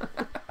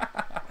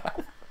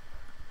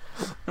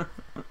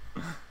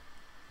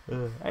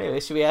 Anyway,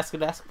 should we ask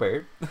an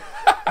expert?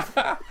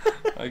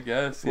 I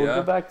guess, We'll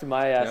go back to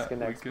my Ask an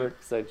we Expert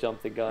because I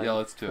jumped the gun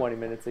let's do it. 20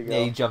 minutes ago.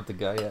 Yeah, you jumped the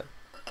gun, yeah.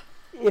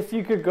 If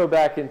you could go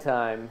back in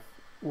time,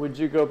 would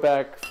you go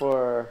back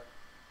for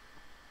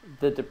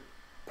the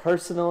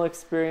personal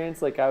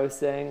experience, like I was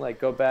saying, like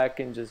go back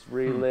and just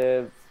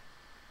relive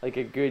like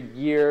a good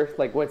year,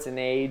 like what's an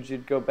age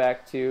you'd go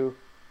back to?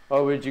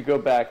 Or would you go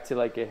back to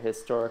like a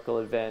historical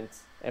event,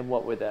 and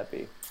what would that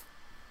be?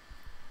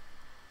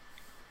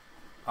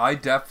 I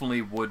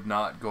definitely would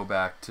not go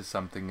back to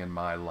something in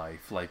my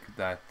life like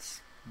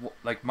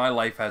my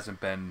life hasn't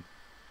been.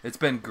 It's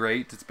been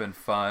great. It's been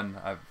fun.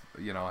 I've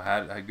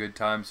had a good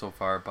time so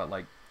far. But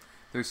like,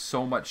 there's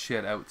so much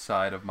shit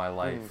outside of my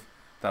life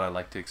that I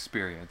like to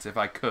experience. If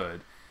I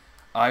could,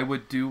 I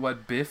would do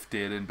what Biff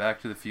did in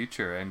Back to the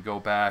Future and go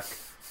back,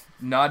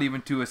 not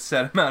even to a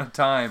set amount of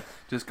time.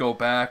 Just go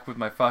back with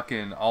my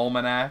fucking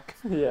almanac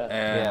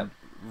and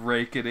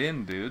rake it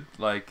in, dude.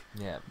 Like,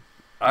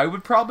 I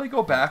would probably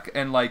go back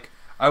and like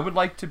I would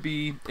like to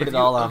be. Put it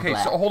all on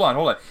black. So hold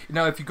on.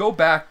 Now, if you go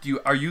back,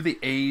 are you the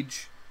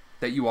age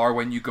that you are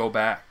when you go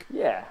back?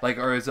 Yeah. Like,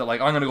 or is it like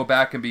I'm gonna go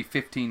back and be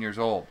 15 years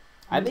old?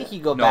 I think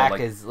you go back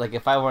as like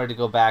if I wanted to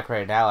go back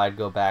right now, I'd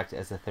go back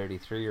as a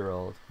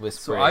 33-year-old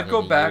whispering. So I'd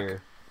go back.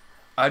 Ear.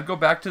 I'd go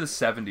back to the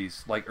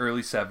 70s, like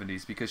early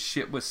 70s, because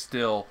shit was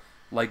still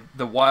like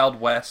the Wild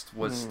West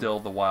was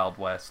still the Wild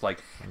West.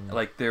 Like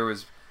there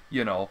was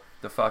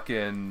the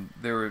fucking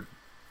there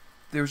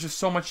was just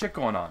so much shit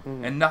going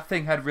on, and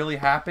nothing had really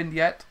happened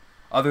yet,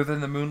 other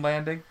than the moon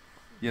landing,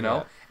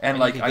 and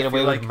like you could get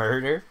away with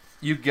murder.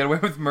 You could get away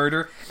with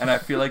murder, and I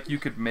feel like you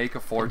could make a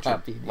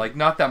fortune. Like,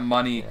 not that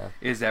money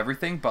is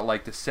everything, but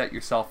like to set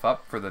yourself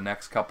up for the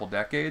next couple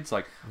decades.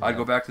 Like, I'd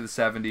go back to the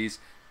 70s,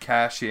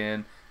 cash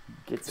in,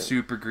 get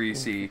super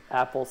greasy,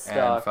 Apple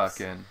stocks,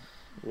 and fucking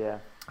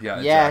exactly.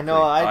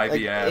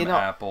 IBM,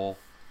 Apple.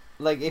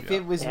 Like, if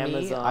it was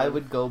Amazon. me, I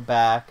would go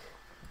back.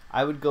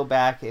 I would go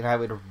back and I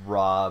would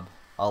rob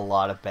a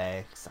lot of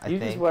banks. I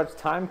think. You just watched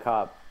Time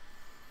Cop.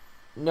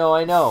 No,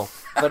 I know,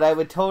 but I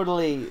would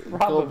totally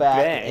go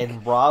back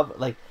and rob.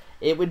 Like,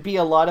 it would be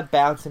a lot of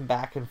bouncing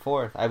back and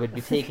forth. I would be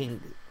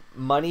taking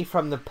money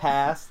from the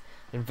past,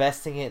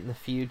 investing it in the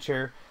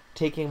future,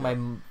 taking my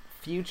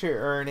future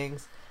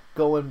earnings,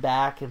 going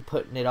back and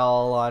putting it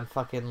all on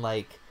fucking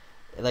like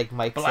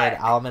Mike said,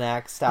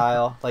 almanac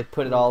style. Like,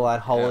 put it all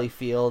on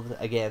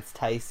Holyfield against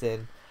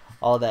Tyson,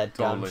 all that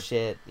dumb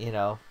shit.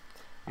 So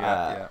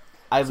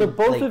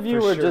both of you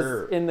were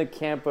just in the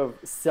camp of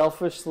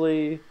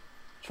selfishly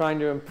trying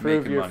to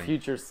improve your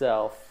future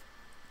self.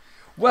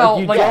 Well,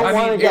 it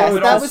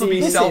would also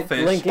be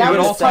selfish. It would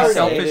also be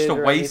selfish to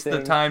waste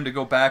anything. the time to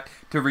go back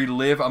to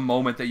relive a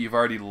moment that you've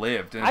already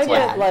lived. And it's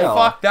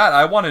fuck that.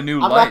 I want a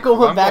new life. I'm not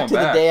going back to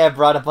the day I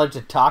brought a bunch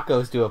of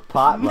tacos to a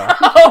potluck.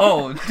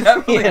 No,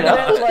 definitely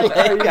not.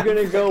 Are you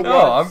gonna go?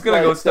 No, I'm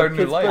gonna go start a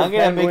new life. I'm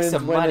gonna make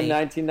some money.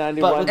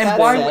 1991.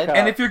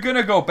 And if you're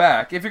gonna go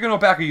back, are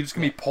you just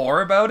gonna be poor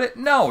about it?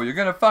 No, you're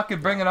gonna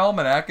fucking bring an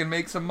almanac and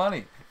make some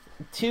money.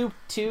 Two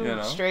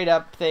straight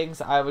up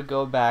things I would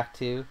go back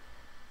to.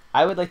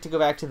 I would like to go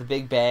back to the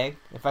Big Bang.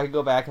 If I could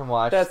go back and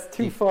watch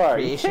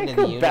creation in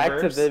the universe, back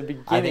to the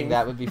beginning. I think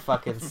that would be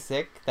fucking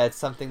sick. That's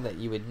something that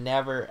you would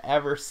never,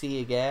 ever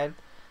see again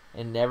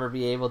and never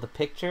be able to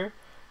picture.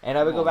 And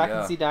I would go back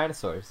and see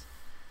dinosaurs.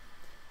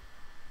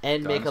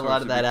 And make a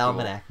lot of that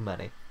almanac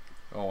money.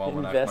 Oh,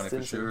 Almanac Invest money for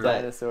in some sure.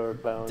 dinosaur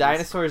bones.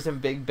 Dinosaurs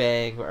and Big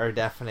Bang are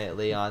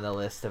definitely on the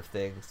list of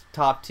things.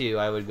 Top 2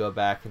 I would go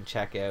back and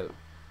check out.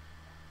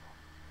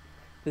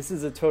 This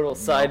is a total No,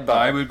 sidebar.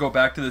 I would go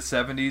back to the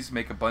 70s,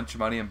 make a bunch of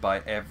money, and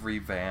buy every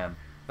van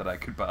that I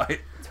could buy.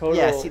 Total.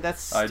 Yeah, see,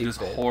 that's I stupid. just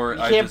hoard.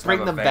 You I can't just bring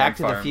have a them van back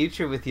to the farm.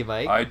 future with you,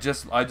 Mike. I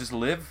just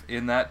live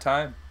in that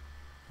time.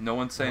 No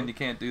one's saying you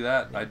can't do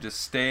that. I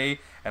just stay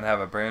and have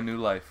a brand new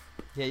life.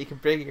 Yeah, you can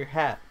bring your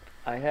hat.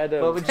 I had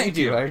a. What would you Thank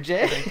do, you.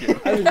 RJ? Thank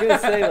you. I was gonna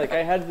say, like,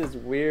 I had this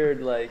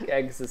weird, like,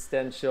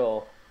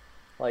 existential,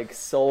 like,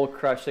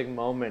 soul-crushing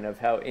moment of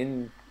how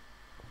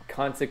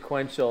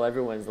inconsequential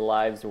everyone's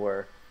lives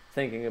were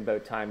thinking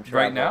about time travel.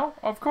 Right now,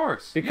 of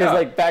course. Because, Yeah.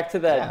 like, back to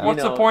that, Yeah. you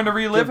What's know, the point of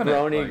reliving it?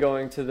 Jabroni Like-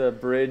 going to the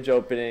bridge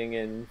opening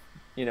in,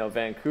 you know,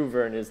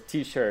 Vancouver in his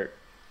T-shirt,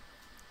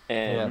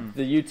 and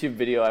the YouTube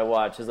video I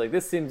watched is like,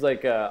 this seems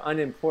like a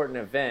unimportant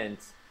event,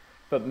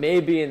 but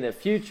maybe in the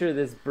future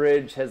this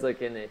bridge has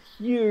like a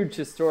huge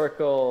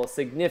historical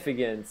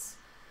significance,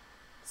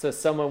 so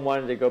someone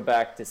wanted to go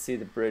back to see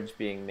the bridge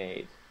being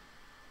made.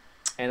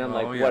 And I'm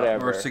Oh, like, yeah,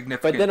 whatever. or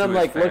significant But then to I'm his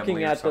like family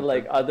looking or at the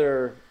like something.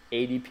 other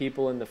 80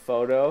 people in the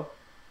photo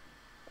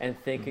and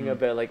thinking Mm-hmm.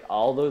 about like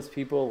all those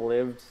people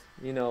lived,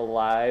 you know,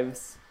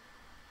 lives,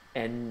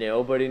 and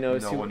nobody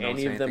knows No who one knows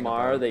any of them anything about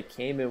are. it. They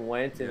came and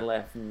went and Yep.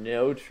 left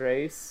no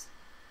trace.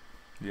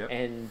 Yep.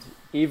 And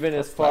even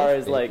as That's far life,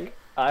 as baby. like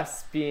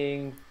us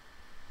being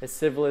a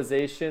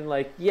civilization,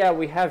 like, yeah,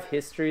 we have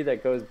history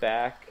that goes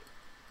back,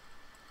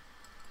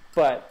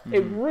 but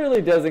it Mhm.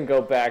 really doesn't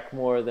go back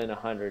more than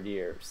 100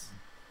 years.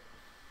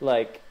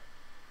 Like,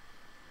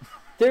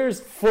 there's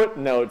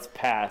footnotes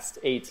past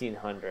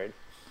 1800.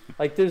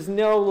 Like, there's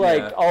no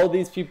like, Yeah. all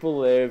these people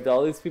lived,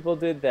 all these people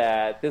did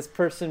that, this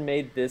person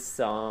made this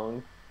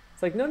song.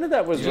 It's like none of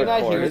that was Did you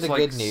not hear recorded. the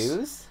Like, good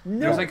news?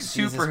 No. It was like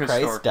Jesus super Christ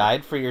historical.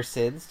 died for your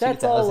sins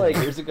That's 2,000 all, like-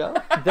 years ago?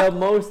 The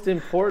most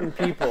important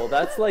people.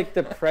 That's like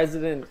the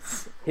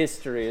president's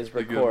history is A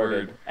good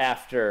recorded word.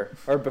 after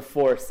or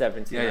before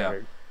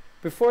 1700.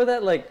 Before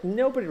that, like,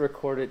 nobody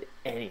recorded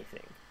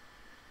anything.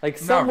 Like,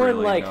 Not someone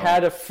really, like no.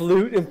 had a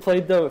flute and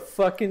played the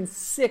fucking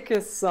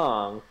sickest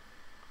song,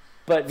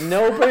 but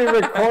nobody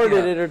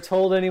recorded Yeah. it or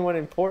told anyone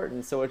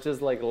important, so it's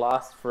just like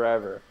lost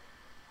forever.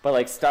 But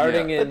like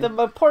starting Yeah. in But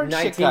the important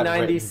shit got written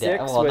 1996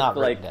 down. Well, with not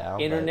like written down,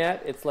 but-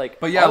 internet, it's like,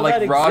 But yeah, all like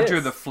that Roger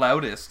exists. the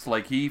flautist,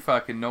 like he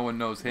fucking no one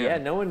knows him. Yeah,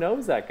 no one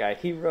knows that guy.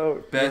 He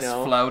wrote, Best you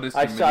know, flautist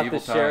I in shot the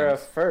medieval sheriff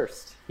times.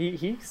 first.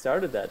 He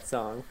started that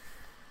song.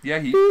 Yeah,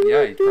 he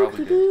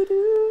probably did.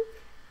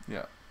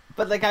 Yeah.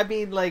 But like, I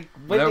mean, like,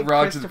 when Without did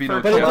Roger, there'd be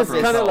no Christopher But it just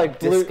Columbus kind of like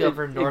blew,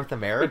 discover it- North it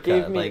America?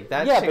 gave me, Like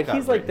that yeah, shit but got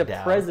he's like the written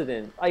down.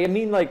 president. I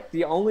mean, like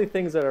the only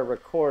things that are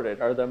recorded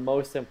are the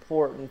most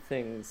important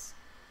things.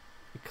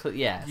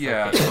 Yes,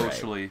 Yeah, okay, right.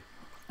 socially.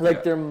 Like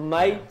Yeah. there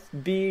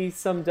might be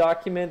some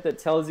document that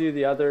tells you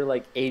the other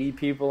like 80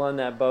 people on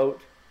that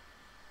boat,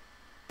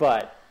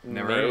 but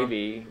Never heard of 'em.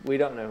 maybe we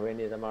don't know who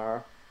any of them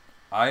are.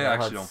 I No,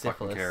 actually it's don't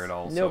fucking syphilis. care at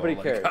all. Nobody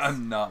so, cares. like,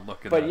 I'm not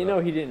looking But that you know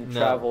up. he didn't No.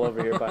 travel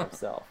over here by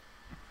himself.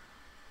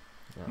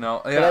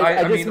 No, But yeah,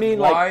 I just mean, mean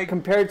why? like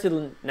compared to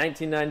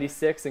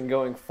 1996 and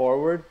going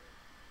forward,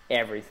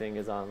 everything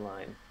is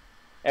online.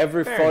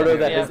 Every Fair photo enough,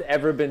 that yeah. has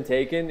ever been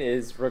taken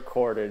is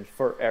recorded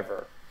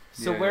forever.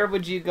 So Yeah, where yeah.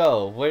 would you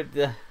go? Where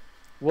the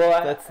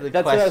Well, That's the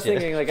that's what I was question.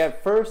 thinking. Like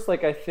at first,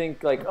 like I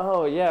think like,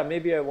 oh yeah,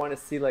 maybe I want to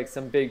see like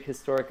some big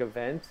historic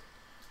event.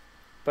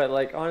 But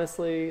like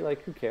honestly,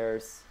 like who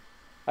cares?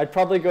 I'd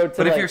probably go to But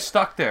like if you're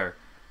stuck there,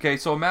 okay.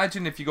 So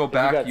imagine if you go you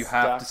back, got you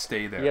have to stuck,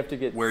 stay there. you have to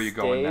get Where are you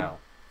going stayed. now?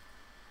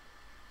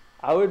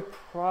 I would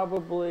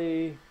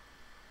probably.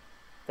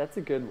 That's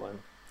a good one.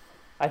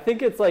 I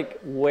think it's like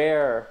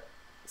where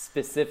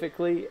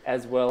specifically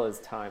as well as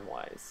time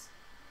wise.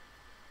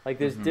 Like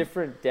there's Mhm.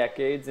 different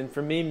decades, and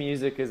for me,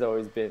 music has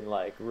always been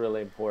like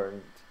really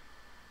important.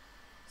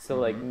 So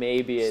like Mhm.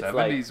 maybe it's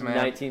 70s, like man.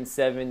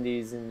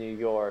 1970s in New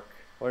York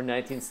or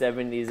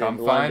 1970s Come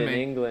in find London,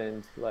 me.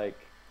 England, like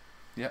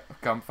Yeah,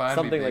 come find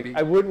something me, like. baby.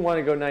 I wouldn't want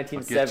to go you a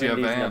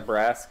 1970s van.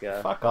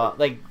 Nebraska. fuck off?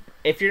 Like,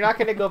 if you're not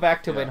gonna go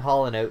back to when Yeah.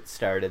 Hall and Oates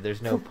started,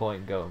 there's no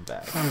point going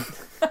back.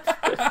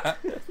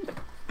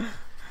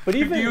 But Do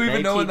even you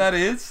even know when that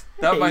is?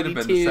 That might have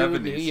been the 82,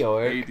 70s. New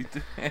York.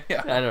 82.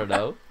 Yeah. I don't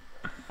know.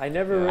 I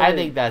never. Yeah. Really, I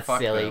think that's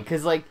fuck silly them.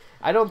 because, like,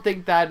 I don't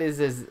think that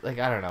is as like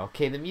I don't know.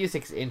 Okay, the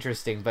music's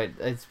interesting, but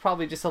it's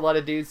probably just a lot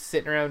of dudes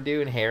sitting around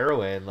doing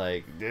heroin.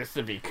 Like, this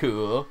would be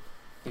cool.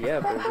 Yeah,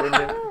 but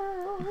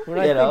when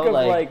I You know, think of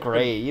like, like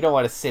great. You don't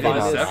want to sit in the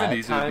on funnest that. 70s would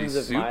be times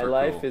of my super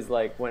life cool. is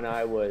like when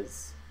I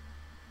was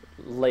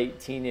late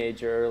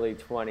teenager, early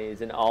 20s,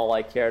 and all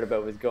I cared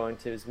about was going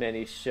to as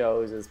many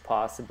shows as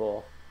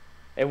possible.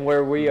 And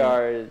where we Mm-hmm.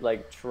 are,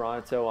 like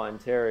Toronto,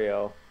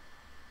 Ontario,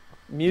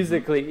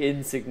 musically Mm-hmm.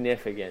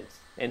 insignificant,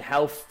 and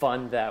how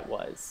fun that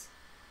was.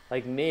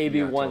 Like maybe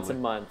Yeah, once totally.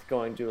 a month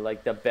going to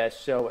like the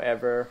best show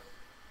ever.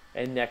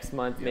 And next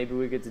month, Yeah. maybe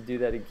we get to do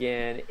that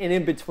again. And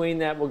in between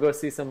that, we'll go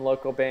see some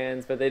local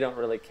bands, but they don't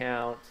really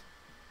count.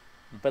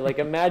 But like,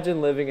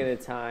 imagine living in a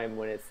time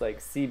when it's like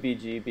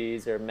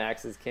CBGBs or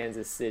Max's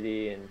Kansas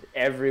City, and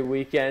every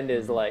weekend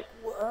is like,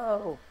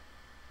 whoa.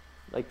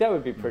 Like, that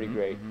would be pretty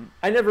great.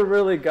 I never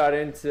really got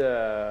into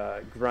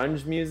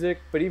grunge music,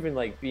 but even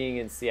like being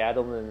in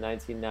Seattle in the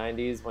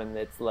 1990s when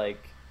it's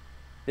like,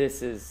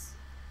 this is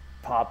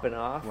popping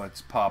off.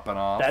 What's popping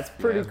off? That's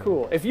pretty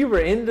cool. If you were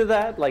into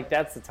that, like,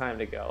 that's the time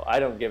to go. I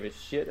don't give a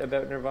shit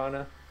about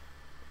Nirvana,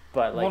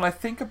 but like, when I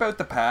think about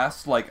the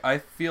past, like, I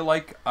feel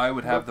like I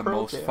would have the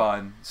most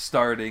fun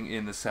starting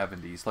in the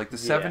 70s. Like, the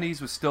 70s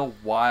was still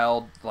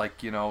wild,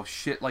 like, you know,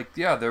 shit. Like,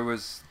 yeah, there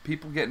was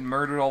people getting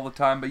murdered all the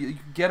time, but you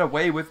could get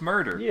away with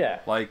murder. Yeah.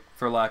 Like,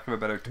 for lack of a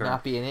better term.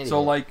 Not be an idiot.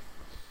 So, like,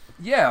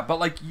 yeah, but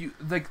like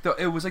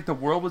it was like the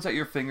world was at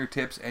your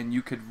fingertips, and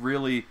you could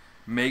really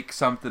make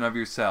something of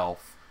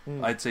yourself.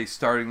 I'd say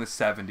starting the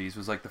 70s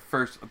was like the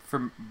first,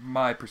 from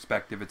my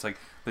perspective, it's like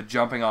the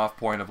jumping off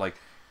point of like,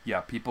 yeah,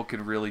 people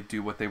can really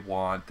do what they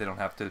want. They don't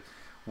have to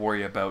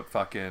worry about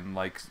fucking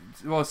like,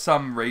 well,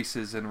 some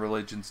races and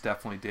religions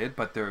definitely did,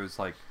 but there was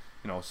like,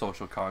 you know,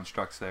 social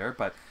constructs there.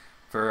 But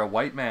for a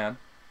white man,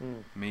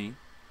 me,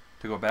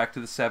 to go back to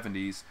the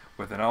 70s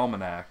with an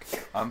almanac,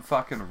 I'm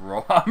fucking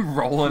I'm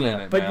rolling in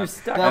it, but man. you're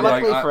stuck. Now, And,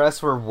 luckily like, for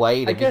us, we're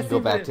white, and we guess can go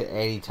back even- to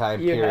any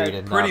time you period had-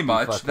 and Pretty not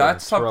much, be fucking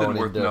that's something thrown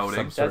worth into noting.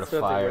 some sort That's of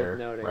something worth fire,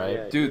 noting, right?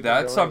 yeah. You Dude, can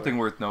that's go something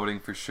anywhere. worth noting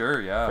for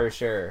sure, yeah. For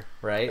sure,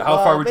 right? How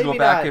far would you go maybe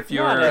back not- if you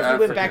not were if If we African?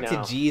 went back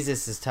No. to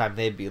Jesus' time,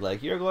 they'd be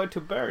like, "You're going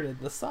to burn in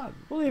the sun."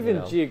 Well, even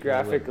You know,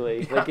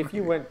 geographically, like if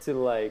you went to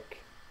like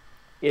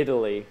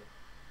Italy,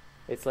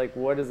 it's like,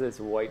 what is this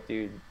white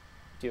dude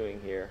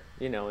doing here?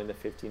 You know, in the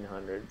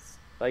 1500s.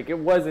 Like, it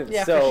wasn't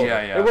Yeah, for so. sure.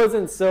 Yeah. It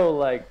wasn't so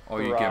like Oh,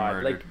 you get broad.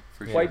 murdered, Like,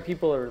 for sure. white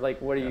people are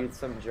like, what are Yeah. you,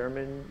 some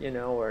German, you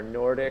know, or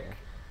Nordic?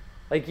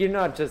 Like, you're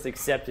not just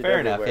accepted Fair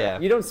enough, everywhere. yeah.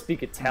 You don't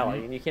speak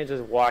Italian. You can't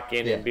just walk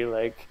in Yeah. and be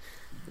like,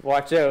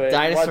 watch out.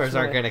 Dinosaurs watch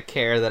aren't my-" going to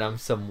care that I'm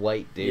some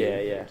white dude. Yeah,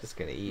 yeah. They're just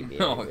going to eat me.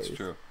 No, anyways. it's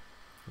true.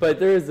 But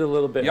there is a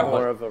little bit Yeah,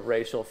 more but- of a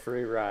racial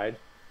free ride.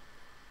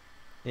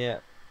 Yeah.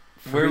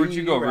 Where would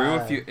you go, Free Rue?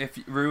 ride.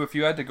 Rue, if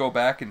you had to go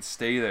back and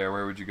stay there,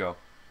 where would you go?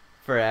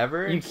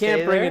 Forever? You and stay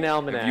can't bring there? an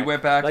almanac. If you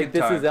went back like in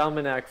this time. is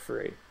almanac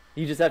free.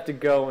 You just have to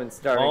go and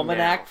start.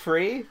 Almanac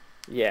free?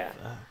 Yeah.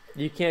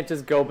 You can't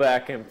just go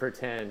back and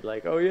pretend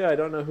like, oh yeah, I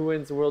don't know who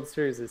wins the World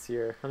Series this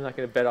year. I'm not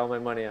going to bet all my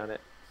money on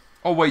it.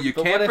 Oh wait, you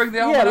But can't what if- bring the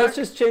Yeah, almanac? let's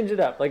just change it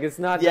up. Like, it's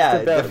not Yeah,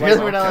 just about if like,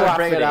 we're not allowed to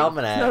bring an profiting.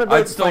 almanac. It's not about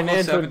I'd still go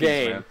financial 70s,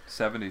 gain. man.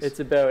 70s. It's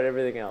about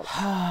everything else.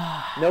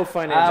 No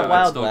financial. I'd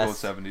Wild still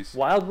West. go 70s.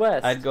 Wild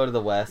West. I'd go to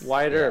the West.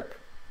 Wyatt yeah. Earp.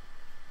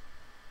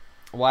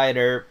 Wyatt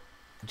Earp,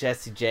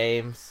 Jesse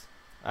James.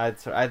 I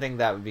think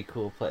that would be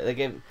cool. Play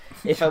like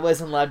if I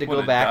wasn't allowed to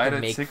Would've go back died and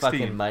at make 16.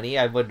 fucking money,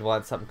 I would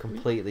want something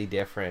completely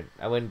different.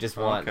 I wouldn't just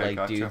want Okay, like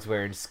gotcha. dudes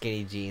wearing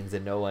skinny jeans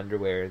and no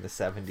underwear in the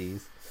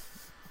 70s.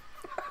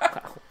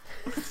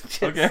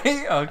 Just-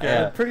 Okay, okay.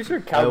 Yeah. I'm pretty sure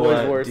I cowboys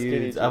want wore dudes- skinny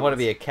jeans. I want to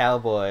be a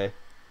cowboy.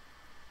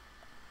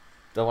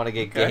 Don't want to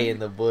get Okay. gay in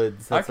the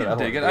woods. I That's can what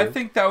dig it. wanna I do.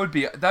 think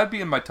that'd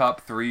be in my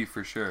top 3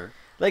 for sure.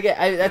 Like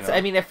that's know.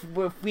 I mean if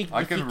we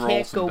I if can you roll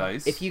can't some go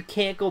dice. if you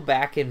can't go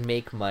back and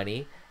make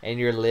money and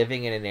you're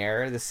living in an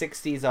era, the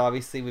 60s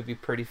obviously would be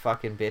pretty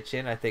fucking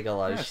bitchin'. I think a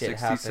lot Yeah, of shit 60s,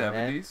 happened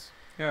then. 70s.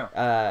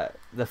 Yeah.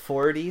 The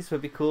 40s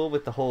would be cool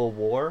with the whole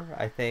war,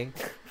 I think.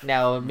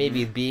 Now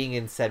maybe being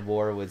in said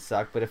war would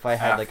suck, but if I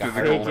had like a After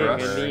heart the gold taking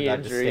rush. a murmur knee and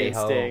I'd just injury stay and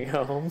home staying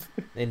home.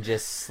 and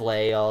just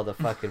slay all the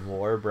fucking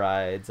war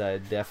brides,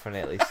 I'd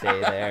definitely stay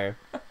there.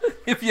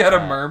 If you had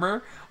a uh,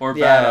 murmur or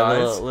bad Yeah,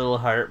 a eyes. little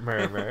heart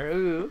murmur.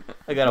 Ooh,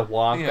 I got a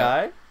wonk Yeah.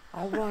 eye.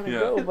 I want to Yeah.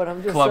 go, but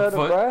I'm just Club out of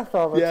foot. breath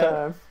all the Yeah.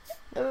 time.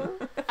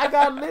 I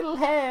got a little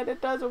head. It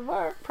doesn't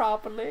work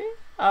properly.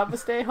 I'ma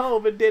stay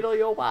home and diddle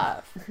your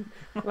wife.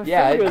 My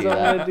Yeah, I'd fingers, do I'm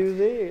that. gonna do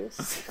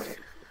this.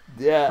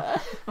 Yeah.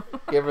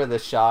 Give her the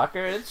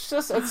shocker. It's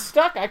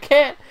stuck. I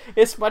can't.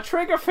 It's my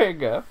trigger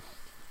finger.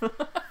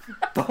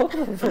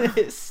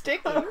 It's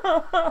sticky.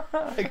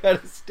 I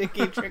got a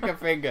sticky trigger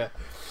finger.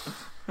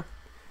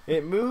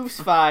 It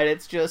moves fine.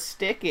 It's just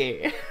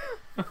sticky.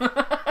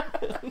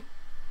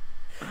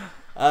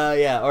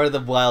 Yeah, or the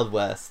Wild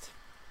West.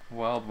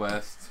 Wild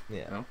West.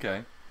 Yeah.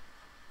 Okay.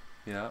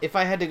 Yeah. If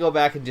I had to go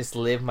back and just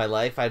live my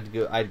life, I'd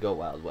go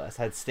Wild West.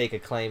 I'd stake a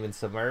claim in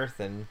some earth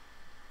and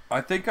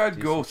I think I'd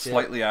Do go some shit.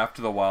 slightly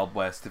after the Wild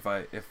West if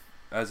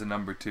as a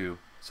number 2.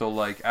 So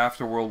like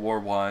after World War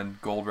One,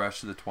 Gold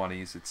Rush of the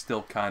 20s, it's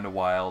still kind of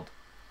wild.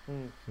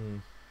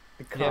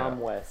 The calm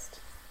West.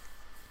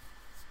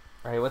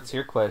 All right, what's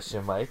your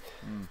question, Mike?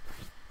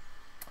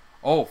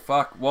 Oh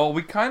fuck. Well,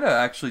 we kind of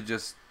actually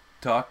just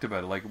talked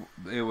about it. Like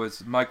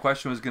my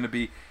question was going to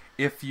be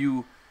if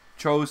you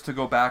chose to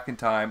go back in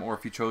time or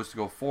if you chose to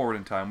go forward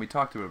in time. We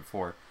talked about it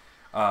before.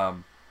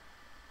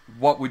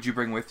 What would you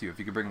bring with you if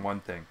you could bring one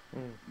thing?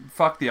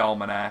 Fuck the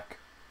almanac,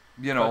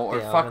 you know, Fuck or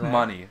the fuck almanac.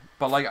 money.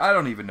 But like I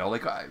don't even know.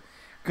 Like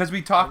because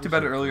we talked Those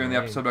about it are earlier in the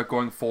great. episode about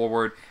going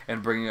forward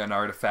and bringing an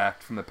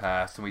artifact from the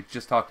past, and we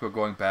just talked about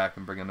going back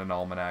and bringing an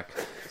almanac.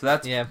 So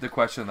that's Yeah. the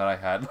question that I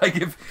had. Like,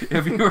 if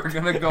you were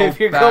gonna go, If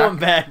you're back going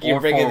back, you're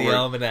or bringing forward, the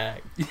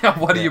almanac. Yeah,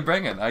 what are Yeah. you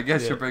bringing? I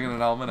guess Yeah. you're bringing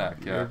an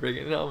almanac. You're Yeah,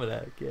 bringing an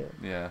almanac. Yeah.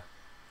 yeah,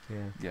 Yeah.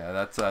 yeah.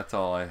 That's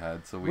all I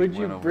had. So we Would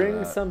you went over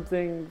bring that.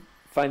 something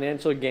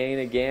financial gain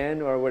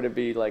again, or would it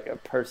be like a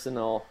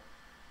personal?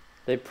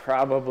 They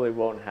probably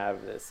won't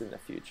have this in the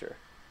future.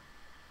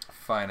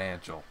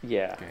 Financial.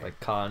 Yeah. gain. Like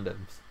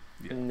condoms.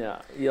 Yeah.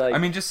 No. You like. I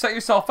mean, just set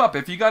yourself up.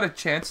 If you got a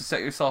chance to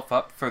set yourself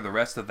up for the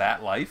rest of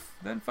that life,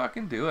 then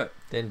fucking do it.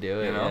 Then do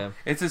it. You know,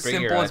 it's as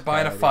Bring your simple as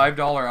buying a iPad,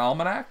 $5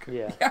 almanac.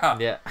 Yeah. Yeah.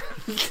 Yeah.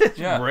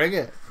 Yeah. Bring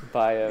it.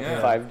 buy a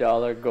Yeah.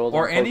 $5 golden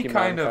Or any Pokemon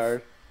kind of-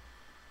 card.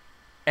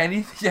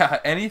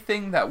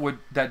 Anything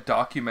that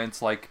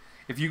documents, like,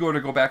 if you go to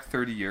go back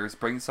 30 years,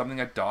 bring something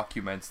that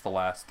documents the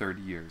last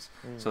 30 years.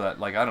 So that,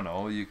 like, I don't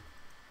know,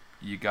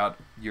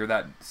 you're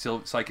that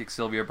psychic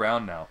Sylvia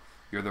Brown now.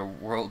 You're the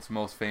world's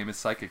most famous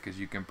psychic because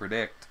you can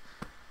predict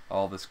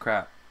all this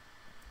crap.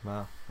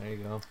 Wow. There you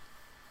go.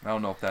 I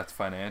don't know if that's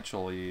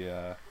financially,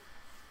 I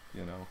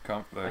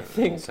will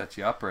think set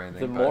you up or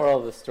anything. The but moral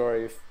of the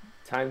story: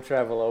 time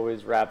travel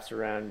always wraps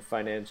around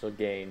financial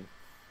gain.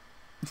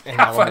 And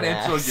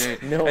financial almanacs.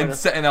 gain No and one-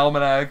 setting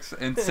almanacs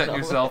and setting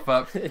yourself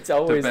up It's to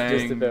always bang,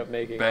 just about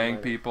making bang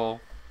money.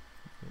 people.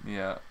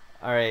 Yeah.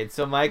 All right.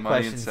 So my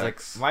Money and question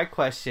sex. my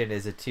question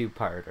is a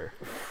two-parter.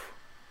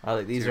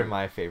 These Sure. are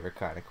my favorite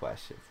kind of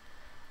questions.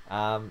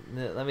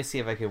 Let me see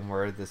if I can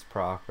word this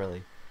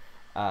properly.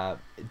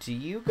 Do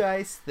you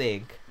guys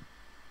think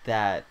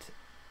that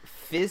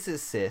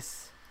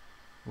physicists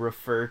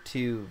refer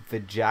to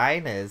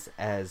vaginas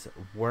as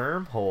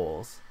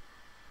wormholes?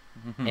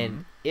 Mm-hmm.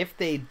 And if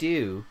they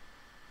do,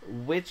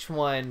 which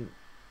one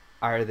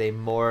are they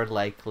more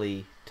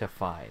likely to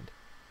find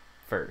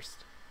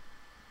first?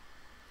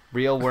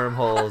 Real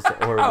wormholes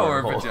or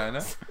Or wormholes?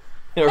 vagina.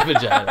 Or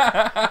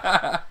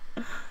vagina.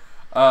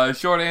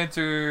 Short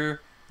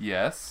answer,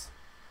 yes.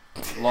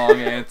 Long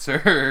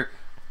answer,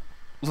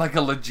 like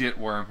a legit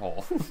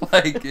wormhole.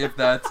 Like, if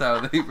that's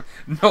how they...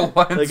 No one's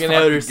Like an fucking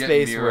outer getting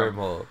space near 'em.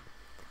 wormhole.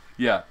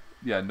 Yeah,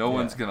 no Yeah.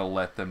 one's gonna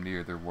let them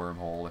near their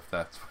wormhole if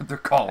that's what they're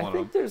I calling them.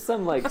 think there's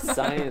some like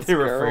science They're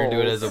referring to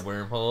it girls as a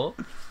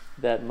wormhole.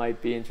 that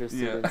might be interested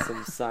Yeah. in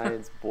some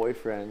science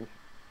boyfriend,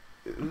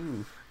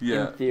 Ooh. Yeah,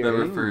 that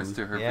theory. refers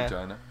to her Yeah.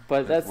 vagina.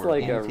 but as that's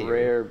like In a theory.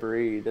 rare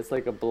breed. That's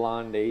like a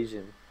blonde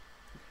Asian.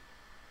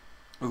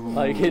 Ooh,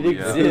 Like, it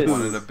yeah, exists.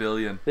 1 in a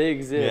billion. They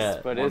exist,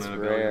 Yeah. but 1 it's in a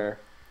billion. rare.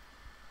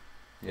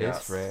 Yeah.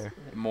 It's rare.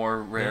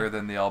 More rare Yeah.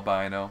 than the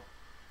albino.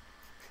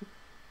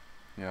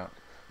 Yeah.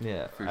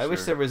 Yeah. For I wish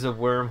sure. there was a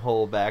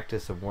wormhole back to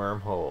some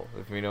wormhole,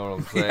 if you know what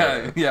I'm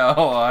saying. Yeah.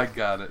 Oh, I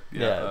got it.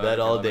 Yeah, I that got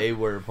all it. day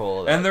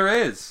wormhole. And there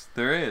is.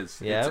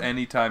 Yeah? It's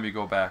any time you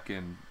go back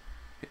into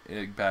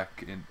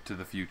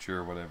the future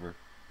or whatever.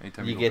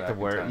 Anytime you go get back the in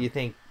word. time. You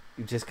think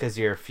just because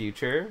you're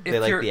future, If they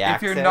like you're the if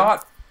accent? you're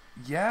not,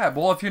 yeah.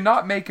 Well, if you're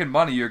not making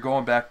money, you're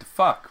going back to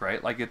fuck,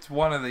 right? Like, it's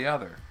one or the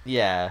other.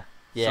 Yeah.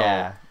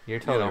 Yeah. You're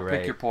totally right.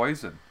 Pick your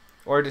poison.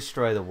 Or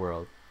destroy the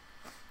world.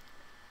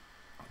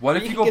 What Or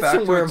if you can go get back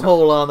some to a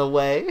wormhole on the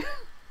way?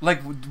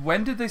 like,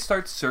 when did they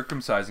start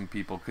circumcising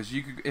people? Because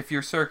if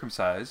you're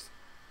circumcised,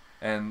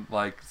 and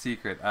like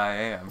secret, I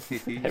am.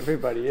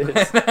 Everybody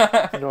is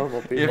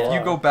normal people. If you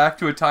are. go back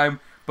to a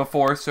time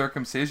before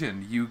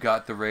circumcision, you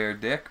got the rare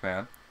dick,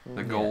 man.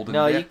 The Mhm. golden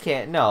No, dick. you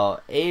can't. No,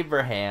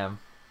 Abraham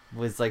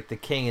was like the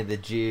king of the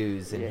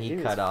Jews, and Yeah, he he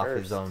was cut off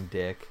first. his own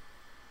dick.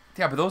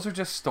 Yeah, but those are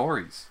just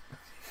stories.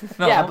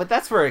 No, Yeah, but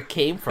that's where it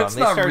came from. it's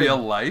They not started, real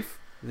life.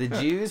 The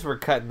Jews were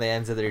cutting the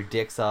ends of their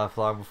dicks off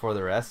long before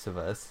the rest of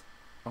us.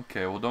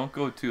 Okay, well, don't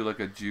go to like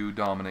a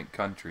Jew-dominant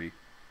country.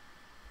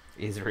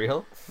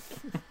 Israel?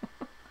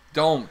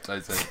 Don't, I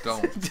said,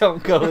 don't.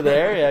 Don't go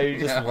there. Yeah, you're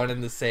just Yeah. one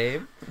and the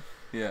same.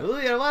 Yeah, Ooh,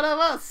 you're one of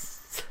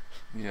us.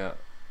 yeah.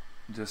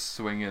 Just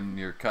swinging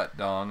your cut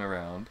dong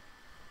around.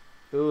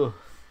 Ooh.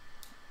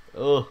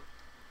 Ooh.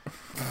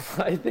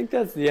 I think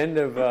that's the end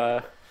of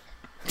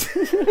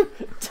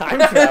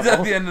time Is that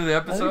travel. the end of the I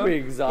think we episode?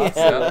 exhausted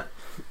Yeah. it.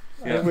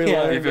 I Yeah. think we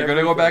Yeah. learned If you're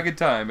gonna go everything. back in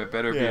time, it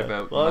better be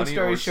about Long money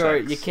story or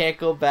short, sex. you can't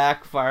go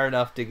back far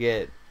enough to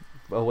get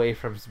away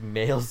from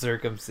male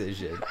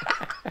circumcision.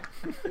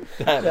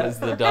 That was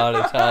the dawn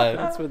of time.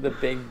 That's what the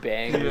Big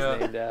Bang Yeah. was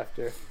named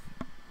after.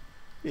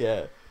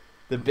 Yeah.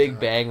 The Big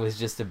Bang was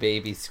just a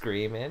baby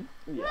screaming.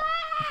 Yeah.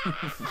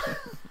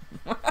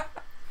 Yeah.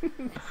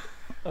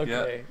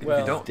 Okay. If Well,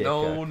 you don't Dick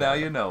know, got now cut.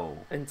 you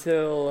know.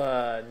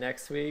 until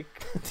next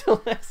week,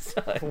 Until next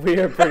time. we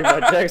are pretty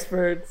much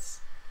experts.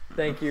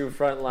 Thank you,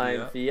 Frontline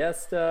Yeah.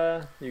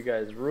 Fiesta. You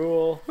guys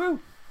rule. Woo.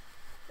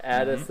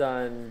 Add Mhm. us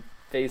on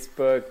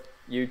Facebook,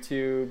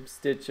 YouTube,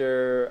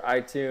 Stitcher,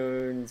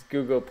 iTunes,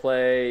 Google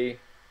Play,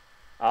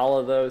 all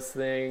of those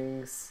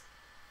things.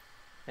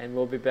 And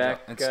we'll be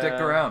back and stick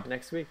around.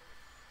 next week.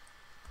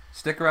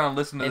 Stick around,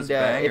 listen to And this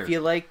banger. if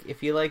you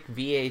like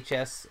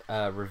VHS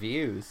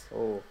reviews,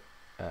 Oh,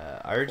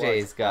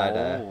 RJ's got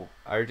Oh.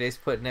 RJ's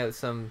putting out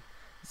some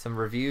some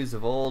reviews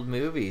of old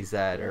movies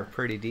that are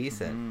pretty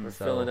decent. We're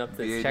So filling up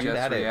this. check VHS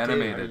that out. Our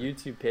reanimated.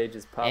 YouTube page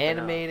is popping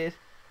Animated.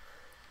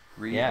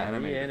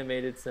 Reanimated.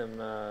 Reanimated some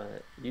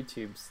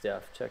YouTube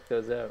stuff. Check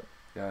those out.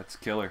 Yeah, it's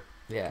killer.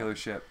 Yeah. Killer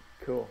shit.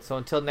 Cool. So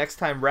until next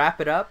time,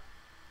 wrap it up.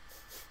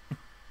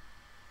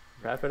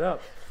 Wrap it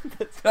up.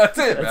 That's it. That's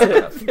man.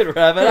 it. That's it.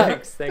 Wrap it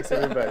up. Thanks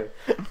everybody.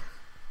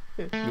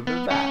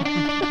 Goodbye.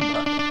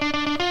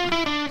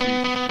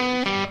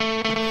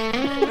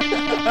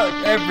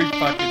 Every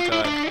fucking